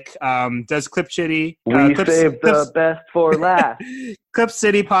Athletic. Does Clip City. We saved the best for last. Clip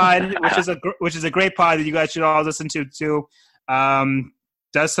City pod, which is a great pod that you guys should all listen to too.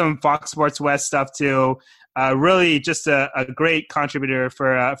 Does some Fox Sports West stuff too. Really just a great contributor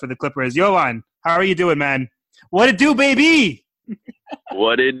for the Clippers. Jovan, how are you doing, man? What it do, baby?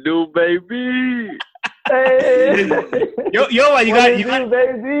 What it do, baby? Hey. Yo, you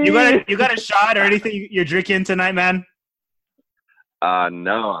got a shot or anything you're drinking tonight, man?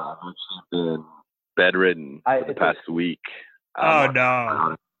 No, I've actually been bedridden for the past week.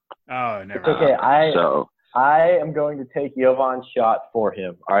 No. Oh, never. It's okay. I am going to take Jovan's shot for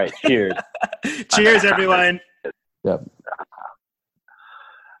him. All right, cheers. Cheers, everyone. Yep.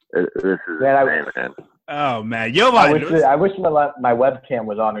 This is man. Oh, man. Jovan. I wish my webcam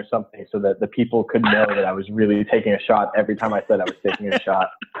was on or something so that the people could know that I was really taking a shot every time I said I was taking a shot.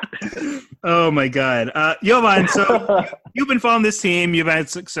 Oh, my God. Jovan, so you've been following this team. You've had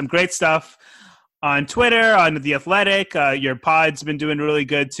some great stuff on Twitter, on The Athletic. Your pod's been doing really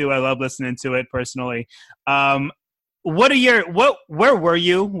good, too. I love listening to it personally. Where were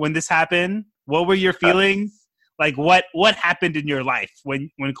you when this happened? What were your feelings? Like, what happened in your life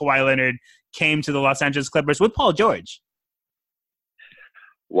when Kawhi Leonard came to the Los Angeles Clippers with Paul George?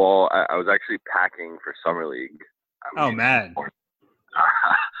 Well, I was actually packing for Summer League. Man.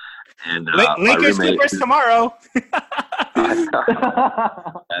 And Lakers Clippers tomorrow. And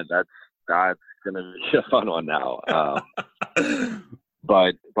that's gonna be a fun one now.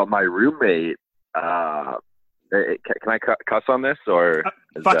 But my roommate, can I cuss on this or?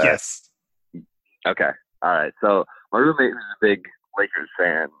 Fuck yes. Okay. All right. So my roommate was a big Lakers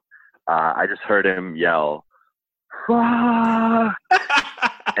fan. I just heard him yell, "Fuck!"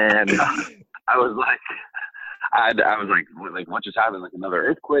 And I was like, what just happened? Like another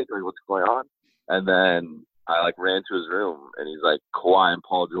earthquake? Like what's going on? And then I ran to his room and he's like, Kawhi and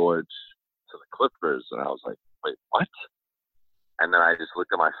Paul George to the Clippers. And I was like, wait, what? And then I just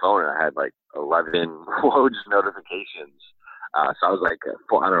looked at my phone and I had 11 Woj notifications. So I was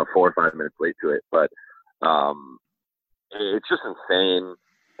 4 or 5 minutes late to it, but it's just insane.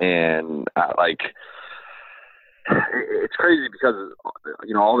 And it's crazy because,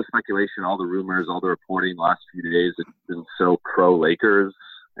 all the speculation, all the rumors, all the reporting the last few days, it's been so pro Lakers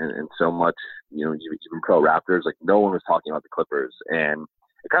and so much, even pro Raptors. No one was talking about the Clippers, and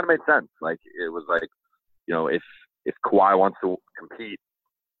it kind of made sense. It was if Kawhi wants to compete,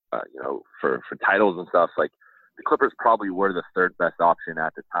 for titles and stuff, the Clippers probably were the third best option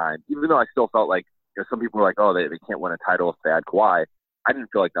at the time, even though I still felt some people were oh, they can't win a title if they had Kawhi. I didn't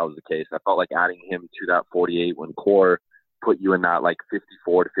feel like that was the case. I felt like adding him to that 48-win core put you in that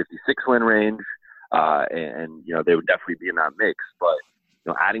 54 to 56 win range, and they would definitely be in that mix. But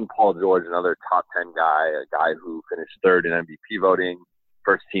adding Paul George, another top 10 guy, a guy who finished third in MVP voting,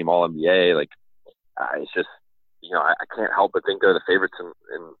 first team All NBA, it's just I can't help but think they're the favorites in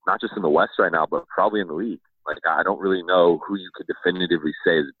not just in the West right now, but probably in the league. I don't really know who you could definitively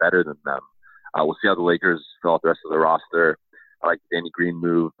say is better than them. We'll see how the Lakers fill out the rest of the roster. I like the Danny Green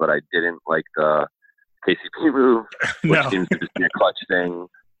move, but I didn't like the KCP move, which seems to just be a clutch thing.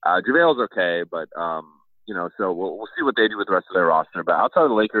 JaVale's okay, but so we'll see what they do with the rest of their roster. But outside of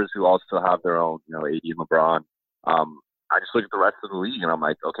the Lakers, who also have their own, AD and LeBron, I just look at the rest of the league and I'm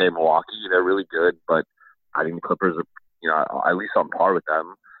like, okay, Milwaukee, they're really good, but I think the Clippers are, at least on par with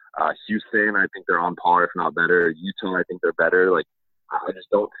them. Houston, I think they're on par, if not better. Utah, I think they're better. I just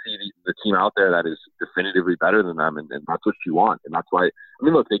don't see the team out there that is definitively better than them, and that's what you want. And that's why,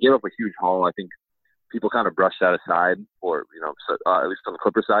 look, they gave up a huge haul. I think people kind of brushed that aside, or, at least on the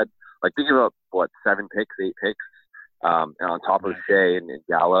Clipper side. They gave up, 8 picks, and on top of Shea and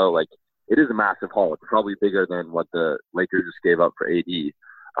Gallo. It is a massive haul. It's probably bigger than what the Lakers just gave up for AD.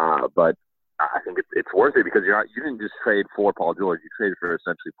 But I think it's worth it because you didn't just trade for Paul George. You traded for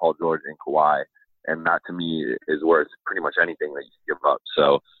essentially Paul George and Kawhi. And that, to me, is worth pretty much anything that you give up.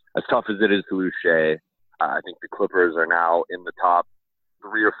 So as tough as it is to lose Shea, I think the Clippers are now in the top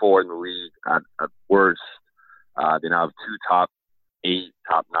 3 or 4 in the league at worst. They now have 2 top 8,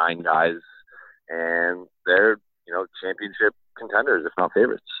 top 9 guys, and they're, championship contenders, if not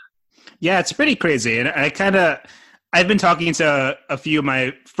favorites. Yeah, it's pretty crazy. And I've been talking to a few of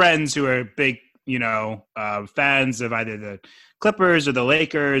my friends who are big, fans of either the Clippers or the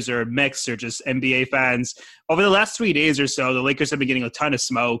Lakers or mixed or just NBA fans. Over the last 3 days or so, the Lakers have been getting a ton of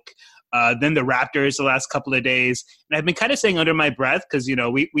smoke. Then the Raptors the last couple of days. And I've been kind of saying under my breath, because,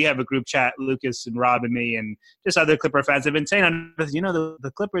 we have a group chat, Lucas and Rob and me and just other Clipper fans have been saying,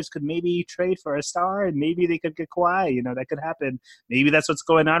 the Clippers could maybe trade for a star and maybe they could get Kawhi. That could happen. Maybe that's what's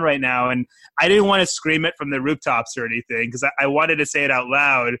going on right now. And I didn't want to scream it from the rooftops or anything because I wanted to say it out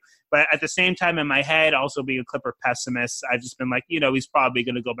loud. But at the same time, in my head, also being a Clipper pessimist, I've just been like, he's probably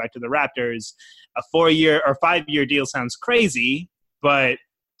going to go back to the Raptors. A 4-year or 5-year deal sounds crazy, but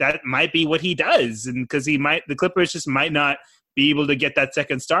that might be what he does. And because the Clippers just might not be able to get that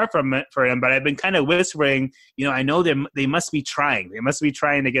second star for him. But I've been kind of whispering, I know they must be trying. They must be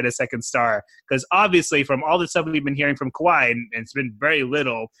trying to get a second star. Because obviously from all the stuff we've been hearing from Kawhi, and it's been very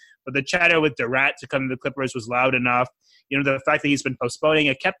little, but the chatter with Durant to come to the Clippers was loud enough. The fact that he's been postponing,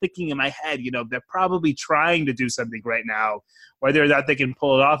 I kept thinking in my head, they're probably trying to do something right now. Whether or not they can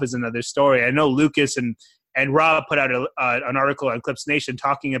pull it off is another story. I know Lucas and Rob put out an article on Clips Nation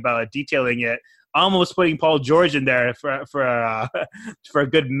talking about detailing it, almost putting Paul George in there for a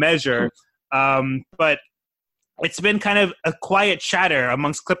good measure. But it's been kind of a quiet chatter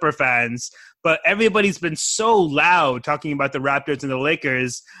amongst Clipper fans. But everybody's been so loud talking about the Raptors and the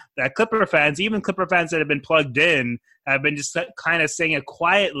Lakers that Clipper fans, even Clipper fans that have been plugged in, have been just kind of saying it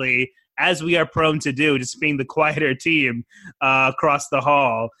quietly, as we are prone to do, just being the quieter team across the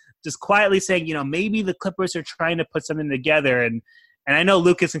hall. Just quietly saying, maybe the Clippers are trying to put something together. And I know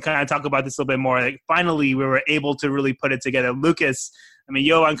Lucas can kind of talk about this a little bit more. Like, finally, we were able to really put it together. Lucas,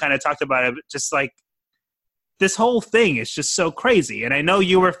 Johan kind of talked about it, just like this whole thing is just so crazy. And I know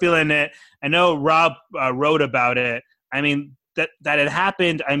you were feeling it. I know Rob wrote about it. That it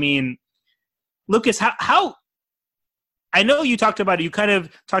happened. Lucas, how I know you talked about it. You kind of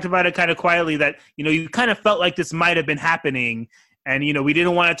talked about it kind of quietly that, you kind of felt like this might have been happening. And, we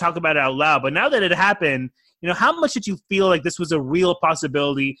didn't want to talk about it out loud. But now that it happened, how much did you feel like this was a real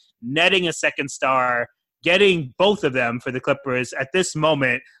possibility, netting a second star, getting both of them for the Clippers at this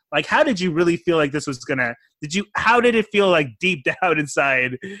moment? Like, how did you really feel like this was going to – how did it feel like deep down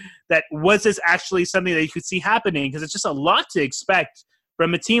inside that was this actually something that you could see happening? Because it's just a lot to expect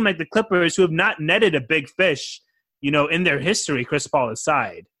from a team like the Clippers who have not netted a big fish, in their history, Chris Paul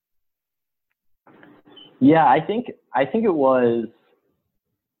aside. Yeah, I think it was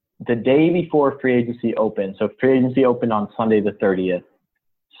the day before free agency opened. So free agency opened on Sunday the 30th.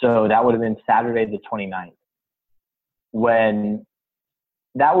 So that would have been Saturday the 29th.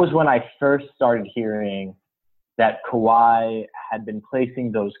 That was when I first started hearing that Kawhi had been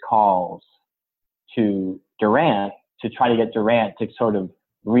placing those calls to Durant to try to get Durant to sort of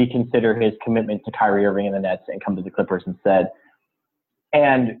reconsider his commitment to Kyrie Irving and the Nets and come to the Clippers instead.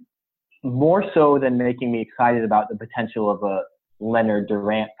 And more so than making me excited about the potential of a Leonard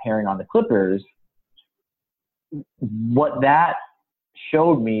Durant pairing on the Clippers, what that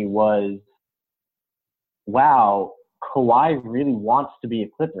showed me was, wow, Kawhi really wants to be a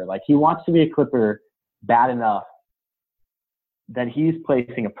Clipper. Like, he wants to be a Clipper bad enough that he's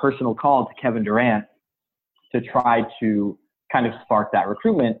placing a personal call to Kevin Durant to try to kind of spark that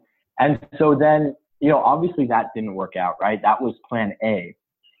recruitment. And so then, obviously that didn't work out, right? That was plan A.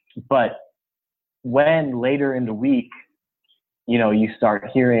 But when later in the week, you start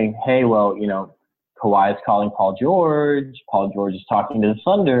hearing, hey, well, Kawhi is calling Paul George is talking to the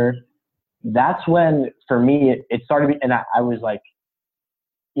Thunder, that's when, for me, it started, and I was like,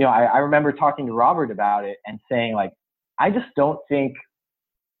 I remember talking to Robert about it and saying, like, I just don't think,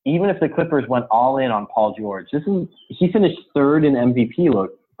 even if the Clippers went all in on Paul George, he finished third in MVP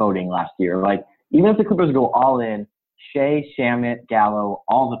voting last year. Like, even if the Clippers go all in, Shea, Shamet, Gallo,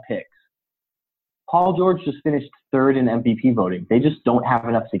 all the picks, Paul George just finished third in MVP voting. They just don't have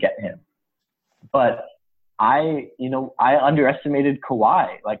enough to get him. But I underestimated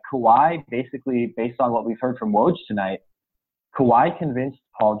Kawhi. Like, Kawhi, basically, based on what we've heard from Woj tonight, Kawhi convinced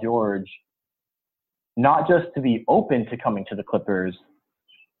Paul George not just to be open to coming to the Clippers,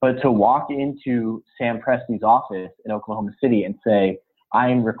 but to walk into Sam Presti's office in Oklahoma City and say, I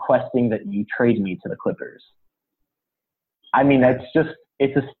am requesting that you trade me to the Clippers.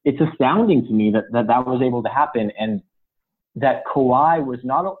 It's astounding to me that was able to happen, and that Kawhi was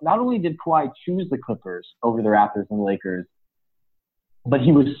not only did Kawhi choose the Clippers over the Raptors and the Lakers, but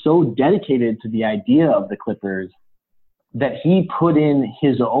he was so dedicated to the idea of the Clippers that he put in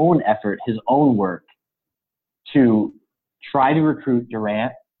his own effort, his own work to try to recruit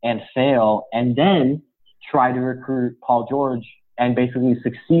Durant and fail, and then try to recruit Paul George and basically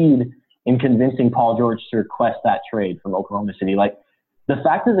succeed in convincing Paul George to request that trade from Oklahoma City. Like, the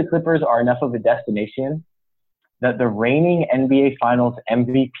fact that the Clippers are enough of a destination that the reigning NBA Finals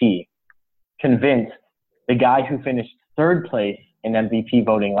MVP convinced the guy who finished third place in MVP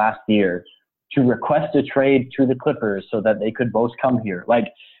voting last year to request a trade to the Clippers so that they could both come here.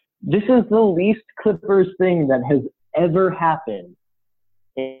 Like, this is the least Clippers thing that has ever happened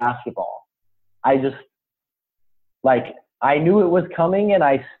in basketball. I knew it was coming, and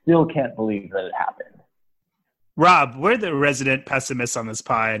I still can't believe that it happened. Rob, we're the resident pessimists on this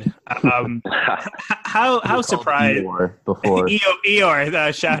pod. How surprised? Before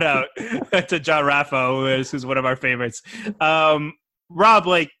Eeyore, shout out to John Raffo, who's one of our favorites. Rob,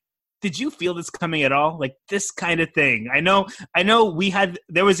 like, did you feel this coming at all? Like, this kind of thing? I know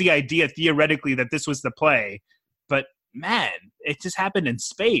there was the idea theoretically that this was the play, but man, it just happened in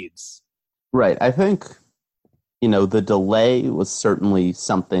spades. Right. I think, the delay was certainly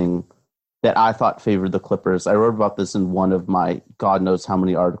something that I thought favored the Clippers. I wrote about this in one of my God knows how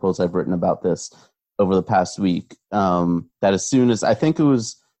many articles I've written about this over the past week. That as soon as, I think it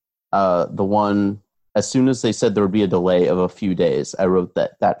was as soon as they said there would be a delay of a few days, I wrote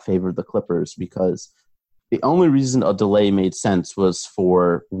that favored the Clippers, because the only reason a delay made sense was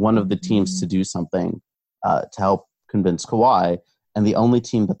for one of the teams to do something to help convince Kawhi, and the only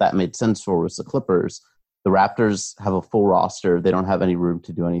team that made sense for was the Clippers. The Raptors have a full roster. They don't have any room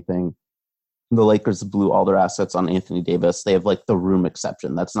to do anything. The Lakers blew all their assets on Anthony Davis. They have like the room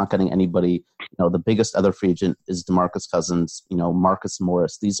exception. That's not getting anybody. The biggest other free agent is DeMarcus Cousins, Marcus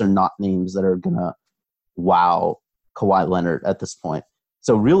Morris. These are not names that are going to wow Kawhi Leonard at this point.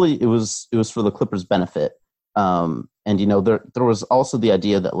 So really it was for the Clippers' benefit. And, there was also the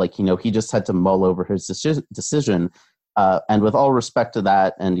idea that he just had to mull over his decision. And with all respect to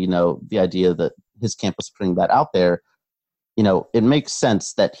that, and, the idea that his camp was putting that out there, it makes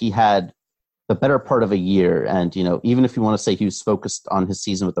sense that he had the better part of a year. And, even if you want to say he was focused on his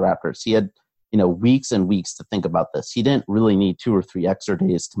season with the Raptors, he had, weeks and weeks to think about this. He didn't really need 2 or 3 extra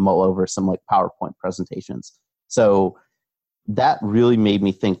days to mull over some PowerPoint presentations. So that really made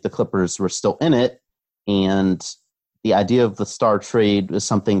me think the Clippers were still in it. And the idea of the star trade is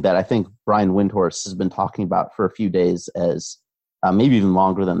something that I think Brian Windhorst has been talking about for a few days, as maybe even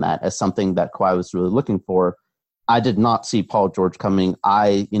longer than that, as something that Kawhi was really looking for. I did not see Paul George coming.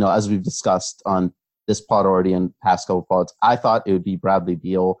 As we've discussed on this pod already and past couple pods, I thought it would be Bradley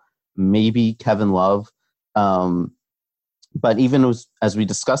Beal, maybe Kevin Love. But even as we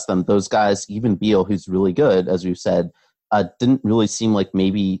discussed them, those guys, even Beal, who's really good, as we've said, didn't really seem like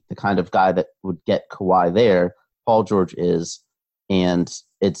maybe the kind of guy that would get Kawhi there. Paul George is, and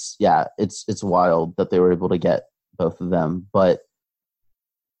it's wild that they were able to get both of them. But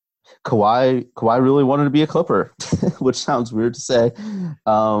Kawhi really wanted to be a Clipper, which sounds weird to say.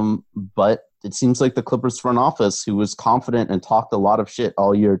 But it seems like the Clippers front office, who was confident and talked a lot of shit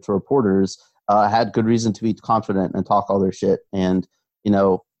all year to reporters, had good reason to be confident and talk all their shit. And,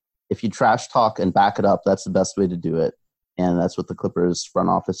 if you trash talk and back it up, that's the best way to do it. And that's what the Clippers front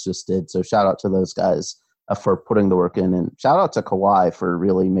office just did. So shout out to those guys for putting the work in. And shout out to Kawhi for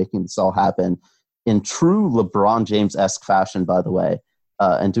really making this all happen in true LeBron James-esque fashion, by the way.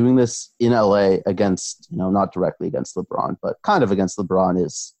 And doing this in LA against, not directly against LeBron, but kind of against LeBron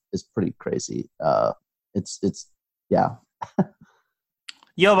is pretty crazy. Yeah.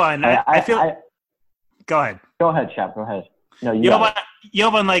 Jovan, I feel. Go ahead. Go ahead, Chap. Go ahead. No,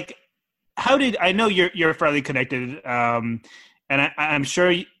 Jovan, I know you're fairly connected, and I'm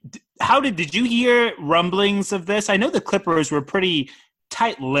sure. Did you hear rumblings of this? I know the Clippers were pretty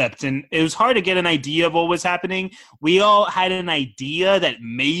tight-lipped, and it was hard to get an idea of what was happening. We all had an idea that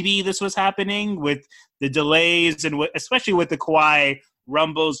maybe this was happening with the delays and especially with the Kawhi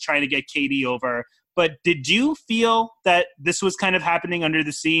rumbles trying to get KD over. But did you feel that this was kind of happening under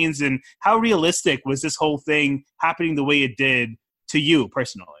the scenes, and how realistic was this whole thing happening the way it did to you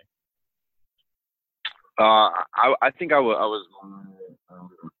personally? I think I was on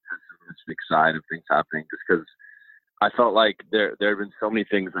the pessimistic side of things happening, just because I felt like there have been so many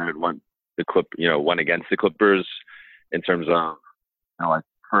things that had went against the Clippers in terms of,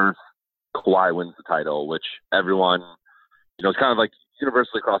 first Kawhi wins the title, which everyone, it's kind of like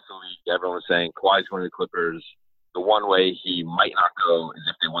universally across the league, everyone was saying Kawhi's going to the Clippers. The one way he might not go is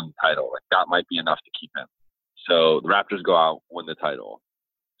if they win the title. That might be enough to keep him. So the Raptors go out, win the title.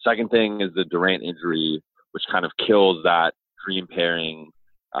 Second thing is the Durant injury, which kind of kills that dream pairing,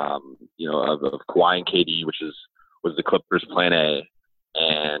 of Kawhi and KD, which is was the Clippers' plan A,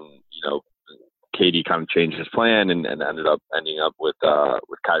 and KD kind of changed his plan and ended up ending up with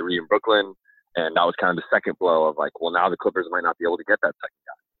Kyrie in Brooklyn, and that was kind of the second blow of like, well, now the Clippers might not be able to get that second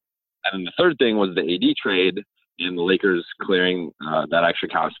guy. And then the third thing was the AD trade and the Lakers clearing that extra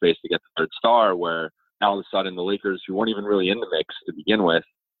cap space to get the third star, where now all of a sudden the Lakers, who weren't even really in the mix to begin with,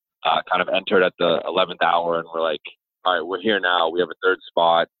 kind of entered at the 11th hour and were like, all right, we're here now. We have a third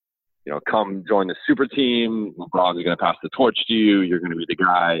spot. Come join the super team. LeBron's going to pass the torch to you. You're going to be the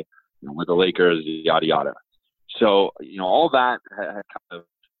guy with the Lakers, yada, yada. So, all that had kind of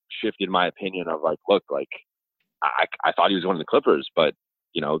shifted my opinion of like, look, like I thought he was one of the Clippers, but,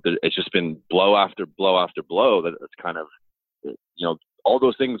 it's just been blow after blow after blow that it's kind of, all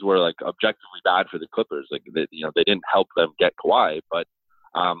those things were like objectively bad for the Clippers. Like, they didn't help them get Kawhi, but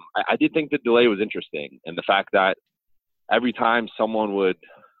I did think the delay was interesting. And the fact that every time someone would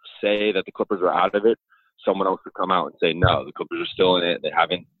say that the Clippers were out of it, someone else would come out and say, no, the Clippers are still in it. They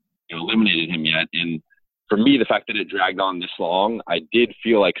haven't eliminated him yet. And for me, the fact that it dragged on this long, I did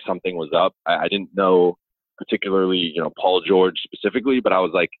feel like something was up. I didn't know particularly, Paul George specifically, but I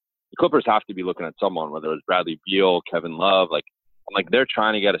was like, the Clippers have to be looking at someone, whether it was Bradley Beal, Kevin Love. Like, I'm like, they're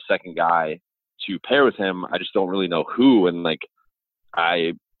trying to get a second guy to pair with him. I just don't really know who. And like,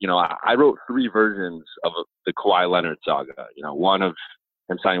 I wrote 3 versions of the Kawhi Leonard saga. One of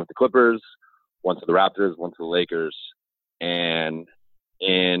him signing with the Clippers, one to the Raptors, one to the Lakers, and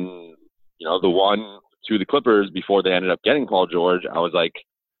in the one to the Clippers before they ended up getting Paul George, I was like,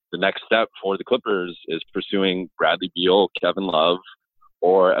 the next step for the Clippers is pursuing Bradley Beal, Kevin Love,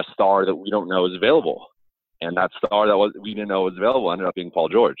 or a star that we don't know is available. And that star that we didn't know was available ended up being Paul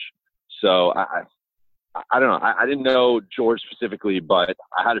George. So I don't know. I didn't know George specifically, but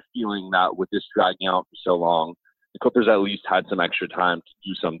I had a feeling that with this dragging out for so long, the Clippers at least had some extra time to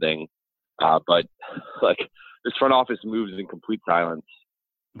do something. But like, this front office moves in complete silence.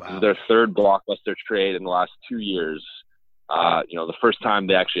 Wow. This is their third blockbuster trade in the last 2 years. The first time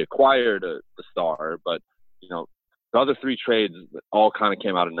they actually acquired the star, but the other 3 trades all kind of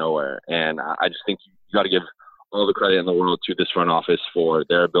came out of nowhere. And I just think you got to give all the credit in the world to this front office for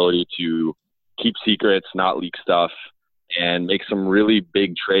their ability to keep secrets, not leak stuff, and make some really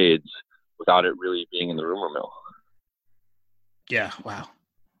big trades without it really being in the rumor mill. Yeah, wow.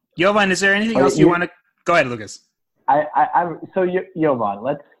 Jovan, is there anything else you want to – go ahead, Lucas. So Jovan,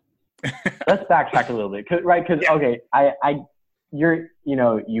 let's backtrack a little bit, right? Because okay, you're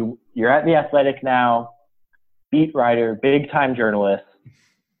at The Athletic now, beat writer, big time journalist.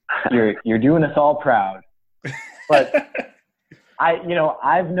 You're doing us all proud, but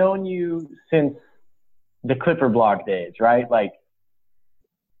I've known you since the Clipper blog days, right? Like,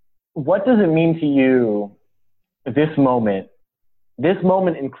 what does it mean to you this moment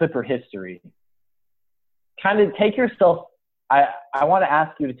in Clipper history? Kind of take yourself. I want to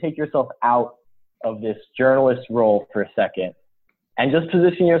ask you to take yourself out of this journalist role for a second and just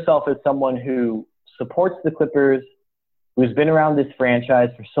position yourself as someone who supports the Clippers, who's been around this franchise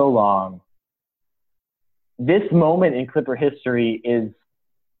for so long. This moment in Clipper history is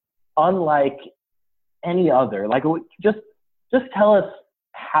unlike any other. Like, just tell us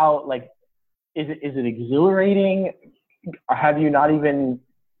how, like, is it exhilarating? Or have you not even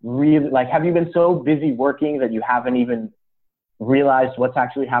really, like, have you been so busy working that you haven't even realized what's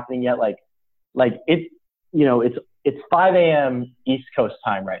actually happening yet? Like it's 5 a.m. East Coast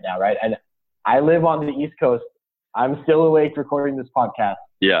time right now, right? And I live on the East Coast. I'm still awake recording this podcast.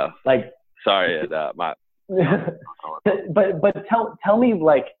 Yeah. Like, sorry, my. but tell me,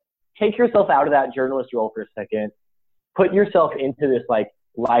 like, take yourself out of that journalist role for a second. Put yourself into this like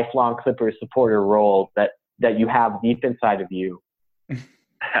lifelong Clippers supporter role that you have deep inside of you.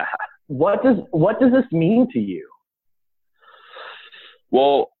 What does this mean to you?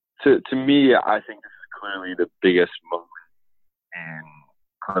 Well, to me, I think this is clearly the biggest moment in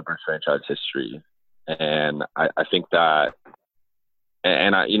Clippers franchise history. And I think that,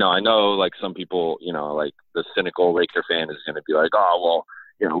 and I know like some people, like the cynical Laker fan is going to be like, oh,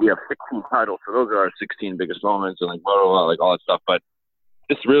 well, we have 16 titles, so those are our 16 biggest moments and like, blah, blah, blah, like all that stuff. But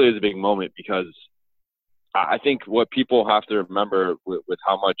this really is a big moment because I think what people have to remember with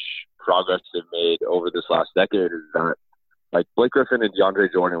how much progress they've made over this last decade is that, like, Blake Griffin and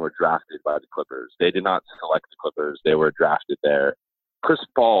DeAndre Jordan were drafted by the Clippers. They did not select the Clippers. They were drafted there. Chris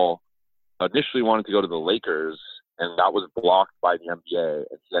Paul initially wanted to go to the Lakers, and that was blocked by the NBA,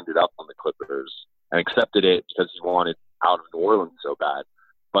 and he ended up on the Clippers and accepted it because he wanted out of New Orleans so bad.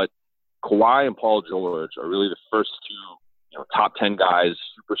 But Kawhi and Paul George are really the first 2, top 10 guys,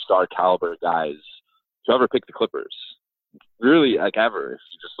 superstar caliber guys to ever pick the Clippers. Really, like, ever, if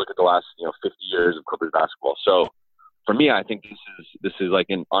you just look at the last, 50 years of Clippers basketball. So for me, I think this is like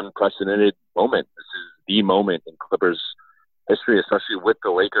an unprecedented moment. This is the moment in Clippers history, especially with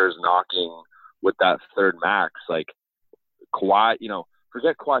the Lakers knocking with that third max. Like Kawhi,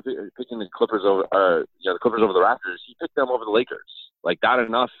 forget Kawhi picking the Clippers over, the Clippers over the Raptors. He picked them over the Lakers. Like that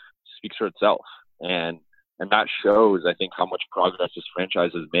enough speaks for itself, and that shows, I think, how much progress this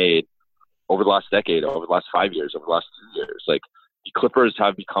franchise has made over the last decade, over the last 5 years, over the last 2 years. Like the Clippers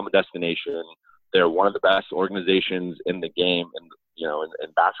have become a destination. They're one of the best organizations in the game, in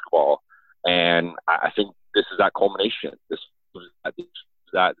basketball, and I think this is that culmination. This is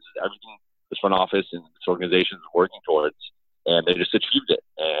everything this front office and this organization is working towards, and they just achieved it.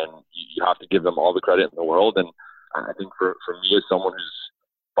 And you have to give them all the credit in the world. And I think for me, as someone who's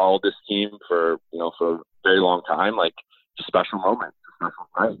followed this team for a very long time, like it's a special moment, it's a special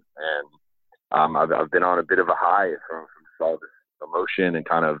night, and I've been on a bit of a high from all this emotion and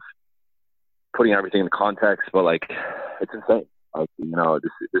kind of putting everything in context. But like, it's insane. Like,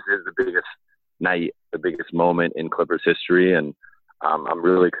 this is the biggest night, the biggest moment in Clippers history, and I'm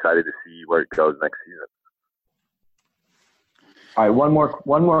really excited to see where it goes next season. All right, one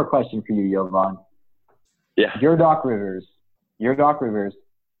more question for you, Jovan. Yeah. Your Doc Rivers.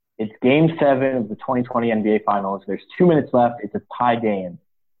 It's Game 7 of the 2020 NBA Finals. There's 2 minutes left. It's a tie game.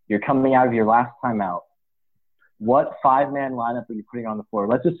 You're coming out of your last timeout. What 5-man lineup are you putting on the floor?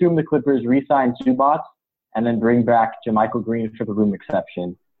 Let's assume the Clippers re-sign Zubac and then bring back JaMychal Green for the room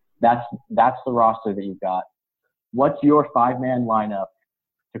exception. That's the roster that you've got. What's your 5-man lineup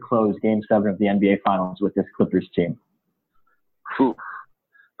to close Game 7 of the NBA Finals with this Clippers team? Whew,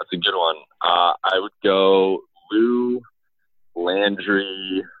 that's a good one. I would go Lou,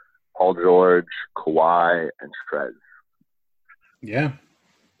 Landry, Paul George, Kawhi, and Trez. Yeah.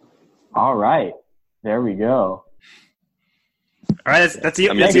 All right. There we go. All right. That's the.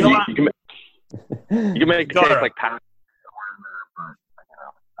 I mean, you can make a case like Pat,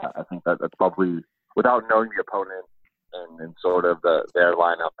 but I think that's probably, without knowing the opponent and sort of their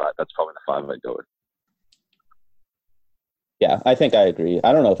lineup, that's probably the 5 I'd go with. Yeah, I think I agree.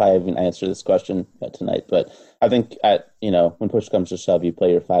 I don't know if I even answered this question tonight, but I think when push comes to shove, you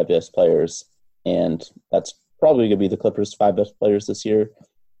play your 5 best players, and that's probably going to be the Clippers' 5 best players this year.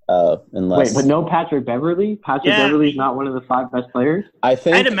 Unless... Wait, but no Patrick Beverly? Beverly's not one of the 5 best players? I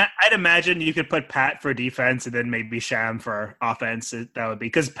think I'd imagine you could put Pat for defense and then maybe Sham for offense. That would be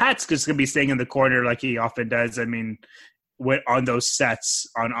because Pat's just going to be staying in the corner like he often does. I mean, on those sets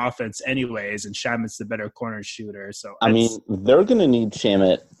on offense anyways, and Shamit's the better corner shooter. So I mean, they're going to need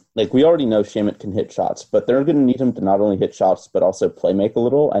Shamit. Like, we already know Shamit can hit shots, but they're going to need him to not only hit shots, but also play make a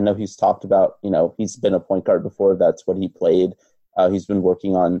little. I know he's talked about, he's been a point guard before. That's what he played. He's been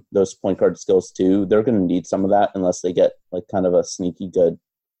working on those point guard skills too. They're going to need some of that unless they get like kind of a sneaky good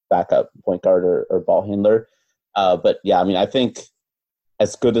backup point guard or ball handler. But yeah, I mean, I think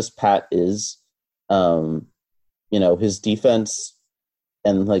as good as Pat is, his defense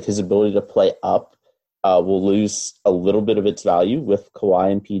and like his ability to play up will lose a little bit of its value with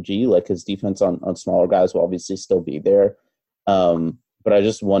Kawhi and PG. Like his defense on smaller guys will obviously still be there. But I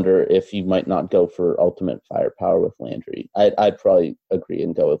just wonder if you might not go for ultimate firepower with Landry. I'd probably agree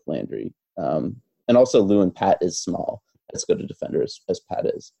and go with Landry. And also Lou and Pat is small, as good a defender as Pat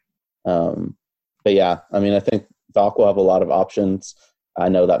is. But yeah, I mean, I think Doc will have a lot of options. I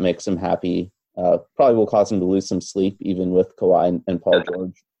know that makes him happy. Probably will cause him to lose some sleep, even with Kawhi and Paul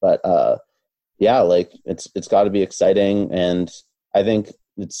George. But yeah, like it's got to be exciting, and I think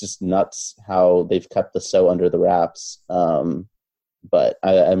it's just nuts how they've kept the so under the wraps. But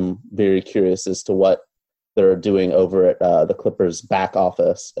I'm very curious as to what they're doing over at the Clippers back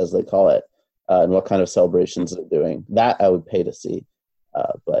office, as they call it, and what kind of celebrations they're doing. That I would pay to see.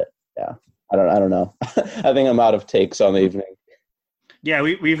 But yeah, I don't know. I think I'm out of takes on the evening. Yeah,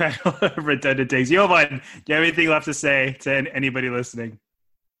 we've had a lot of redundant takes. Jovan, do you have anything left to say to anybody listening?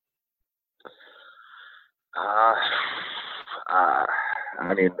 I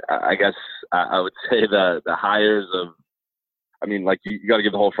mean, I guess I would say the hires of, I mean, like you got to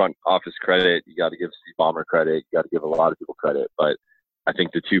give the whole front office credit. You got to give Steve Ballmer credit. You got to give a lot of people credit. But I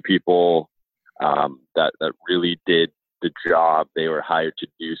think the 2 people that really did the job they were hired to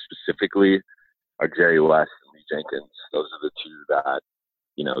do specifically are Jerry West and Lee Jenkins. Those are the 2 that,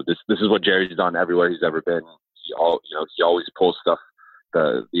 this is what Jerry's done everywhere he's ever been. He always pulls stuff,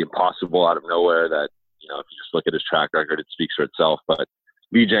 the impossible out of nowhere that, if you just look at his track record, it speaks for itself. But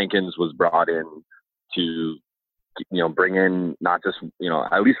Lee Jenkins was brought in to, bring in not just,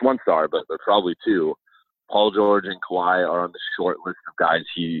 at least 1 star, but probably 2. Paul George and Kawhi are on the short list of guys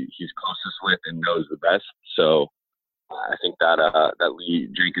he's closest with and knows the best. So I think that Lee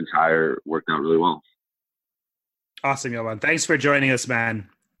Jenkins hire worked out really well. Awesome, Jovan. Thanks for joining us, man.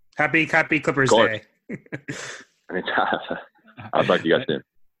 Happy Clippers Of course. Day. Anytime. I'll talk to you guys soon.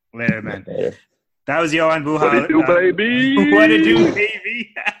 Later, man. Later. That was Jovan Buha. What it do, baby? What it do,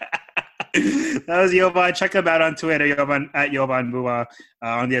 baby? That was Jovan. Check him out on Twitter, Jovan Buha,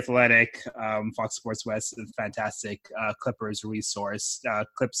 on The Athletic, Fox Sports West, a fantastic Clippers resource,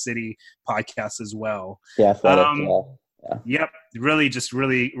 Clip City podcast as well. Yeah, Athletic, Yep,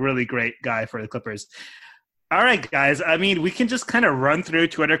 really great guy for the Clippers. All right, guys. I mean, we can just kind of run through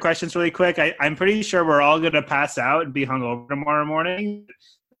Twitter questions really quick. I'm pretty sure we're all going to pass out and be hungover tomorrow morning.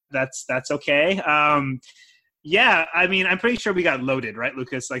 That's okay. Yeah, I mean, I'm pretty sure we got loaded, right,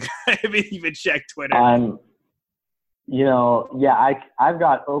 Lucas? Like, I haven't even checked Twitter. I've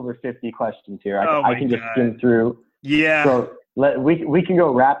got over 50 questions here. I can just skim through. Yeah. So we can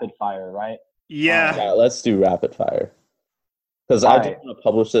go rapid fire, right? Yeah. Let's do rapid fire. Because I just want to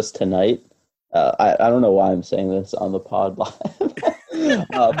publish this tonight. I don't know why I'm saying this on the pod live.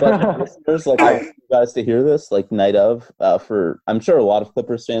 But listeners, I want you guys to hear this, night of. I'm sure a lot of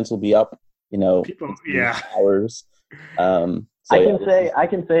Clippers fans will be up. Hours. I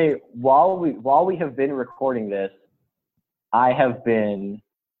can say while we have been recording this, I kind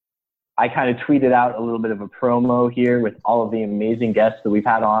of tweeted out a little bit of a promo here with all of the amazing guests that we've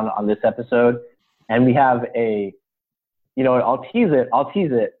had on this episode, and we have I'll tease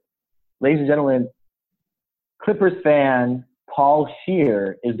it, ladies and gentlemen. Clippers fan Paul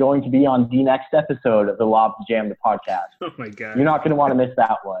Scheer is going to be on the next episode of the Lobs Jam the podcast. Oh my God! You're not going to want to miss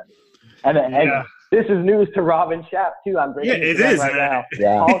that one. And this is news to Robin Schaap, too. I'm breaking it is right now.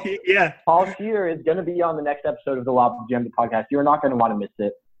 Yeah. Paul Scheer is going to be on the next episode of the Lobs Jam the podcast. You're not going to want to miss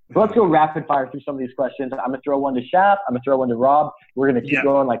it. So let's go rapid fire through some of these questions. I'm going to throw one to Schaap. I'm going to throw one to Rob. We're going to keep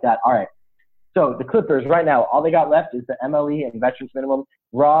going like that. All right. So the Clippers right now, all they got left is the MLE and veterans minimum.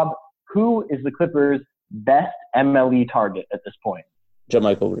 Rob, who is the Clippers' best MLE target at this point?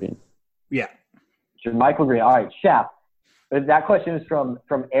 JaMychal Green. Yeah. JaMychal Green. All right. Schaap. That question is from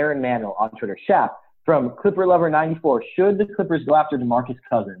Aaron Manuel on Twitter. Schaap, from Clipper Lover 94. Should the Clippers go after DeMarcus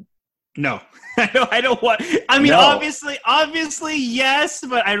Cousins? No, I don't want. I mean, obviously, yes,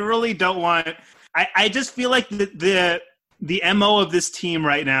 but I really don't want. I just feel like the MO of this team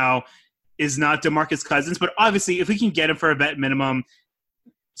right now is not DeMarcus Cousins, but obviously, if we can get him for a vet minimum,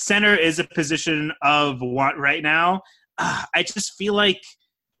 center is a position of want right now. I just feel like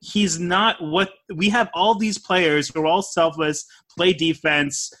he's not what we have. All these players who are all selfless, play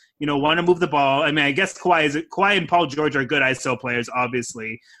defense, want to move the ball. I mean, I guess Kawhi and Paul George are good ISO players,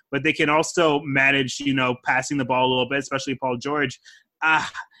 obviously, but they can also manage, passing the ball a little bit, especially Paul George.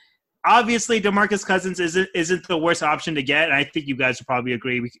 Obviously, DeMarcus Cousins isn't the worst option to get. And I think you guys would probably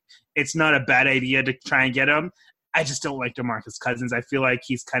agree. It's not a bad idea to try and get him. I just don't like DeMarcus Cousins. I feel like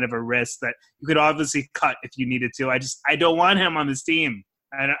he's kind of a risk that you could obviously cut if you needed to. I don't want him on this team.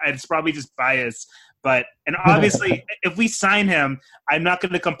 And it's probably just bias. And obviously, if we sign him, I'm not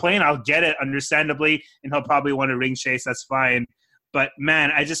going to complain. I'll get it, understandably, and he'll probably want to ring chase. That's fine. But,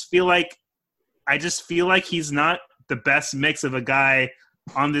 man, I just feel like he's not the best mix of a guy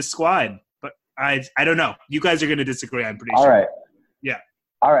on this squad. But I don't know. You guys are going to disagree, I'm pretty sure. All right. Yeah.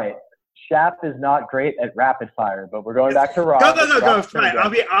 All right. Schaap is not great at rapid fire, but we're going back to Rob. Go. Fine.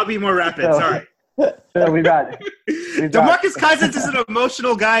 I'll be more rapid. Sorry. So we've got DeMarcus Cousins is an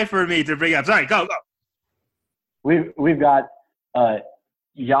emotional guy for me to bring up. Sorry, go. We've got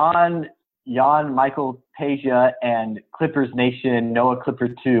Jan Michael Peja and Clippers Nation Noah Clipper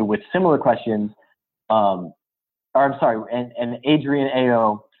 2 with similar questions. And Adrian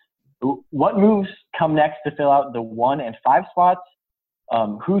Ao. What moves come next to fill out the 1 and 5 spots?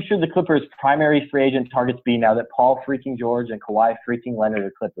 Who should the Clippers' primary free agent targets be now that Paul freaking George and Kawhi freaking Leonard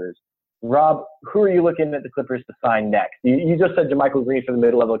are Clippers? Rob, who are you looking at the Clippers to sign next? You just said JaMychal Green for the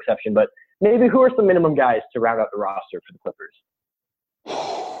mid-level exception, but maybe who are some minimum guys to round out the roster for the Clippers?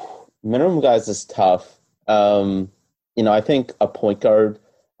 Minimum guys is tough. I think a point guard,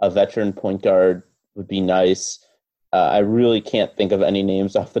 a veteran point guard would be nice. I really can't think of any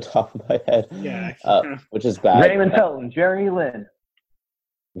names off the top of my head, which is bad. Raymond Felton, Jeremy Lin.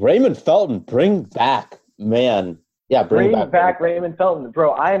 Raymond Felton, bring back, man. Yeah, bring back Raymond Felton.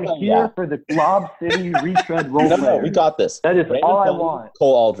 Bro, I am here for the Lob City retread role No, we got this. That is Raymond all Felton, I want.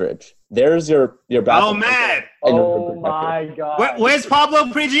 Cole Aldridge. There's your backup. Oh, man. Oh, my God. Where's Pablo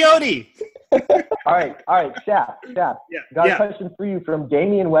Prigioni? All right, Schaap. Got a question for you from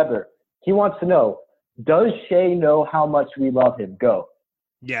Damian Weber. He wants to know, does Shea know how much we love him? Go.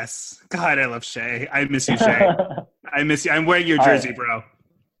 Yes. God, I love Shea. I miss you, Shea. I miss you. I'm wearing your jersey, bro.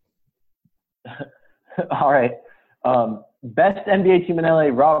 All right. Best NBA team in LA,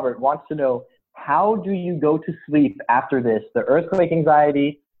 Robert, wants to know, how do you go to sleep after this? The earthquake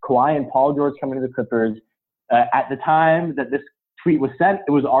anxiety, Kawhi and Paul George coming to the Clippers. At the time that this tweet was sent,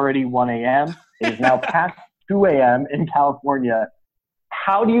 it was already 1 a.m. It is now past 2 a.m. in California.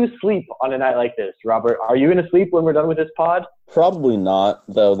 How do you sleep on a night like this, Robert? Are you going to sleep when we're done with this pod? Probably not,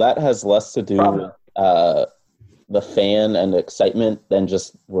 though. That has less to do with the fan and excitement than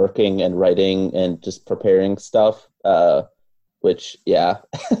just working and writing and just preparing stuff. Which, yeah,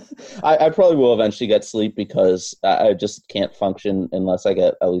 I probably will eventually get sleep because I just can't function unless I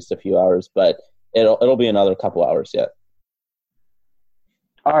get at least a few hours. But it'll be another couple hours yet.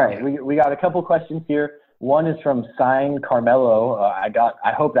 All right, we got a couple questions here. One is from Sign Carmelo.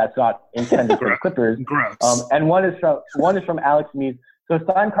 I hope that's not intended for the Clippers. Gross. And one is from Alex Mees. So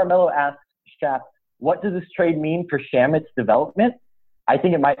Sign Carmelo asks Shaq, what does this trade mean for Shamet's development? I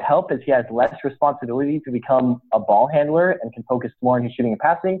think it might help as he has less responsibility to become a ball handler and can focus more on his shooting and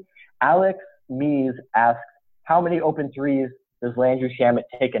passing. Alex Mees asks, how many open threes does Landry Shamet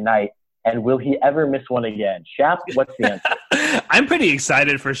take a night? And will he ever miss one again? Shaq, what's the answer? I'm pretty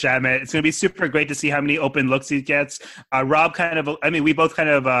excited for Shamet. It's going to be super great to see how many open looks he gets. Rob we both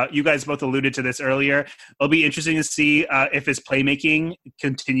you guys both alluded to this earlier. It'll be interesting to see if his playmaking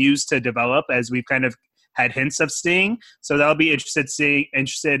continues to develop as we've kind of had hints of seeing. So that'll be interested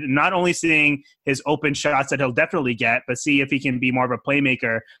not only seeing his open shots that he'll definitely get, but see if he can be more of a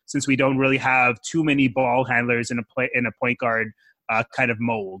playmaker since we don't really have too many ball handlers in a point guard kind of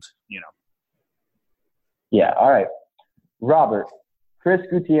mold, Yeah, all right. Robert, Chris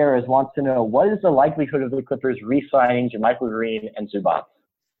Gutierrez wants to know, what is the likelihood of the Clippers re-signing JaMychal Green and Zubac?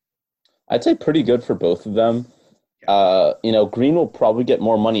 I'd say pretty good for both of them. Green will probably get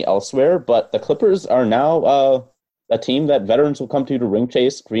more money elsewhere, but the Clippers are now a team that veterans will come to ring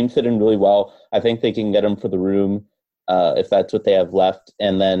chase. Green fit in really well. I think they can get him for the room if that's what they have left.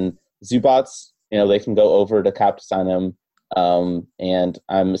 And then Zubac, they can go over to Cap to sign him. And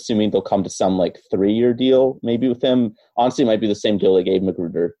I'm assuming they'll come to some 3-year deal maybe with him. Honestly, it might be the same deal they gave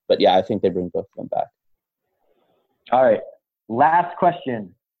Magruder. But yeah, I think they bring both of them back. All right. Last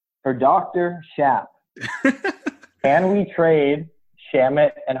question for Dr. Shap. Can we trade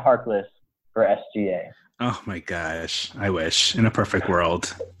Shamet and Harkless for SGA? Oh my gosh! I wish in a perfect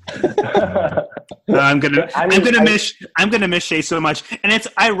world. I'm gonna miss Shea so much, and it's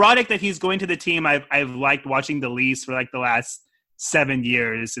ironic that he's going to the team I've liked watching the least for the last 7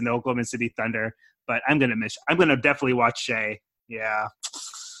 years in the Oklahoma City Thunder. But I'm gonna definitely watch Shea. Yeah.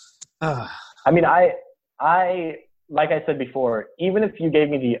 I like I said before, even if you gave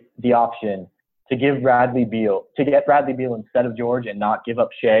me the option to get Bradley Beal instead of George and not give up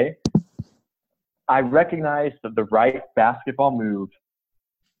Shea, I recognize that the right basketball move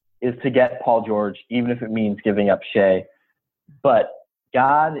is to get Paul George, even if it means giving up Shea. But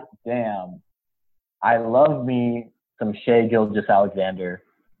god damn, I love me some Shea Gilgeous-Alexander.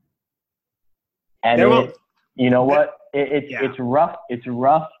 And it's rough. It's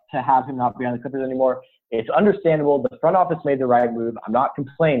rough to have him not be on the Clippers anymore. It's understandable. The front office made the right move. I'm not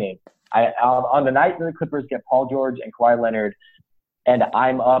complaining. On the night that the Clippers get Paul George and Kawhi Leonard, and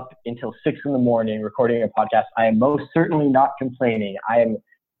I'm up until 6 a.m. recording a podcast, I am most certainly not complaining. I am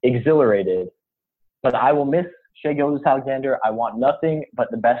exhilarated. But I will miss Shai Gilgeous-Alexander. I want nothing but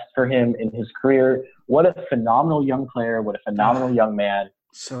the best for him in his career. What a phenomenal young player. What a phenomenal young man.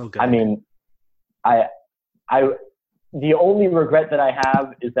 So good. I mean, the only regret that I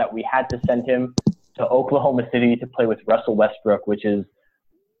have is that we had to send him to Oklahoma City to play with Russell Westbrook, which is,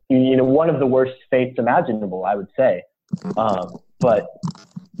 one of the worst fates imaginable, I would say. But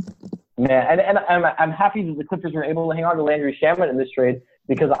man, and I'm happy that the Clippers were able to hang on to Landry Shamet in this trade,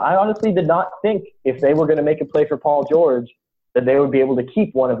 because I honestly did not think if they were going to make a play for Paul George that they would be able to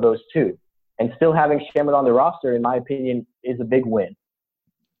keep one of those two. And still having Shamet on the roster, in my opinion, is a big win.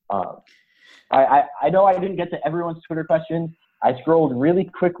 I know I didn't get to everyone's Twitter questions. I scrolled really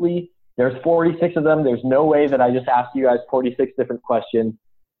quickly. There's 46 of them. There's no way that I just asked you guys 46 different questions.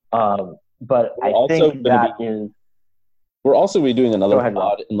 But I think we're also doing another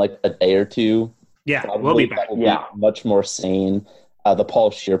pod in a day or two. Yeah, probably. We'll be back. Much more sane. The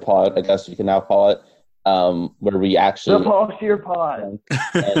Paul Scheer pod, I guess we can now call it, where we actually the Paul Scheer pod.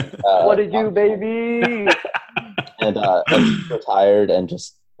 And, what did you, baby? And retired and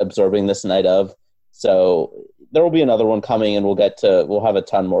just absorbing this night of. So there will be another one coming, and we'll have a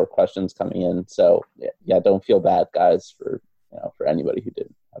ton more questions coming in. So yeah, don't feel bad, guys, for anybody who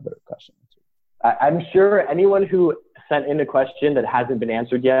didn't have their questions. I'm sure anyone who sent in a question that hasn't been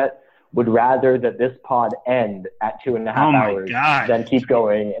answered yet would rather that this pod end at 2.5 hours than keep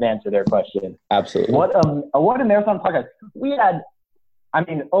going and answer their question. Absolutely. What a marathon podcast. We had I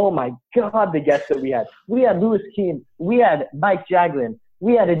mean, oh my God, the guests that we had. We had Louis Keane. We had Mike Jaglin.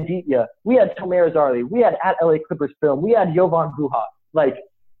 We had Aditya. We had Tomer Zarli. We had at LA Clippers Film. We had Jovan Buha. Like,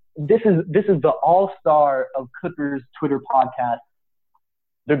 this is the all-star of Clippers Twitter podcast.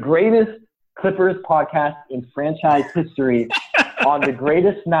 The greatest Clippers podcast in franchise history on the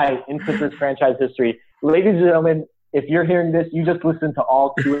greatest night in Clippers franchise history. Ladies and gentlemen, if you're hearing this, you just listened to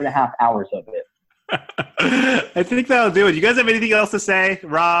all 2.5 hours of it. I think that'll do it. You guys have anything else to say,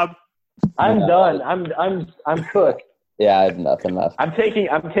 Rob? I'm done. I'm cooked. Yeah, I have nothing left. I'm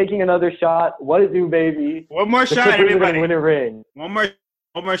taking another shot. What it do, baby? One more The shot, Clippers are gonna everybody. win a ring. One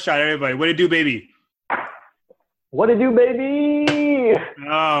more shot, everybody. What it do, baby? What it do, baby?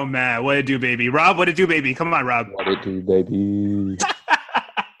 Oh man, what it do, baby? Rob, what it do, baby? Come on, Rob. What it do, baby?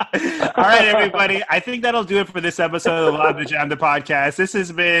 All right, everybody. I think that'll do it for this episode of Lob the Jam, the podcast. This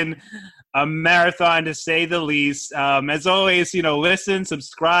has been a marathon, to say the least. As always, listen,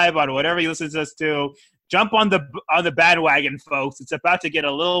 subscribe on whatever you listen to us to. Jump on the bandwagon, folks. It's about to get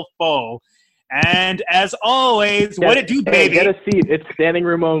a little full. And as always, what it do, baby? Get a seat. It's standing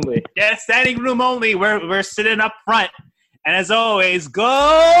room only. Yeah, standing room only. We're sitting up front. And as always,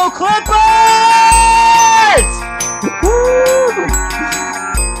 go Clippers! Woo!